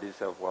would say to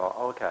yourself, well,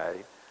 okay,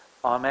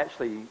 I'm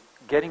actually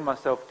getting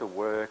myself to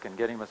work and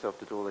getting myself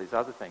to do all these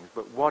other things,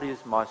 but what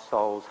is my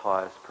soul's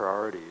highest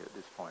priority at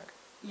this point?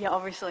 Yeah,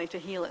 obviously to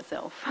heal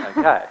itself.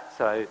 Okay,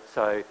 so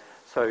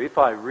if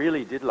I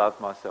really did love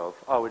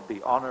myself, I would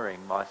be honouring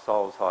my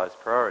soul's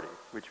highest priority,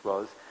 which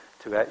was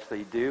to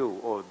actually deal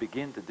or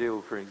begin to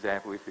deal, for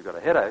example, if you've got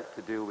a headache,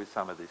 to deal with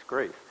some of this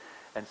grief.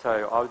 And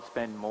so I would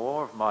spend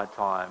more of my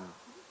time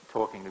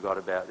talking to God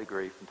about the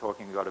grief and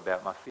talking to God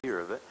about my fear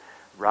of it,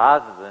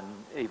 rather than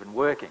even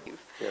working.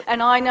 Yep.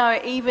 And I know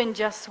even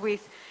just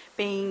with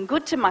being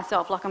good to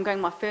myself, like I'm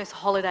going my first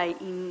holiday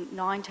in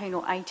 19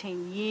 or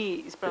 18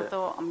 years, but I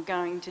thought I'm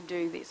going to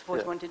do this,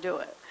 always wanted to do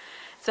it.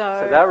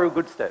 So they were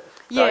good steps.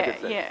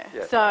 Yeah.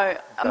 So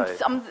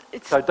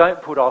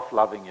don't put off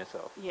loving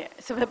yourself. Yeah.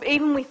 So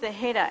even with the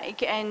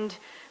headache, and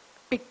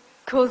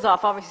because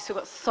I've obviously still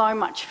got so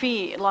much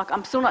fear, like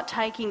I'm still not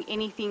taking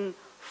anything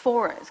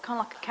for it. It's kind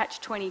of like a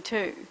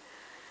catch-22.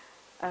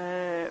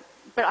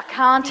 But I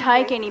can't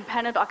take any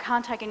Panadol. I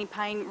can't take any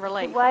pain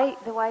relief.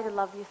 The way to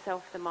love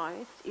yourself the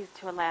most is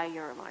to allow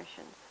your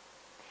emotions.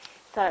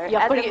 So I've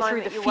got to get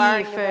through the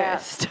fear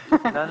first.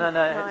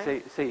 No.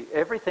 See,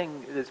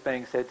 everything that's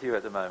being said to you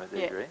at the moment,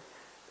 Deidre,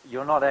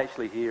 you're not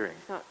actually hearing.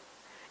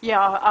 Yeah,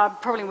 I'm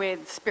probably where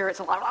the spirits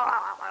are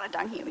like,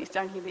 don't hear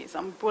this.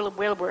 I'm well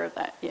aware of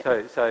that.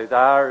 Yeah. So they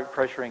are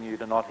pressuring you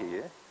to not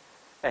hear,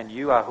 and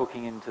you are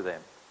hooking into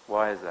them.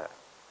 Why is that?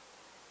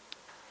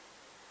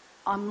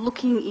 I'm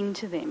looking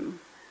into them.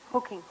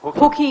 Hooking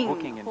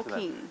into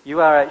them. You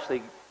are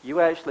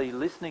actually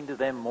listening to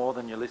them more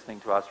than you're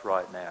listening to us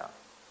right now.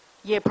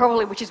 Yeah,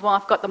 probably, which is why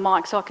I've got the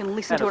mic so I can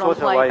listen to it on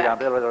playback.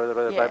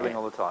 playback. Babbling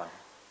all the time.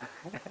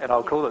 And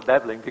I'll call it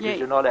babbling because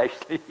you're not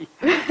actually,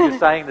 you're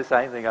saying the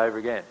same thing over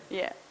again.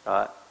 Yeah.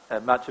 Right?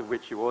 And much of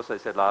which you also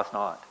said last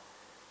night.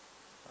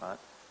 Right?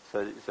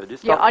 So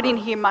just I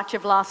didn't hear much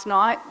of last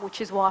night, which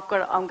is why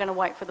I'm going to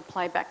wait for the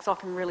playback so I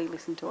can really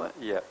listen to it.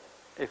 Yeah.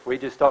 If we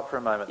just stop for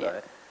a moment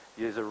though,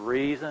 there's a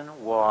reason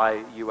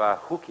why you are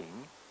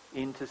hooking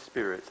into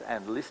spirits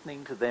and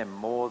listening to them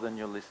more than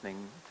you're listening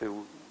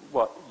to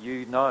what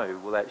you know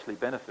will actually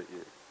benefit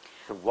you.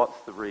 So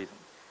what's the reason?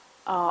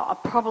 I'm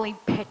probably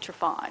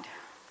petrified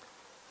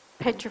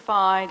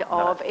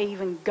of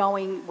even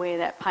going where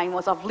that pain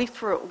was. I've lived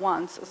through it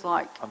once. It's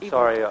like... I'm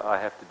sorry, I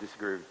have to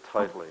disagree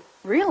totally.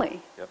 Really?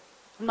 Yep.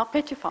 I'm not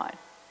petrified.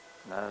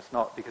 No, it's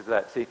not because of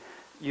that. See,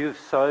 you're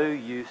so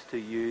used to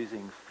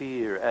using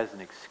fear as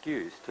an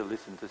excuse to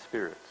listen to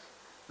spirits.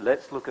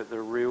 Let's look at the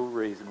real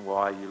reason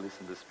why you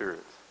listen to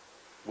spirits.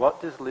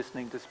 What does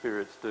listening to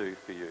spirits do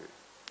for you?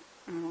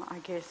 I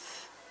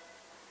guess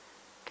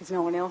because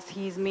no one else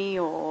hears me,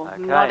 or I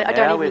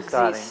don't even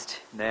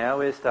exist. Now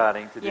we're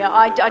starting to.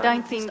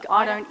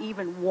 I don't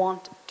even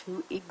want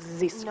to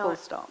exist. No, full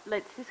stop.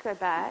 Let's just go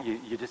back.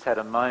 You just had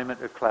a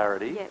moment of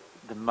clarity. Yep.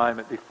 The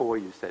moment before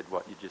you said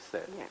what you just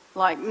said. Yep.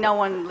 Like no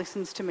one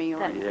listens to me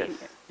or anything.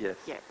 Yes.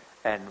 Yep.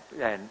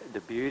 And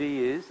the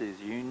beauty is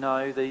you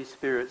know these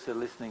spirits are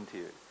listening to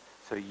you,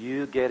 so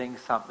you're getting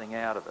something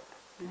out of it.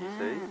 You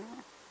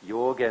see,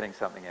 you're getting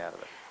something out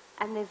of it.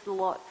 And there's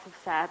lots of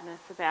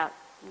sadness about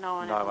no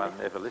one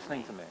ever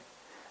listening to me.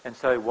 And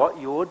so what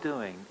you're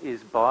doing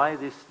is, by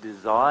this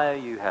desire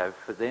you have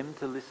for them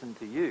to listen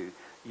to you,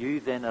 you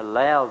then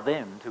allow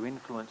them to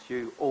influence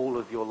you all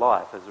of your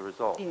life as a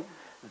result. Yeah.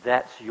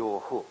 That's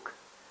your hook.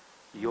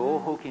 Your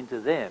hook into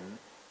them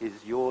is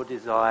your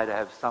desire to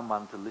have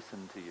someone to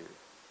listen to you.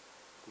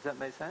 Does that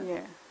make sense?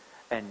 Yeah.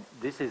 And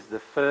this is the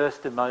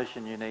first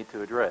emotion you need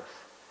to address.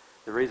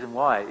 The reason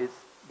why is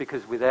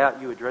because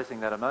without you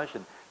addressing that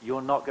emotion,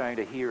 you're not going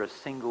to hear a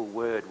single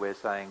word we're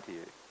saying to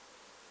you.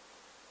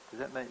 Does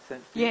that make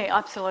sense to you? Yeah,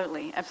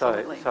 absolutely,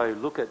 absolutely. So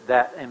look at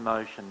that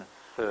emotion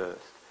first.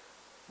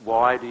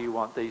 Why do you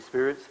want these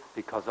spirits?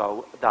 Because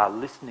they're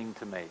listening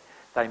to me.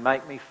 They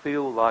make me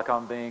feel like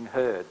I'm being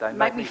heard. They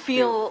make me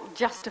feel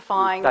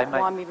justifying why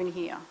I'm even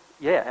here.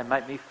 Yeah, and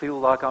make me feel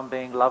like I'm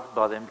being loved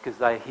by them because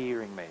they're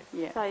hearing me.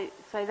 Yeah.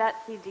 So that's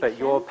the addiction. But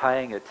you're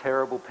paying a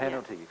terrible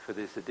penalty for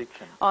this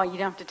addiction. Oh, you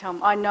don't have to tell me.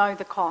 I know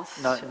the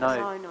cost.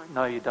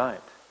 No, you don't.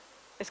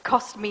 It's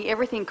cost me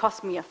everything.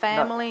 Cost me a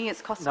family.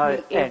 It's cost me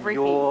everything. And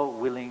you're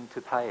willing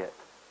to pay it.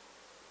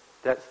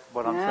 That's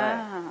what I'm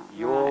saying.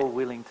 You're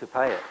willing to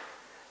pay it.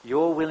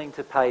 You're willing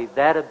to pay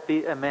that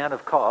amount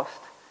of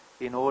cost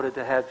in order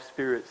to have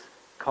spirits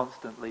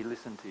constantly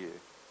listen to you.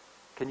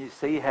 Can you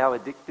see how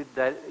addicted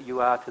that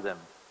you are to them?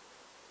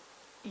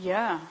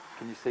 Yeah.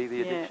 Can you see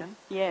the addiction?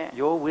 Yeah.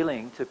 You're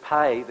willing to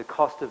pay the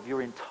cost of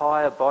your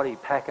entire body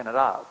packing it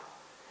up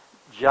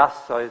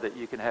just so that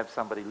you can have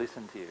somebody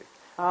listen to you.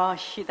 Oh,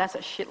 shit, that's a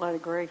shitload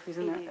of grief,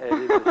 isn't it? It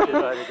is a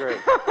shitload of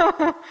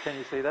grief. Can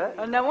you see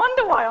that? No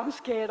wonder why I'm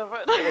scared of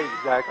it.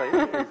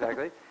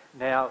 Exactly.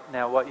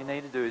 Now what you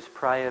need to do is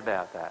pray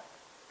about that.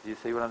 Do you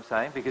see what I'm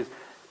saying? Because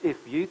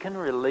if you can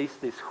release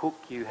this hook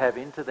you have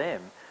into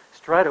them,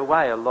 straight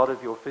away a lot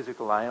of your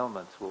physical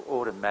ailments will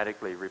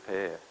automatically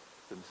repair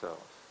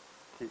themselves.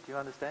 Do you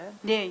understand?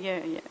 Yeah.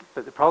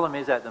 But the problem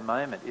is at the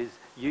moment is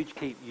you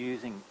keep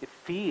using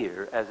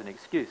fear as an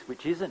excuse,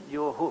 which isn't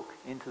your hook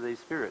into these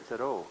spirits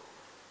at all.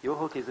 Your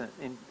hook isn't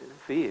in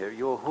fear.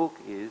 Your hook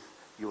is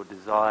your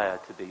desire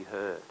to be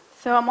heard.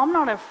 So I'm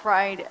not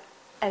afraid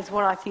as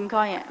what I think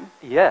I am.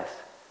 Yes,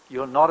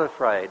 you're not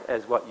afraid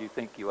as what you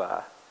think you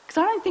are.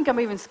 Because I don't think I'm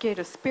even scared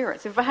of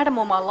spirits. If I had them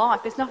all my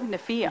life, there's nothing to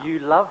fear. You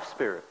love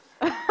spirits.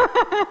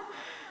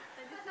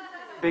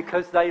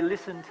 Because they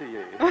listen to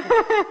you.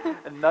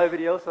 And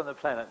nobody else on the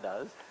planet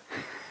does.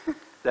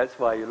 That's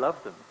why you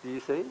love them. Do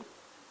you see?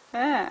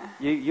 Yeah.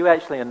 You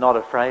actually are not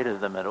afraid of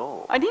them at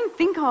all. I didn't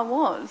think I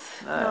was.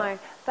 No,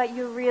 but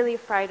you're really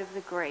afraid of the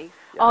grief.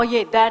 Yeah. Oh,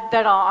 yeah, that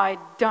I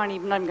don't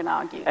even, I'm going to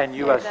argue. And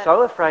you are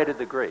so afraid of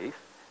the grief.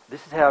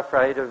 This is how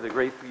afraid of the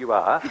grief you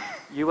are.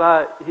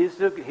 Here's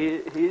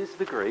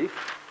the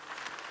grief.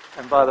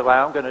 And by the way,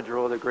 I'm going to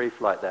draw the grief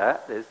like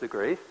that. There's the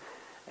grief.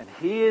 And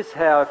here's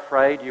how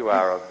afraid you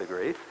are of the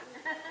grief.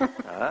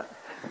 Right?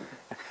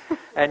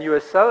 And you are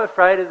so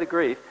afraid of the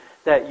grief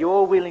that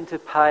you're willing to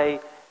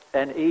pay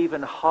an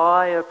even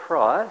higher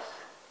price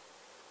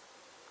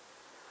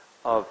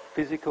of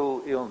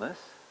physical illness,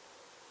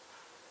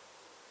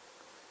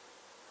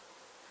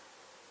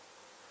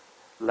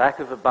 lack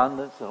of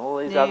abundance and all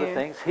these other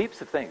things,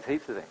 heaps of things.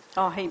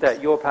 Oh, heaps.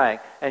 That you're paying.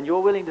 And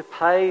you're willing to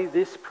pay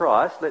this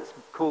price, let's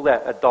call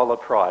that a dollar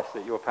price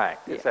that you're paying.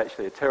 It's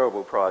actually a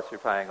terrible price you're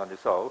paying on your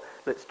soul.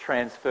 Let's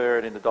transfer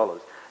it into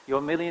dollars. You're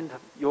willing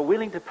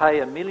to pay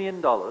 $1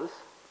 million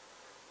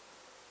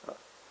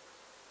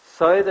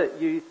so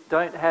that you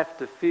don't have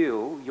to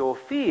feel your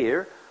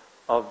fear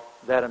of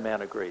that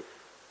amount of grief.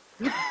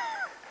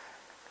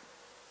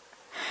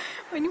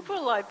 When you put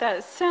it like that,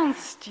 it sounds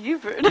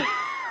stupid.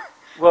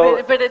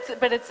 Well, but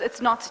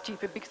it's not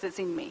stupid because it's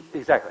in me.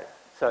 Exactly.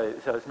 So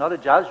it's not a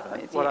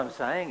judgment. What yeah. I'm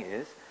saying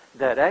is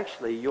that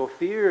actually your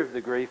fear of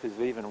the grief is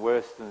even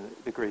worse than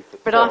the grief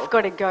itself. But I've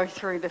got to go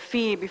through the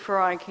fear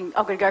before I've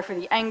got to go through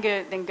the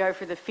anger, then go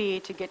through the fear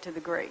to get to the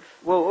grief.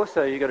 Well,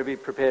 also you've got to be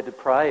prepared to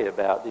pray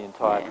about the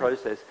entire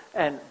process.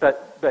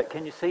 But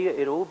can you see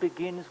it all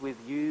begins with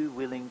you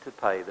willing to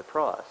pay the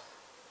price.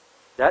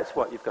 That's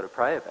what you've got to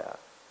pray about.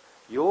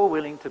 You're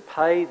willing to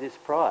pay this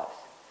price.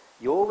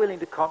 You're willing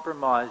to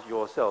compromise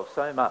yourself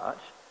so much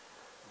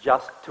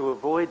just to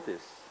avoid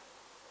this.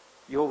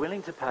 You're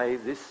willing to pay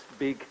this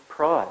big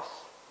price.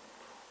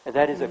 And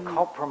that is a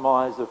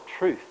compromise of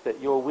truth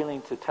that you're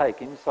willing to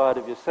take inside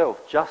of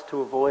yourself just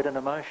to avoid an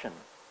emotion.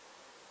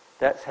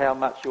 That's how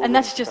much you're willing And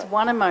that's to just pay.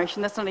 one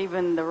emotion. That's not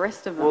even the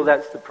rest of them. Well,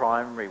 that's the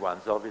primary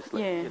ones,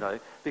 obviously. Yeah. You know,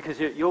 because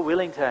you're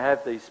willing to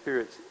have these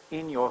spirits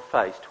in your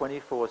face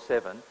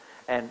 24/7,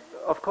 and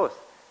of course,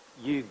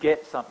 you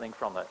get something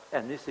from it,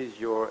 and this is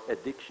your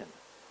addiction.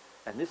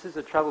 And this is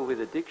the trouble with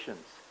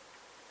addictions.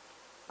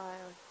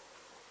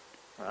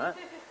 Right?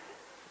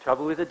 The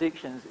trouble with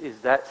addictions is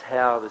that's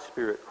how the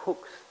spirit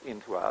hooks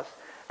into us.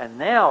 And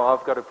now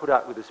I've got to put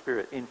up with the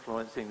spirit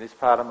influencing this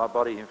part of my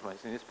body,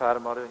 influencing this part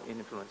of my body,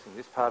 influencing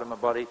this part of my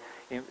body,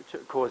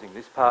 causing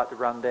this part to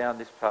run down,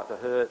 this part to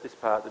hurt, this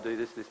part to do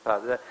this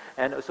part to that.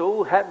 And it's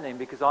all happening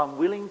because I'm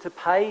willing to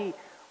pay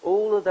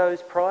all of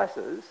those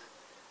prices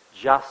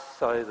just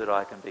so that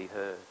I can be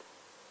heard.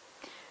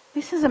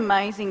 This is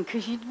amazing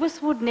because you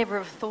just would never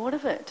have thought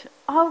of it.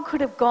 I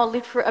could have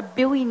lived for 1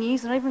 billion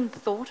years and not even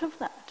thought of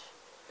that.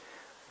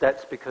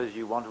 That's because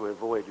you want to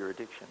avoid your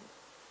addiction.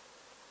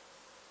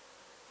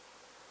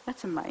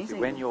 That's amazing.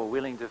 When you're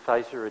willing to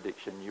face your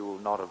addiction, you will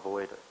not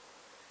avoid it.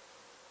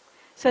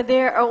 So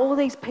there are all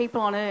these people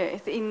on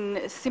earth in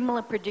a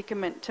similar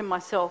predicament to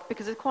myself,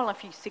 because there's quite a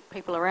few sick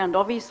people around,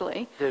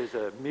 obviously. There's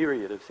a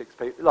myriad of sick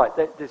people. Like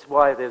that, that's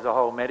why there's a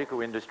whole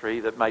medical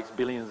industry that makes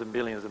billions and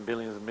billions and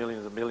billions and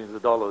millions and millions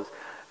of dollars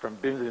from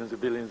billions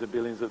and billions and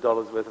billions of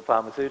dollars worth of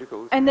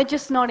pharmaceuticals. And they're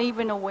just not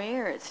even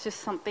aware. It's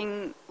just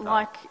something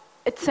like,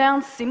 it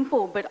sounds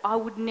simple, but I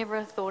would never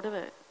have thought of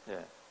it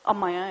on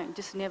my own,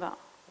 just never.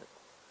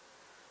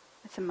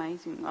 It's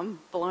amazing. I'm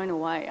blown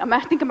away. I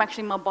think I'm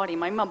actually my body.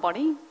 Am I in my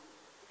body?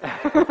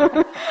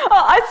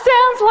 It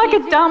sounds like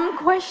a dumb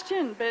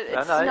question, but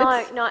it's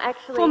no,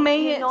 actually, for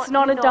me, it's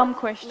not a dumb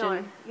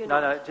question.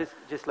 No,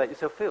 just let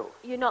yourself feel.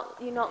 You're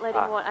not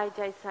letting what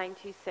AJ's saying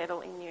to you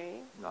settle in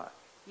you.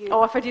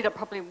 No. If I did, I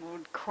probably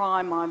would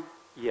cry my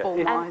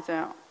ball eyes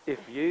out.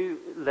 If you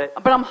let...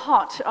 But I'm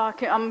hot.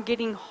 I'm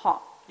getting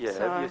hot. Yeah,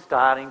 so. You're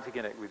starting to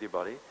connect with your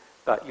body,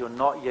 but you're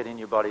not yet in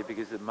your body,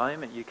 because the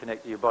moment you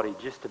connect to your body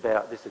just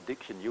about this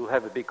addiction, you'll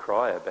have a big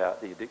cry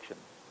about the addiction.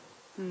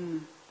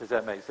 Does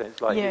that make sense?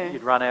 Like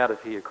you'd run out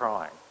of here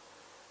crying,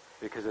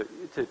 because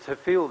to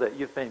feel that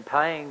you've been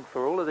paying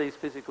for all of these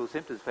physical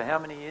symptoms for how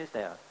many years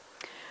now?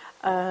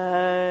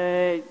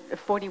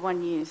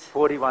 41 years.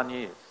 41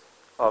 years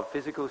of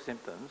physical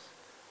symptoms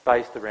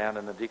based around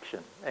an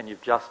addiction, and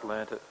you've just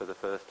learnt it for the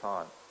first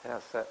time.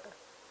 How's that?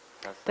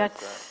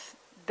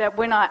 That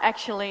when I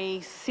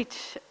actually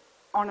sit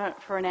on it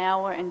for an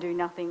hour and do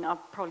nothing,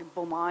 I'll probably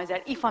bawl my eyes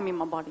out, if I'm in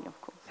my body,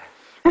 of course.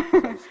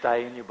 So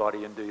stay in your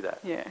body and do that.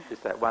 Yeah.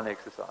 Just that one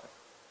exercise.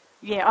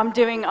 Yeah, I'm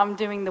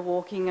doing the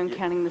walking and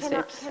counting the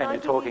steps. And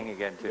you're talking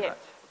again too much.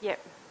 Yep.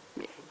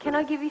 Can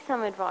I give you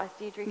some advice,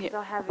 Deirdre? Because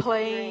I have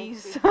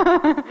please.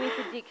 With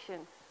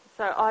addictions.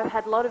 So I've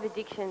had a lot of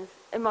addictions,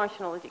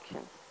 emotional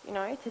addictions,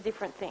 to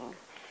different things.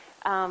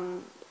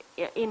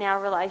 In our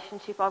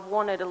relationship, I've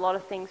wanted a lot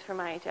of things from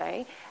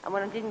AJ, and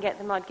when I didn't get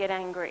them, I'd get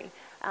angry.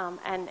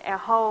 And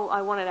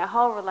I wanted our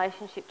whole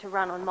relationship to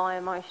run on my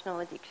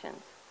emotional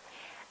addictions.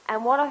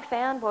 And what I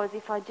found was,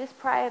 if I just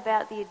pray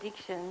about the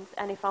addictions,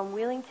 and if I'm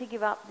willing to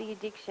give up the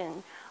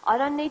addiction, I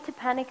don't need to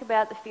panic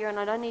about the fear, and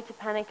I don't need to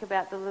panic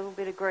about the little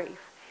bit of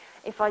grief.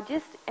 If I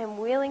just am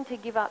willing to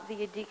give up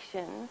the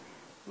addiction,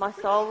 my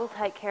soul will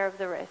take care of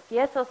the rest.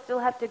 Yes, I'll still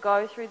have to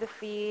go through the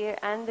fear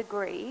and the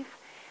grief,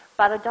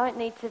 but I don't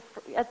need to,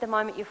 at the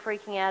moment you're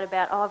freaking out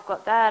about, I've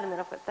got that, and then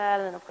I've got that,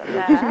 and then I've got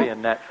that. It'll just be a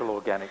natural,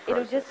 organic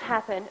process. It'll just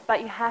happen,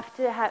 but you have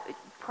to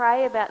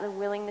pray about the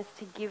willingness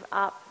to give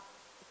up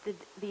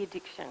the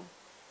addiction.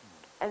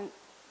 And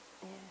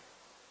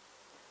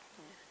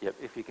Yep,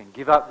 if you can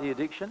give up the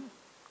addiction,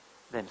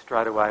 then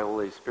straight away all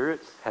these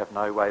spirits have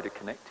no way to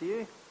connect to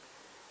you.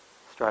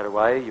 Straight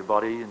away your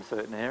body in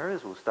certain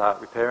areas will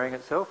start repairing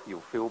itself,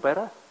 you'll feel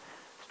better.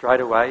 Straight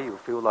away you'll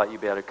feel like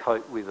you'll be able to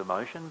cope with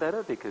emotion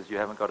better, because you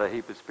haven't got a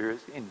heap of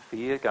spirits in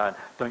fear going,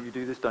 don't you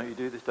do this, don't you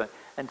do this, don't.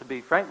 And to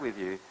be frank with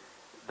you,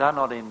 they're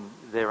not in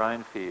their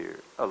own fear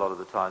a lot of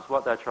the times.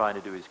 What they're trying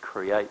to do is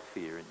create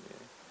fear in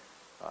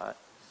you, right?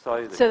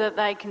 So that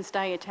they can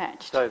stay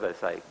attached. So they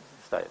say,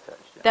 stay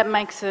attached. Yeah. That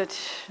makes it,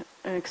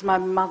 because my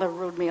mother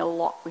ruled me a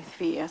lot with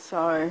fear,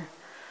 so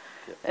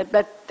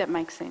that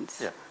makes sense.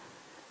 Yeah.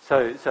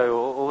 So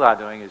all they're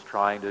doing is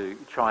trying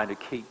to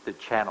keep the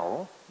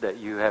channel that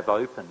you have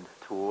opened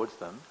towards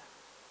them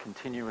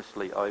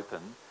continuously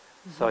open,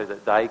 so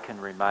that they can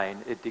remain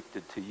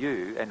addicted to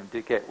you and to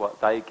get what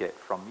they get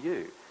from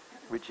you,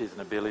 which is an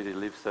ability to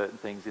live certain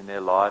things in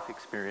their life,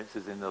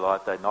 experiences in their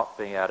life they're not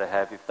being able to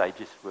have if they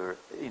just were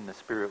in the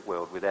spirit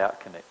world without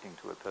connecting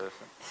to a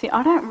person. See,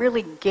 I don't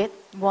really get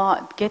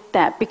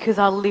that, because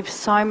I live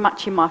so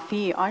much in my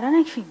fear. I don't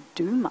actually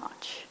do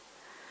much.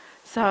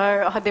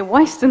 So they're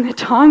wasting their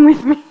time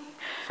with me.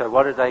 So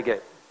what do they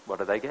get? What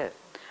do they get?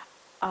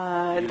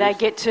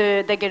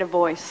 They get a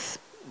voice.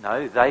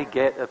 No, they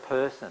get a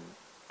person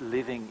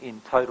living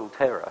in total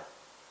terror.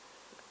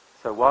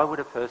 So why would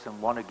a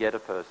person want to get a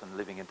person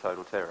living in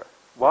total terror?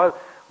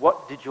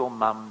 What did your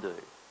mum do?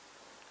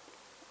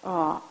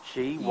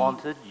 She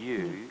wanted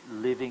you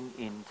living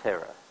in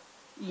terror.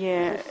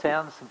 Yeah. Does this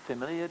sound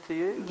familiar to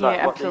you? Yeah,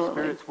 like what absolutely. these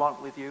spirits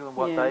want with you and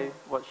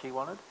what she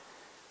wanted?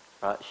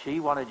 Right, she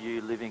wanted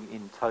you living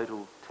in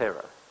total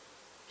terror.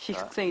 She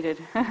succeeded.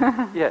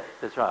 Yeah,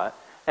 that's right.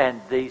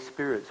 And these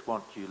spirits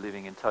want you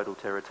living in total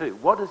terror too.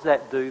 What does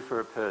that do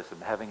for a person,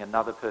 having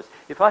another person?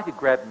 If I could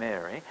grab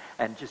Mary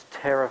and just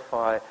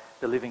terrify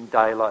the living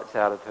daylights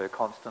out of her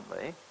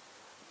constantly,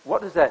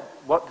 what does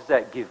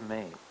that give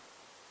me?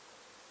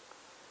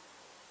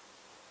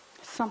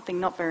 Something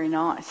not very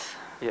nice.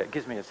 Yeah, it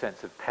gives me a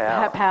sense of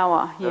power.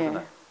 Power, doesn't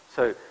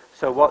it?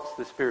 So what's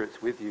the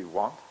spirits with you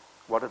want?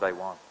 What do they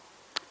want?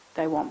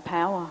 They want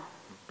power,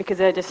 because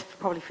they just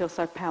probably feel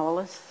so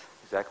powerless.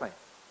 Exactly.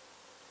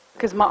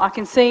 Because I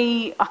can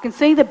see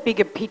the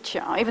bigger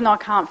picture, even though I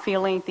can't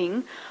feel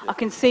anything. I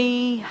can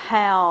see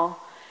how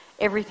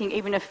everything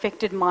even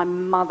affected my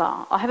mother.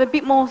 I have a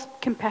bit more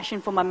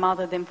compassion for my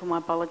mother than for my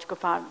biological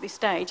father at this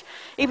stage,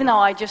 even though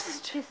I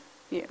just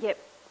Yep.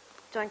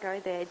 Don't go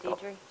there,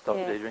 Deirdre. Stop,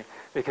 Deirdre.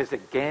 Because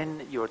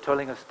again, you're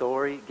telling a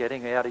story,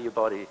 getting out of your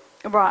body.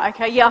 Right,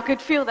 okay. Yeah, I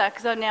could feel that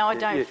because now I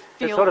don't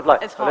feel it's sort of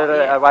like as hot.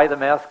 away the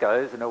mouth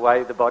goes and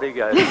away the body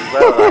goes as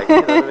well. Like, you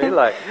know what I mean?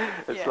 Like,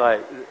 it's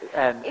like,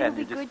 and It'll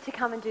be you just, good to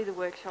come and do the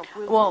workshop.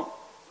 Well,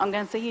 I'm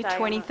going to see you Stay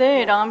on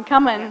 23rd. yeah. I'm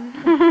coming.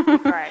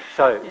 Great.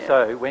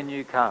 so when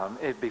you come,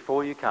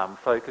 before you come,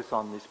 focus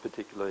on this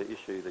particular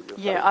issue that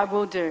you're Yeah, I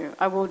will do.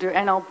 I will do.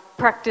 And I'll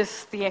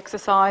practice the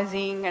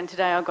exercising. And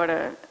today I've got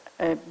a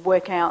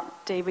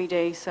workout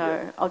DVD,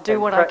 so I'll do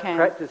what I can.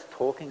 Practice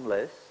talking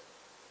less,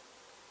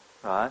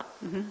 right?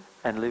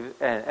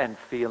 Mm-hmm. And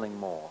feeling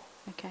more.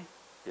 Okay.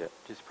 Yeah,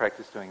 just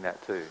practice doing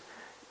that too.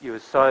 You're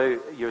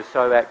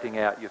so acting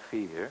out your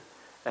fear,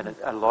 and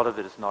a lot of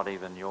it is not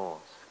even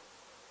yours.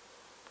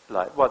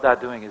 Like what they're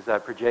doing is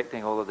they're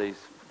projecting all of this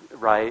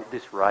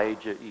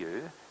rage at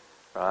you,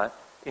 right,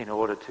 in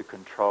order to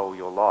control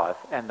your life,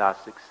 and they're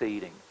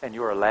succeeding. And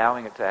you're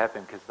allowing it to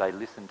happen because they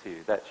listen to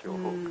you. That's your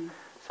hook.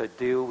 So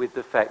deal with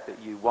the fact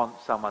that you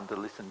want someone to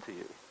listen to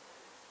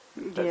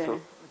you. That's all.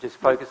 Just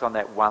focus on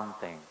that one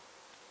thing.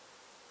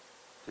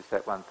 Just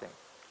that one thing.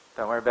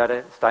 Don't worry about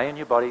it. Stay in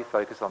your body.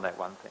 Focus on that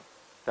one thing.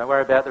 Don't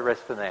worry about the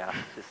rest for now.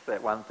 Just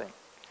that one thing.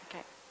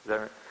 Okay.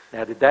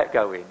 Now, did that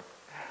go in?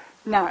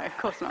 No, of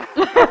course not.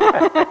 It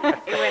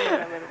went in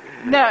a little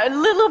bit. No, a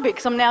little bit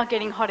because I'm now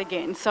getting hot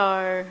again.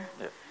 So,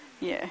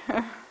 yeah.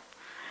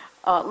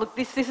 Look,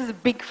 this is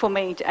big for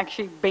me to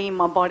actually be in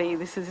my body.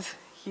 This is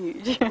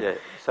huge. Yeah.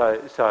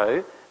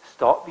 So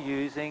stop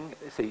using.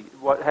 See,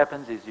 what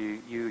happens is you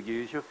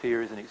use your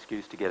fear as an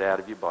excuse to get out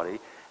of your body,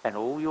 and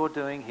all you're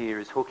doing here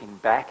is hooking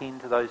back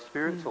into those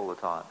spirits all the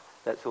time.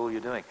 That's all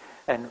you're doing.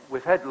 And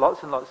we've had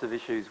lots and lots of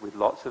issues with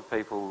lots of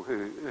people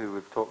who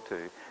we've talked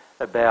to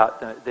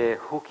about their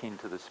hook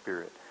into the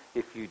spirit.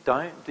 If you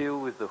don't deal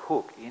with the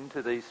hook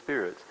into these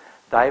spirits,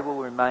 they will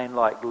remain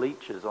like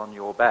leeches on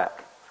your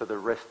back for the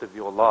rest of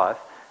your life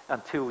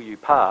until you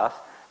pass.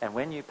 And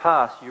when you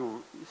pass,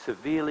 you'll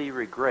severely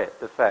regret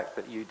the fact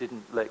that you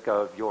didn't let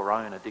go of your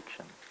own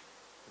addiction.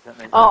 Does that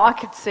make sense? Oh, I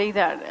could see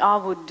that. I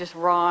would just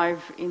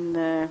arrive in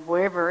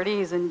wherever it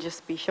is and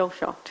just be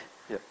shell-shocked.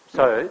 Yeah.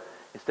 So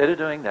instead of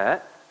doing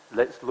that,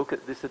 let's look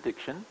at this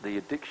addiction, the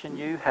addiction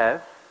you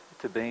have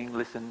to being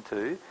listened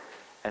to,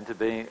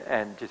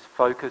 and just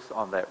focus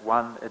on that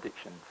one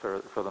addiction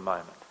for the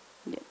moment.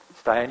 Yeah.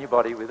 Stay in your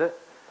body with it,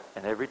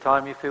 and every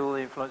time you feel the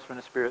influence from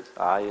the spirits,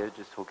 you're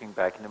just hooking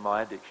back into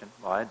my addiction,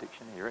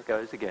 here it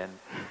goes again.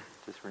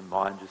 Just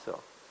remind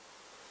yourself.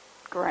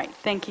 Great.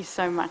 Thank you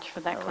so much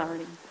for that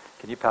clarity.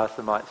 Can you pass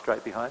the mic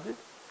straight behind you?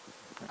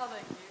 Oh,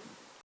 thank you.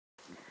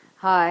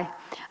 Hi.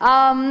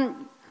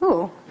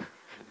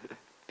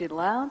 Bit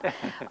loud.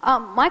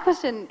 My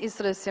question is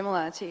sort of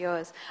similar to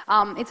yours.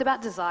 It's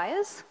about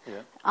desires.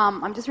 Yeah.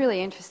 I'm just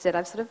really interested.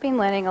 I've sort of been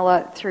learning a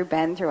lot through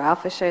Ben, through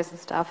Alpha shows and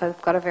stuff.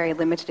 I've got a very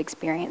limited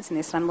experience in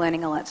this, and I'm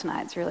learning a lot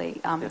tonight. It's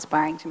really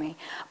inspiring to me.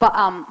 But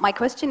my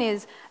question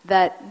is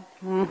that,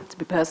 it's a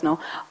bit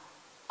personal,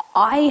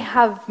 I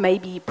have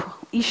maybe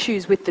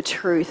issues with the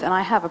truth, and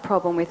I have a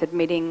problem with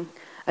admitting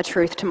a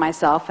truth to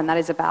myself, and that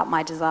is about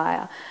my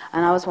desire.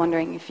 And I was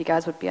wondering if you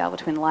guys would be able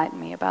to enlighten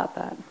me about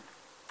that.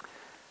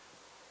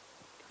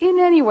 In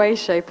any way,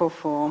 shape or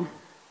form.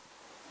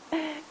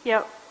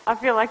 Yep, I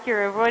feel like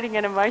you're avoiding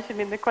an emotion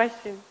in the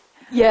question.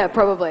 Yeah,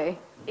 probably.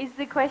 Is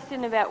the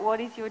question about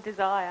what is your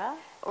desire,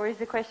 or is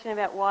the question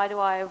about why do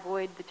I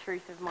avoid the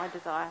truth of my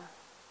desire?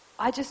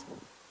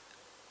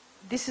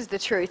 This is the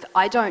truth.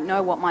 I don't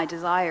know what my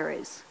desire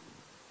is.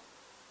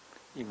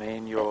 You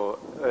mean your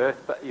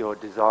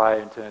desire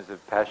in terms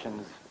of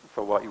passions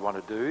for what you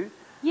want to do?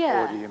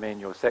 Yeah. Or do you mean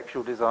your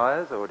sexual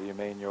desires, or do you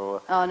mean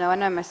your... Oh, no, I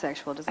know my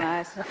sexual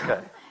desires.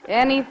 Okay.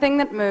 Anything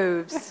that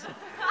moves.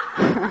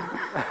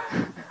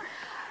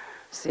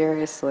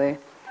 Seriously.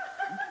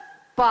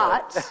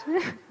 But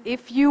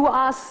if you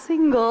are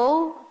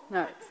single...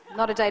 No, it's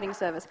not a dating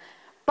service.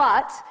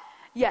 But,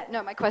 yeah,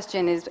 no, my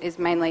question is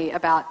mainly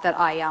about that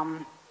I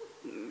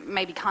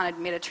maybe can't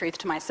admit a truth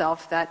to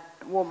myself that,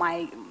 well,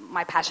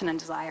 my passion and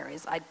desire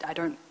is. I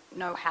don't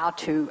know how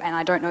to, and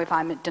I don't know if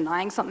I'm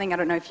denying something. I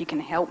don't know if you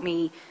can help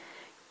me.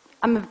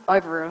 I'm an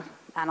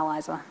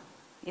over-analyzer.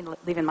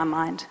 Live in my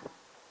mind.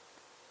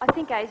 I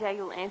think AJ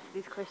will answer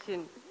this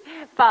question.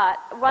 But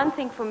one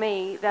thing for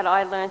me that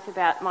I learnt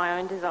about my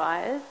own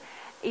desires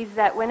is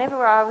that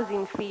whenever I was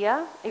in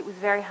fear, it was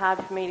very hard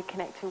for me to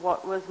connect to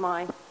what was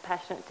my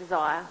passionate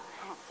desire.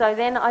 So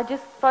then I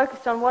just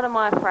focused on what am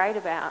I afraid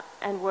about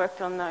and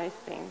worked on those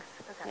things.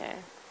 Okay. Yeah.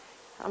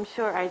 I'm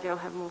sure AJ will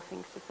have more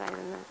things to say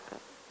than that.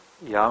 But.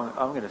 Yeah,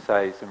 I'm going to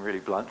say some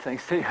really blunt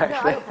things to you,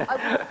 actually.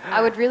 No,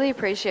 I would really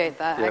appreciate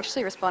that. Yep. I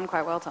actually respond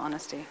quite well to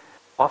honesty.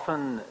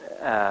 Often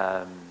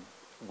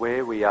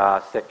where we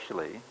are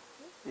sexually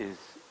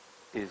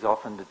is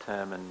often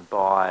determined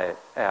by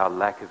our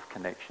lack of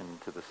connection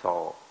to the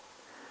soul.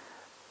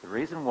 The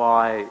reason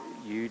why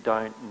you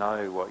don't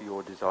know what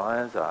your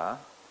desires are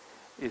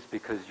is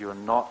because you're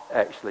not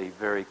actually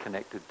very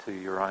connected to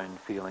your own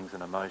feelings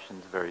and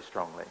emotions very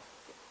strongly.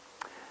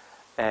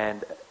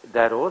 And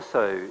that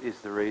also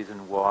is the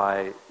reason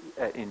why,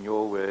 in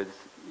your words,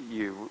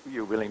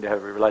 you're willing to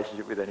have a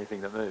relationship with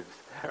anything that moves,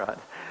 right?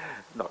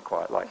 not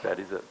quite like that,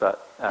 is it?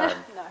 But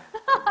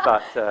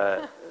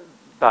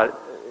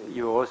but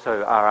you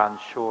also are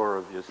unsure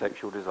of your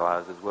sexual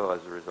desires as well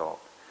as a result,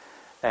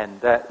 and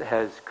that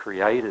has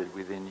created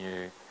within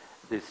you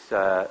this.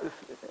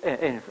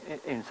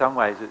 In some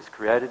ways, it's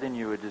created in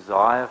you a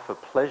desire for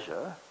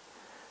pleasure,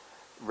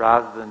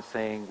 rather than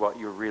seeing what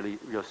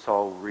your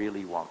soul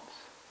really wants.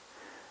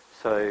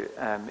 So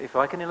if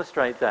I can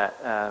illustrate that,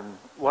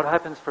 what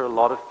happens for a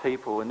lot of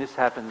people, and this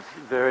happens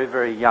very,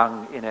 very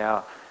young in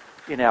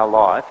our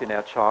life, in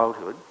our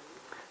childhood.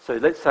 So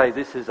let's say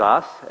this is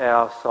us,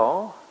 our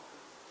soul.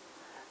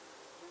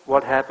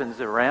 What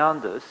happens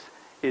around us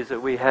is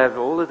that we have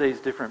all of these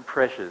different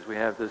pressures. We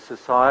have the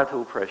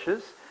societal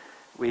pressures,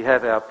 we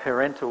have our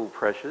parental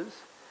pressures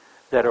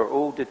that are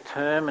all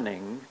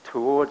determining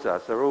towards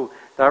us.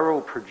 They're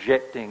all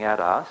projecting at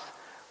us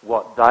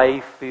what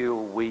they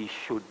feel we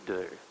should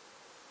do.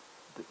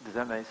 Does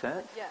that make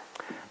sense? Yeah.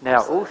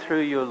 Now, all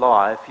through your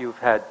life, you've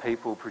had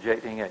people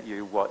projecting at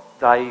you what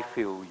they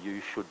feel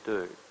you should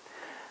do.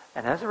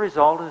 And as a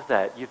result of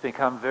that, you've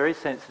become very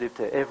sensitive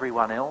to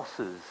everyone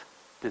else's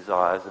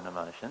desires and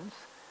emotions,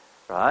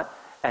 right?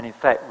 And in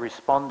fact,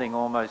 responding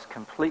almost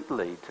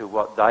completely to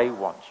what they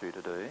want you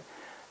to do,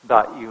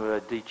 but you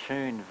are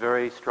detuned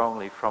very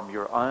strongly from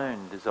your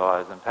own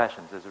desires and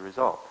passions as a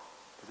result.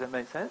 Does that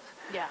make sense?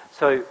 Yeah.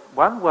 So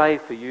one way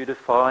for you to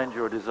find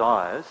your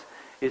desires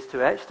is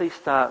to actually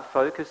start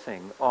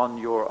focusing on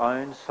your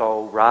own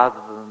soul rather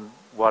than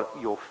what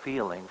you're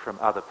feeling from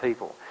other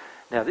people.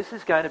 Now, this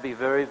is going to be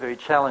very, very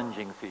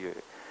challenging for you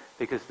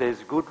because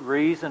there's good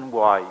reason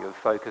why you're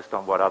focused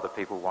on what other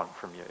people want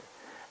from you.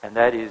 And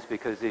that is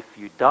because if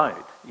you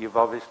don't, you've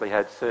obviously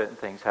had certain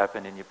things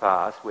happen in your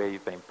past where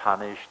you've been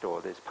punished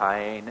or there's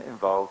pain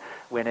involved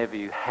whenever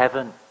you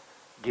haven't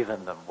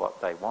given them what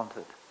they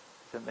wanted.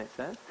 Does that make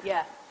sense?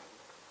 Yeah.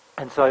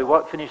 And so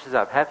what finishes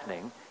up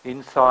happening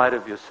inside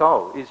of your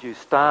soul is you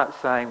start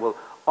saying, well,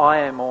 I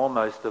am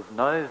almost of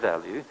no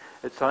value.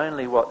 It's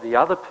only what the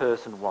other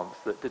person wants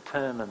that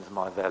determines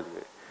my value.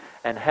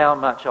 And how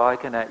much I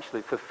can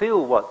actually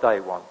fulfill what they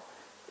want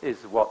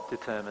is what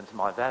determines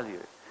my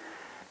value.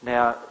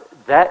 Now,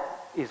 that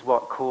is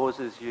what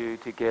causes you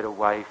to get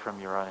away from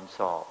your own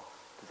soul.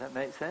 Does that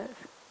make sense?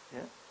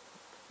 Yeah?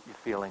 You're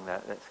feeling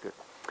that? That's good.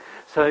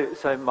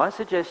 So my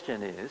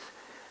suggestion is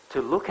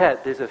to look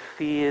at, there's a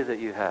fear that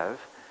you have,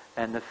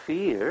 and the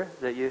fear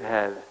that you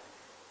have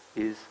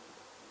is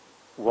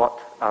what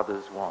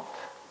others want.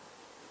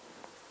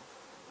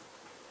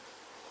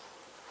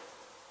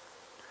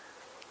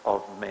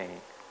 Of me.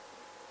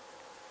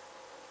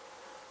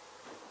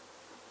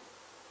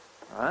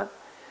 Right?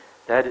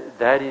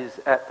 That is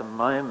at the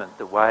moment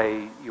the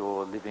way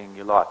you're living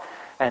your life.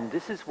 And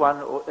this is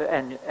one,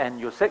 and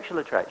your sexual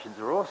attractions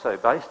are also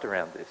based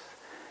around this.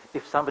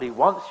 If somebody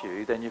wants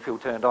you, then you feel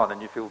turned on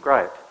and you feel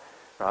great,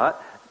 right?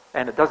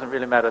 And it doesn't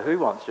really matter who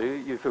wants you,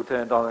 you feel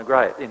turned on and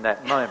great in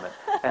that moment.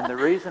 And the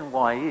reason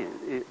why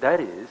that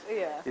is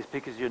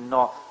because you're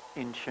not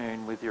in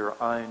tune with your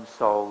own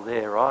soul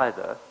there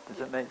either. Does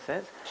that make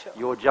sense? Sure.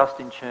 You're just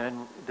in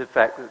tune with the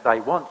fact that they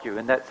want you,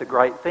 and that's a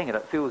great thing, and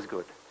it feels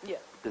good. Yeah.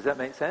 Does that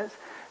make sense?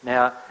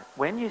 Now,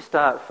 when you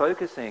start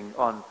focusing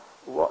on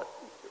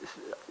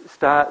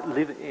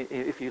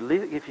if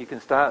you can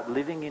start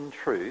living in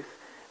truth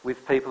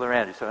with people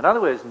around you. So in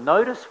other words,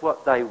 notice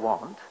what they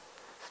want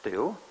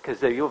still,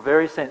 because you're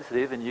very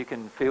sensitive and you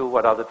can feel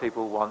what other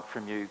people want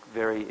from you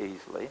very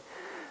easily.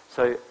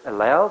 So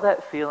allow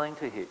that feeling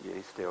to hit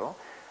you still,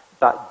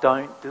 but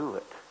don't do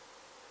it.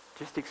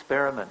 Just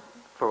experiment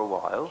for a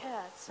while.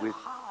 Yeah, it's so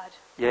hard.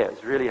 Yeah,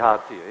 it's really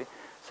hard for you.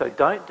 So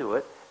don't do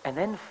it, and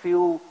then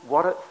feel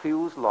what it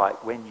feels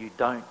like when you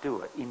don't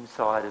do it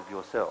inside of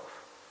yourself.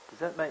 Does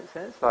that make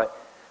sense? Like,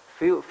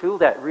 feel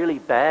that really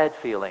bad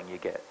feeling you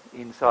get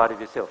inside of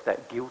yourself,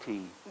 that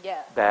guilty,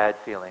 bad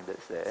feeling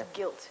that's there. It's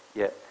guilt.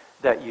 Yeah,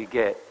 that you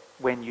get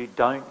when you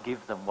don't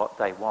give them what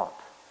they want.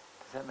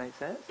 Does that make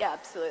sense? Yeah,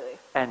 absolutely.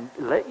 And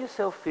let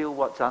yourself feel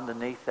what's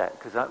underneath that,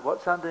 because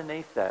what's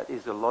underneath that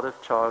is a lot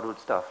of childhood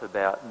stuff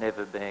about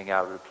never being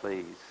able to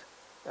please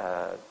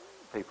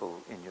people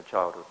in your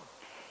childhood,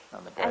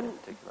 and the dad in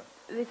particular.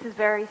 This is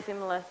very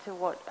similar to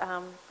what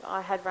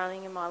I had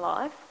running in my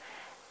life.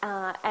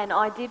 And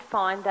I did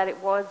find that it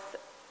was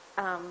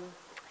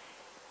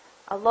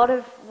a lot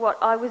of what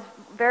I was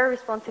very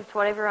responsive to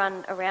what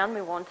everyone around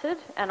me wanted,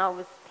 and I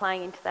was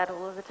playing into that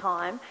all of the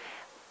time.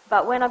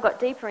 But when I got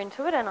deeper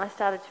into it and I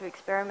started to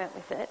experiment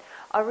with it,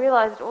 I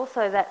realised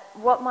also that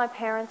what my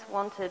parents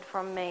wanted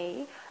from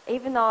me,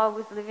 even though I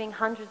was living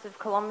hundreds of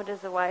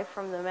kilometres away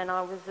from them and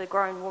I was a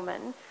grown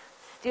woman,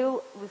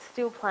 was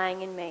still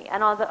playing in me.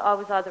 And I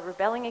was either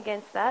rebelling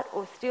against that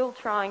or still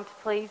trying to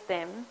please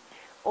them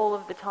all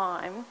of the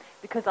time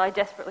because I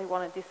desperately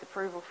wanted this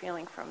approval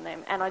feeling from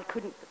them, and I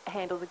couldn't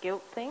handle the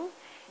guilt thing.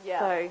 Yeah.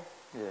 So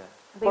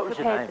What was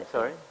your name?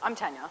 Sorry. I'm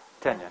Tanya.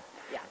 Tanya.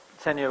 Yeah.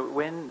 Tanya,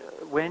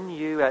 when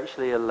you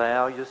actually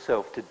allow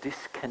yourself to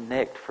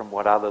disconnect from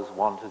what others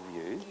want of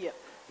you,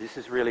 this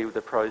is really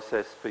the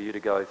process for you to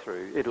go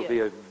through. It'll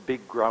be a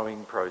big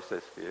growing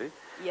process for you.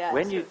 Yeah,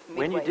 when sort you of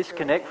when you midway through, I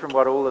disconnect think. from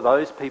what all of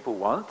those people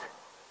want,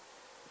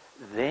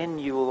 then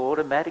you will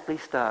automatically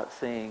start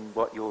seeing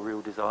what your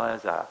real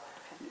desires are.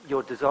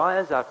 Your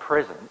desires are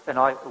present, and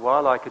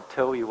while I could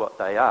tell you what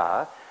they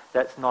are,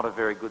 that's not a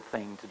very good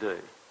thing to do,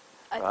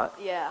 right?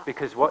 Yeah.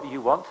 Because what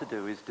you want to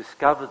do is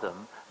discover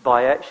them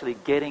by actually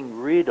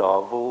getting rid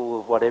of all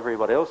of what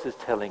everybody else is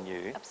telling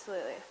you,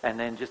 Absolutely. and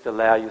then just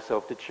allow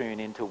yourself to tune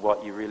into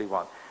what you really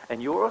want.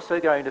 And you're also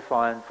going to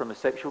find, from a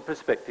sexual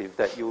perspective,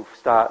 that you'll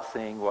start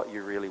seeing what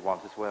you really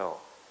want as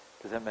well.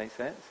 Does that make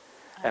sense?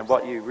 And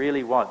what you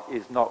really want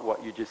is not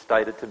what you just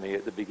stated to me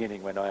at the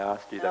beginning when I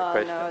asked you that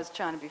question. Oh, no, I was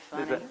trying to be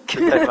funny.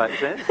 Does that make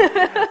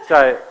sense?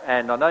 So,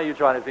 and I know you're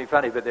trying to be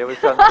funny, but there was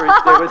some truth,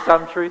 there was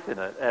some truth in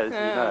it, as you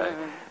know.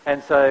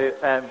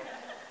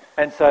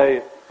 And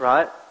so,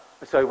 right?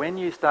 So when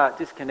you start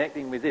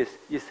disconnecting with this,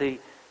 you see,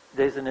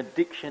 there's an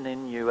addiction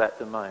in you at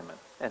the moment.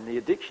 And the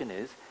addiction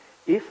is,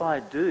 if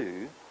I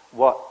do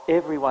what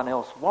everyone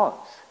else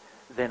wants,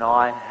 then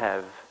I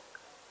have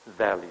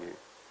value.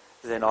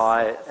 Then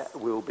I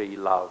will be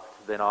loved.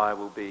 Then I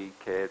will be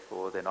cared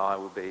for. Then I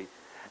will be...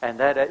 And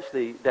that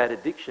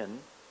addiction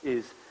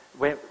is...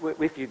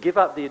 if you give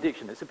up the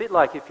addiction, it's a bit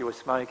like if you were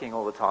smoking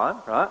all the time,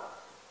 right?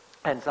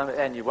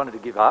 And you wanted to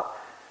give up.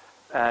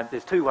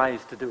 There's two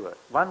ways to do it.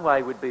 One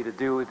way would be to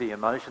deal with the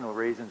emotional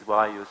reasons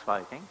why you're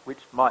smoking, which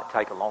might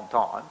take a long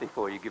time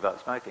before you give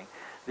up smoking.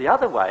 The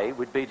other way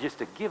would be just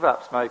to give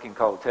up smoking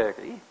cold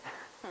turkey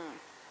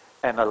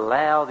and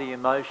allow the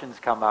emotions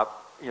come up.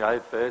 You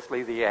know,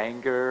 firstly the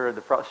anger and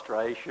the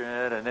frustration,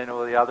 and then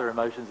all the other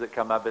emotions that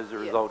come up as a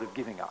result of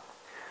giving up.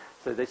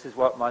 So this is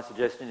what my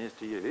suggestion is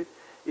to you,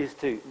 is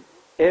to,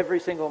 every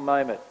single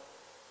moment,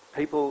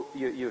 people,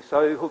 you're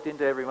so hooked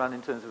into everyone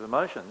in terms of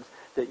emotions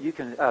that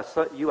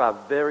you are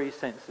a very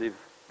sensitive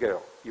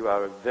girl. You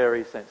are a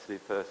very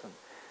sensitive person.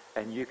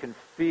 And you can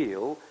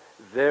feel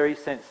very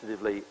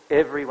sensitively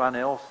everyone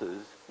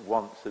else's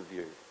wants of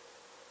you,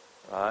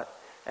 right?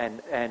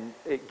 And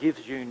it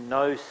gives you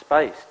no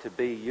space to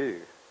be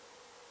you,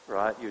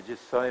 right? You're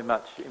just so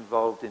much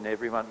involved in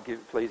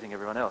pleasing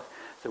everyone else.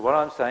 So what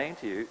I'm saying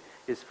to you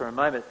is, for a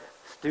moment,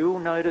 still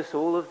notice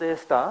all of their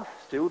stuff,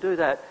 still do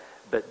that,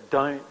 but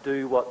don't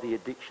do what the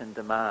addiction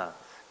demands.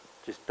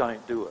 Just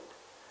don't do it.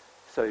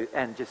 So,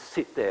 and just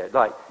sit there,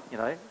 like,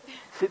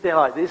 sit there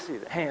like this,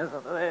 with hands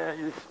on there,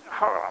 you just,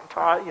 I'm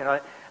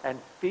tired, and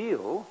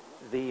feel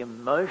the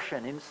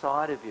emotion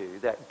inside of you,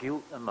 that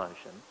guilt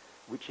emotion,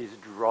 which is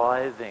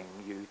driving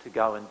you to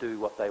go and do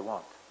what they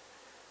want.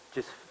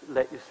 Just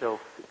let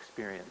yourself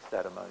experience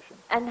that emotion.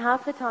 And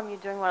half the time you're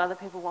doing what other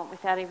people want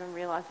without even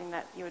realising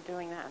that you're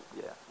doing that.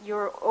 Yeah.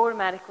 You're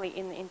automatically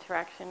in the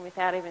interaction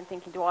without even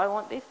thinking, do I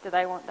want this? Do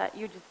they want that?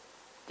 You're just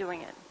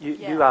doing it.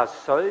 You are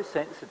so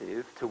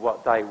sensitive to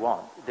what they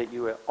want that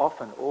you are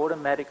often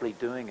automatically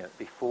doing it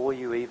before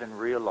you even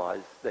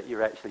realise that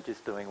you're actually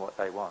just doing what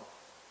they want.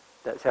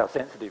 That's how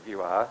sensitive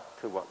you are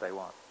to what they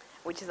want.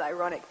 Which is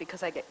ironic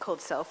because I get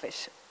called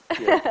selfish.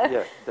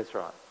 Yeah, that's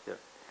right. Yeah.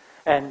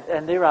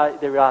 And there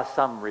are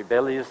some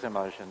rebellious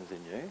emotions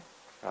in you,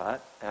 right?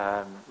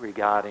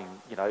 Regarding,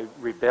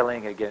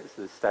 rebelling against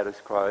the status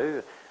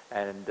quo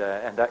and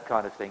that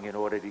kind of thing in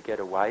order to get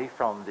away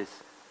from this,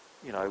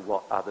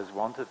 what others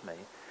want of me.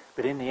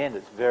 But in the end,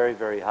 it's very,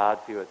 very hard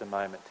for you at the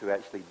moment to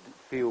actually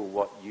feel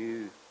what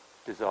you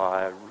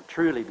desire,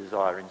 truly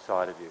desire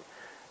inside of you.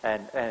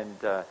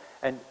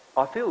 And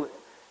I feel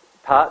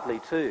partly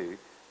too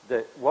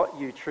that what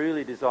you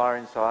truly desire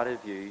inside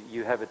of you,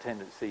 you have a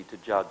tendency to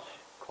judge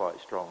quite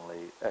strongly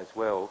as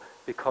well,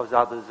 because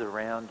others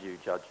around you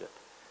judge it.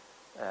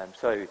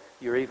 So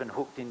you're even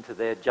hooked into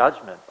their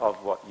judgment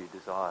of what you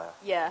desire.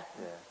 Yeah.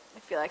 I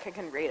feel like I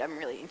can read. I'm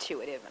really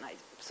intuitive, and I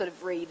sort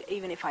of read,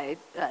 even if I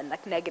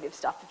like negative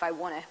stuff. If I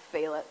want to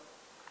feel it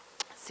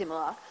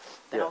similar,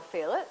 then I'll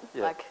feel it.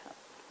 Yeah. Like,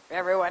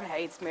 everyone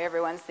hates me.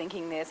 Everyone's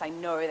thinking this. I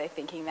know they're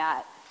thinking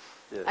that.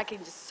 Yeah. I can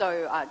just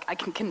I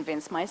can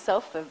convince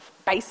myself of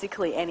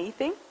basically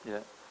anything. Yeah.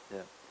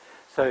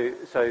 So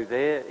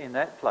there in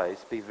that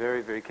place, be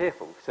very, very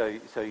careful. So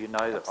you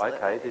know that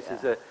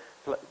Absolutely,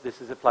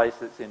 this is a place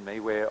that's in me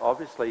where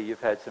obviously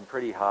you've had some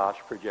pretty harsh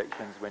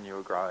projections when you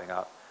were growing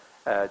up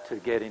to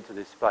get into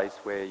this space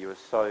where you're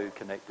so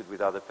connected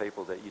with other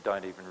people that you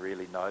don't even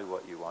really know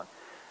what you want.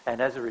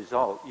 And as a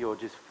result, you're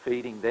just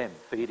feeding them,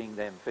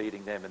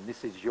 and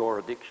this is your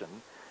addiction.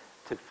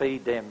 To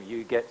feed them,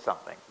 you get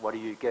something. What do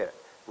you get?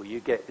 Well, you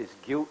get this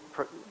guilt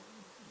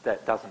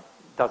that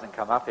doesn't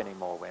come up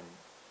anymore. When,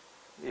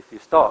 if you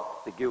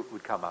stop, the guilt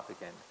would come up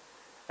again.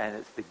 And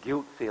it's the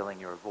guilt feeling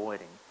you're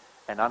avoiding.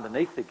 And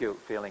underneath the guilt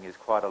feeling is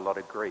quite a lot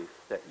of grief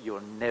that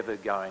you're never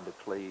going to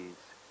please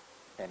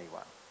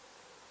anyone.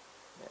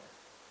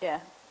 Yeah,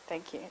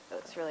 thank you.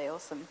 That's really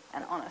awesome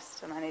and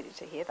honest, and I needed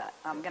to hear that.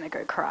 I'm going to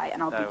go cry,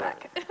 and I'll be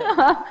back.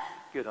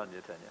 Good on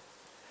you, Tanya.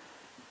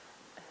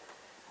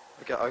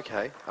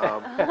 Okay.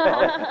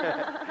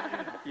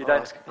 You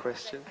don't ask a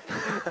question.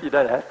 You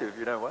don't have to if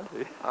you don't want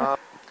to.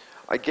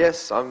 I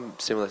guess I'm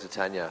similar to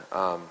Tanya.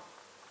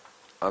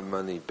 I've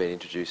only been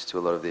introduced to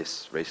a lot of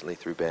this recently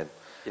through Ben.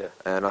 Yeah.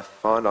 And I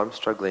find I'm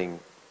struggling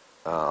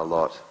a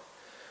lot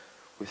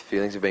with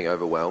feelings of being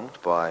overwhelmed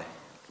by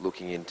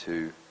looking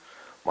into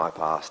my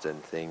past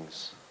and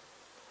things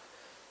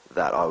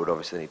that I would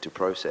obviously need to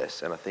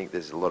process. And I think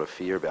there's a lot of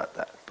fear about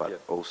that,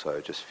 but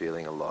also just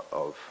feeling a lot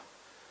of,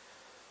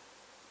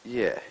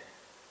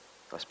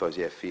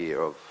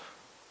 fear of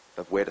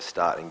where to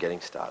start and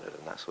getting started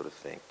and that sort of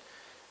thing,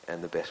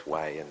 and the best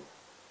way and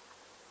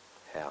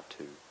how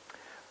to.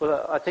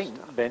 Well, I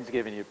think Ben's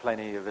given you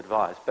plenty of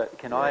advice, but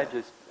can I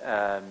just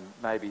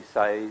maybe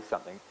say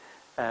something?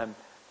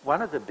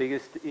 One of the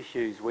biggest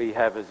issues we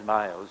have as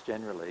males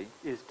generally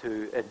is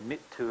to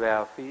admit to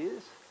our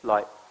fears.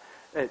 Like,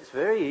 it's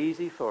very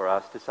easy for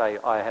us to say,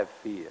 I have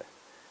fear,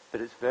 but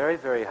it's very,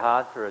 very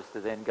hard for us to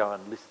then go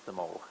and list them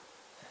all.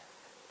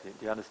 Do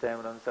you understand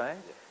what I'm saying?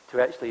 Yeah.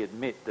 To actually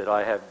admit that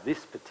I have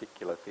this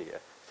particular fear.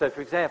 So,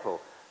 for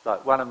example,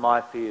 like one of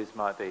my fears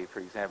might be, for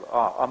example,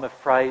 I'm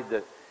afraid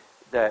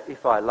that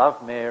if I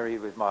love Mary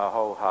with my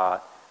whole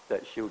heart,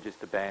 that she'll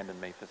just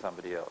abandon me for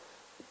somebody else.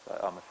 So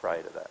I'm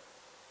afraid of that.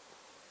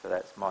 So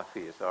that's my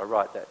fear. So I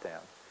write that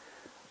down.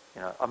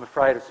 You know, I'm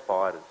afraid of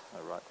spiders.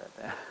 I write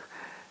that down.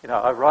 You know,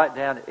 I write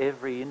down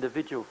every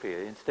individual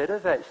fear instead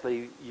of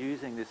actually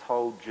using this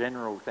whole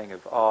general thing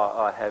of,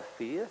 I have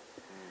fear.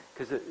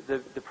 Because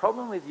the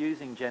problem with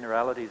using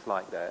generalities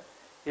like that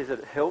is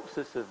it helps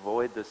us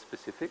avoid the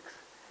specifics.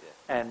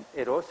 And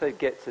it also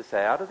gets us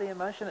out of the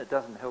emotion. It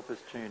doesn't help us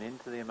tune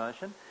into the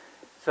emotion.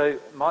 So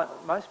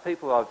most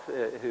people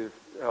who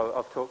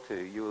I've talked to,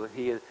 you will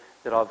hear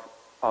that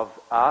I've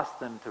asked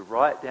them to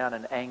write down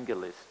an anger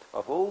list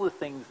of all the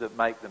things that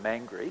make them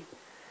angry.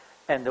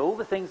 And all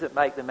the things that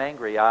make them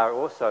angry are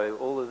also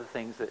all of the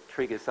things that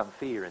trigger some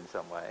fear in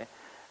some way.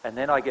 And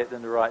then I get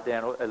them to write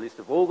down a list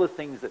of all the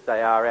things that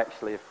they are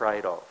actually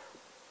afraid of.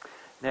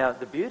 Now,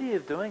 the beauty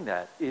of doing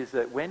that is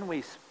that when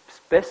we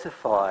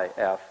specify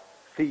our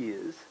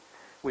fears,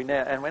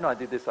 and when I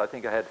did this, I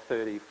think I had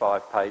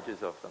 35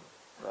 pages of them,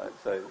 right?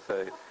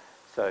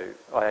 So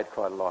I had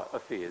quite a lot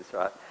of fears,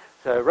 right?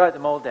 So I wrote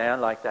them all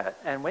down like that.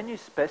 And when you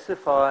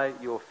specify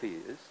your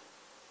fears,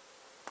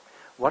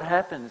 what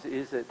happens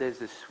is that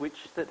there's a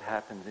switch that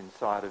happens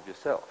inside of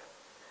yourself,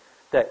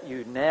 that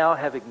you now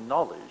have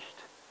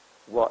acknowledged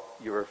what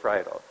you're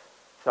afraid of.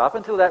 So up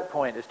until that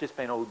point, it's just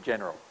been all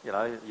general. You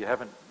know, you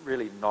haven't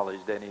really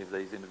acknowledged any of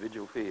these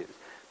individual fears.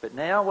 But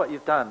now what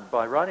you've done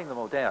by writing them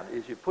all down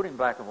is you've put in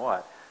black and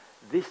white,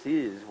 this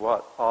is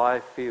what I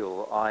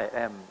feel I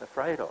am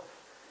afraid of.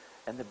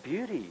 And the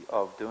beauty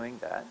of doing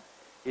that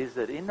is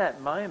that in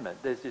that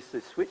moment, there's just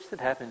this switch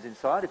that happens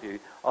inside of you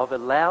of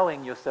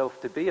allowing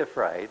yourself to be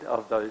afraid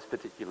of those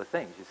particular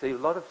things. You see, a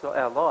lot of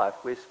our life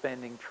we're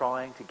spending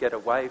trying to get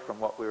away from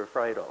what we're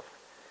afraid of.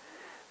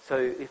 So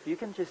if you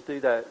can just do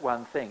that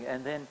one thing,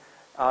 and then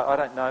I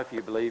don't know if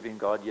you believe in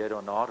God yet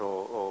or not,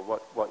 or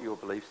what your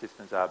belief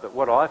systems are, but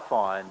what I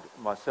find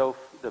myself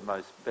the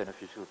most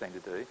beneficial thing to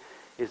do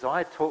is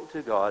I talk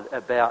to God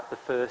about the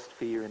first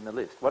fear in the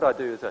list. What I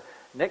do is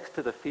next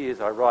to the fears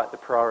I write the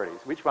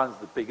priorities. Which one's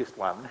the biggest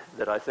one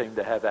that I seem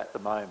to have at the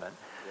moment?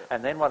 Yeah.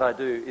 And then what I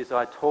do is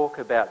I talk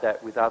about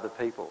that with other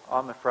people.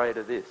 I'm afraid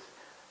of this.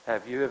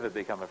 Have you ever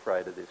become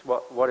afraid of this?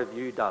 What have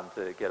you done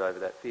to get over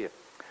that fear?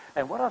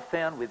 And what I've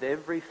found with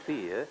every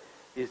fear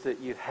is that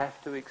you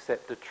have to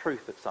accept the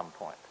truth at some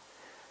point.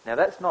 Now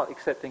that's not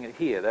accepting it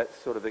here, that's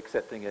sort of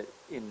accepting it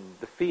in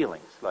the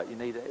feelings. Like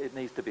it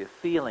needs to be a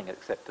feeling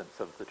acceptance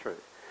of the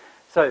truth.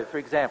 So, for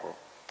example,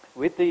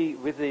 with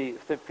the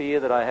fear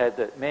that I had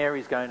that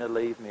Mary's going to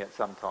leave me at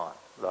some time,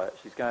 like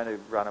she's going to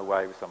run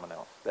away with someone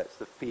else. That's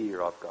the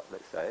fear I've got,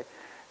 let's say.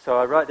 So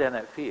I write down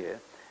that fear,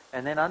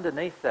 and then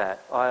underneath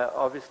that, I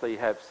obviously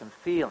have some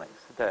feelings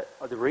that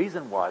the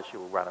reason why she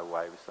will run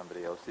away with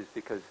somebody else is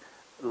because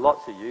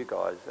lots of you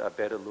guys are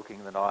better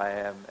looking than I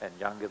am, and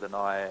younger than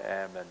I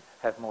am, and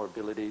have more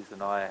abilities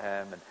than I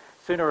am, and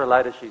sooner or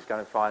later she's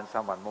going to find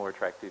someone more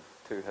attractive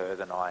to her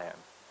than I am.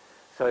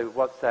 So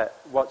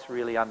what's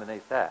really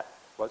underneath that?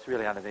 What's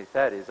really underneath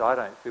that is I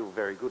don't feel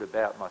very good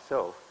about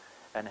myself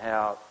and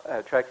how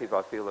attractive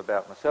I feel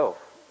about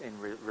myself in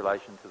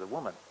relation to the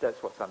woman.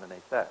 That's what's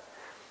underneath that.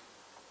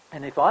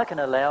 And if I can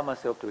allow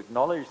myself to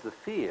acknowledge the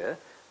fear,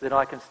 then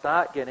I can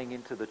start getting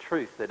into the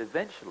truth that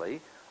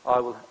eventually I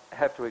will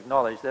have to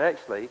acknowledge that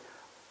actually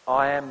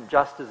I am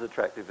just as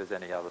attractive as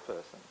any other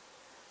person.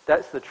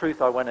 That's the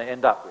truth I want to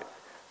end up with.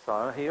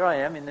 So here I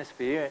am in this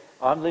fear,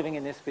 I'm living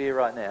in this fear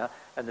right now,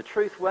 and the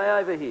truth way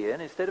over here,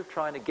 and instead of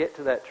trying to get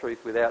to that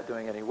truth without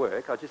doing any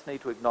work, I just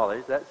need to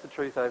acknowledge that's the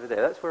truth over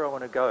there. That's where I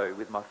want to go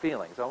with my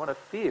feelings. I want to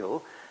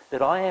feel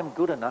that I am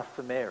good enough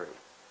for Mary.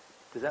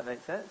 Does that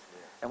make sense?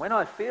 Yeah. And when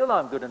I feel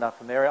I'm good enough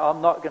for Mary,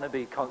 I'm not going to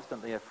be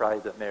constantly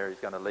afraid that Mary's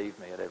going to leave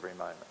me at every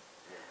moment.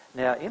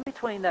 Yeah. Now, in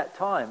between that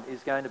time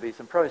is going to be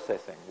some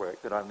processing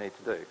work that I need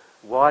to do.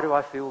 Why do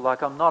I feel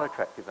like I'm not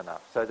attractive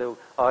enough? So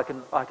I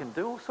can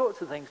do all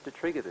sorts of things to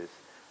trigger this.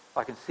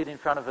 I can sit in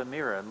front of a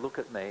mirror and look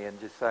at me and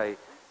just say,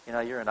 you know,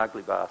 you're an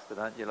ugly bastard,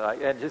 aren't you?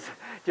 Like, and just,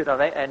 you know,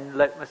 and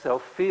let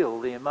myself feel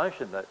the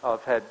emotion that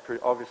I've had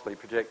obviously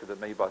projected at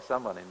me by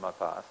someone in my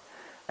past,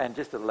 and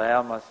just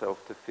allow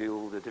myself to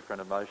feel the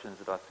different emotions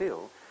that I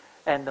feel.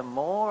 And the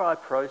more I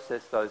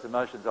process those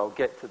emotions, I'll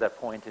get to that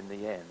point in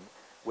the end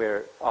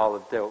where I'll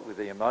have dealt with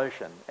the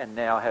emotion and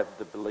now have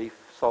the belief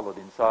solid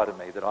inside of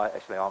me that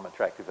I'm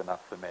attractive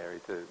enough for Mary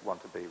to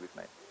want to be with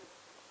me.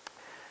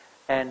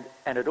 And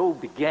it all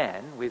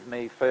began with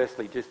me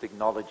firstly just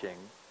acknowledging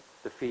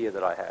the fear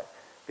that I had.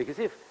 Because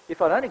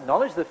if I don't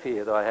acknowledge the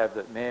fear that I have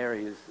that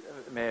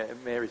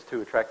Mary's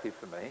too attractive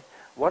for me,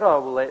 what I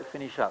will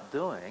finish up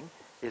doing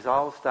is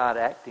I'll start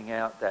acting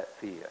out that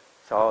fear.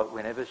 So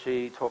whenever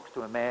she talks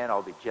to a man,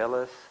 I'll be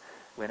jealous.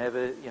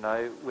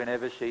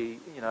 Whenever she,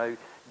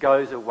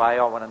 goes away,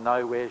 I want to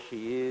know where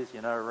she is,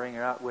 ring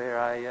her up, where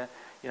are you?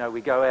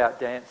 We go out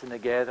dancing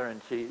together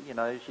and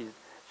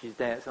she's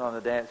dancing on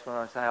the dance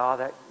floor and I say, oh,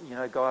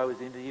 that, guy was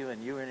into you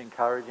and you were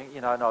encouraging,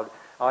 and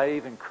I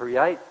even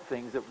create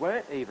things that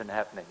weren't even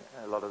happening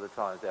a lot of the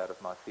times out of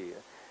my fear.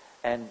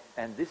 And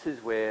this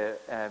is where,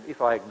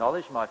 if I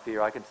acknowledge my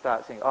fear, I can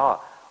start saying,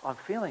 oh, I'm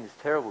feeling this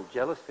terrible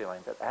jealous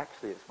feeling, but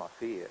actually it's my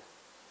fear.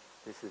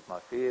 This is my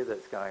fear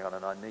that's going on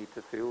and I need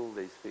to feel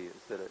these fears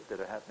that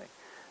are happening.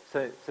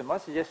 So my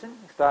suggestion,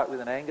 start with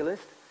an anger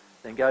list,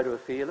 then go to a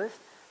fear list,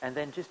 and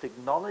then just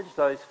acknowledge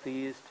those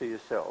fears to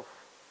yourself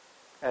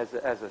as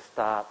a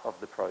start of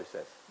the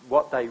process.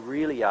 What they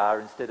really are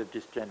instead of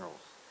just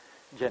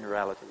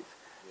generalities.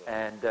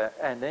 Yeah.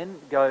 And then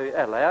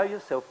allow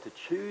yourself to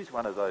choose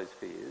one of those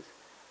fears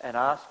and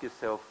ask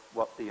yourself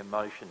what the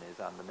emotion is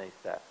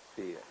underneath that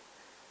fear.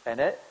 And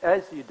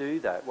as you do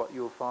that, what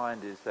you'll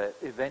find is that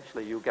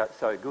eventually you'll get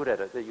so good at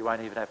it that you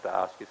won't even have to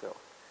ask yourself.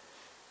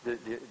 Do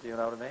you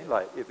know what I mean?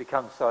 Like, it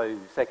becomes so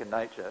second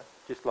nature,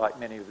 just like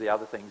many of the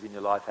other things in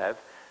your life have,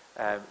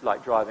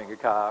 like driving a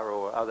car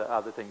or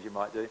other things you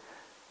might do,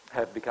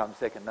 have become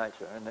second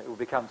nature. And it will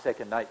become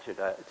second nature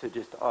to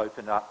just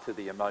open up to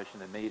the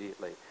emotion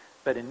immediately.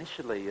 But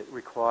initially it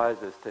requires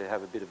us to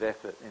have a bit of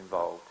effort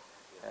involved.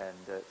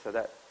 And so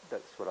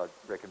that's what I'd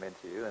recommend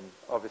to you. And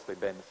obviously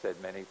Ben said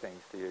many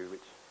things to you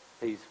which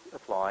he's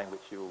applying,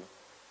 which you'll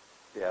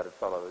be able to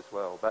follow as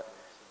well. But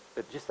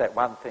just that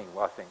one thing,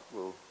 I think,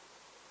 will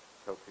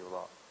help you a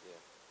lot. Yeah.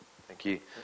 Thank you.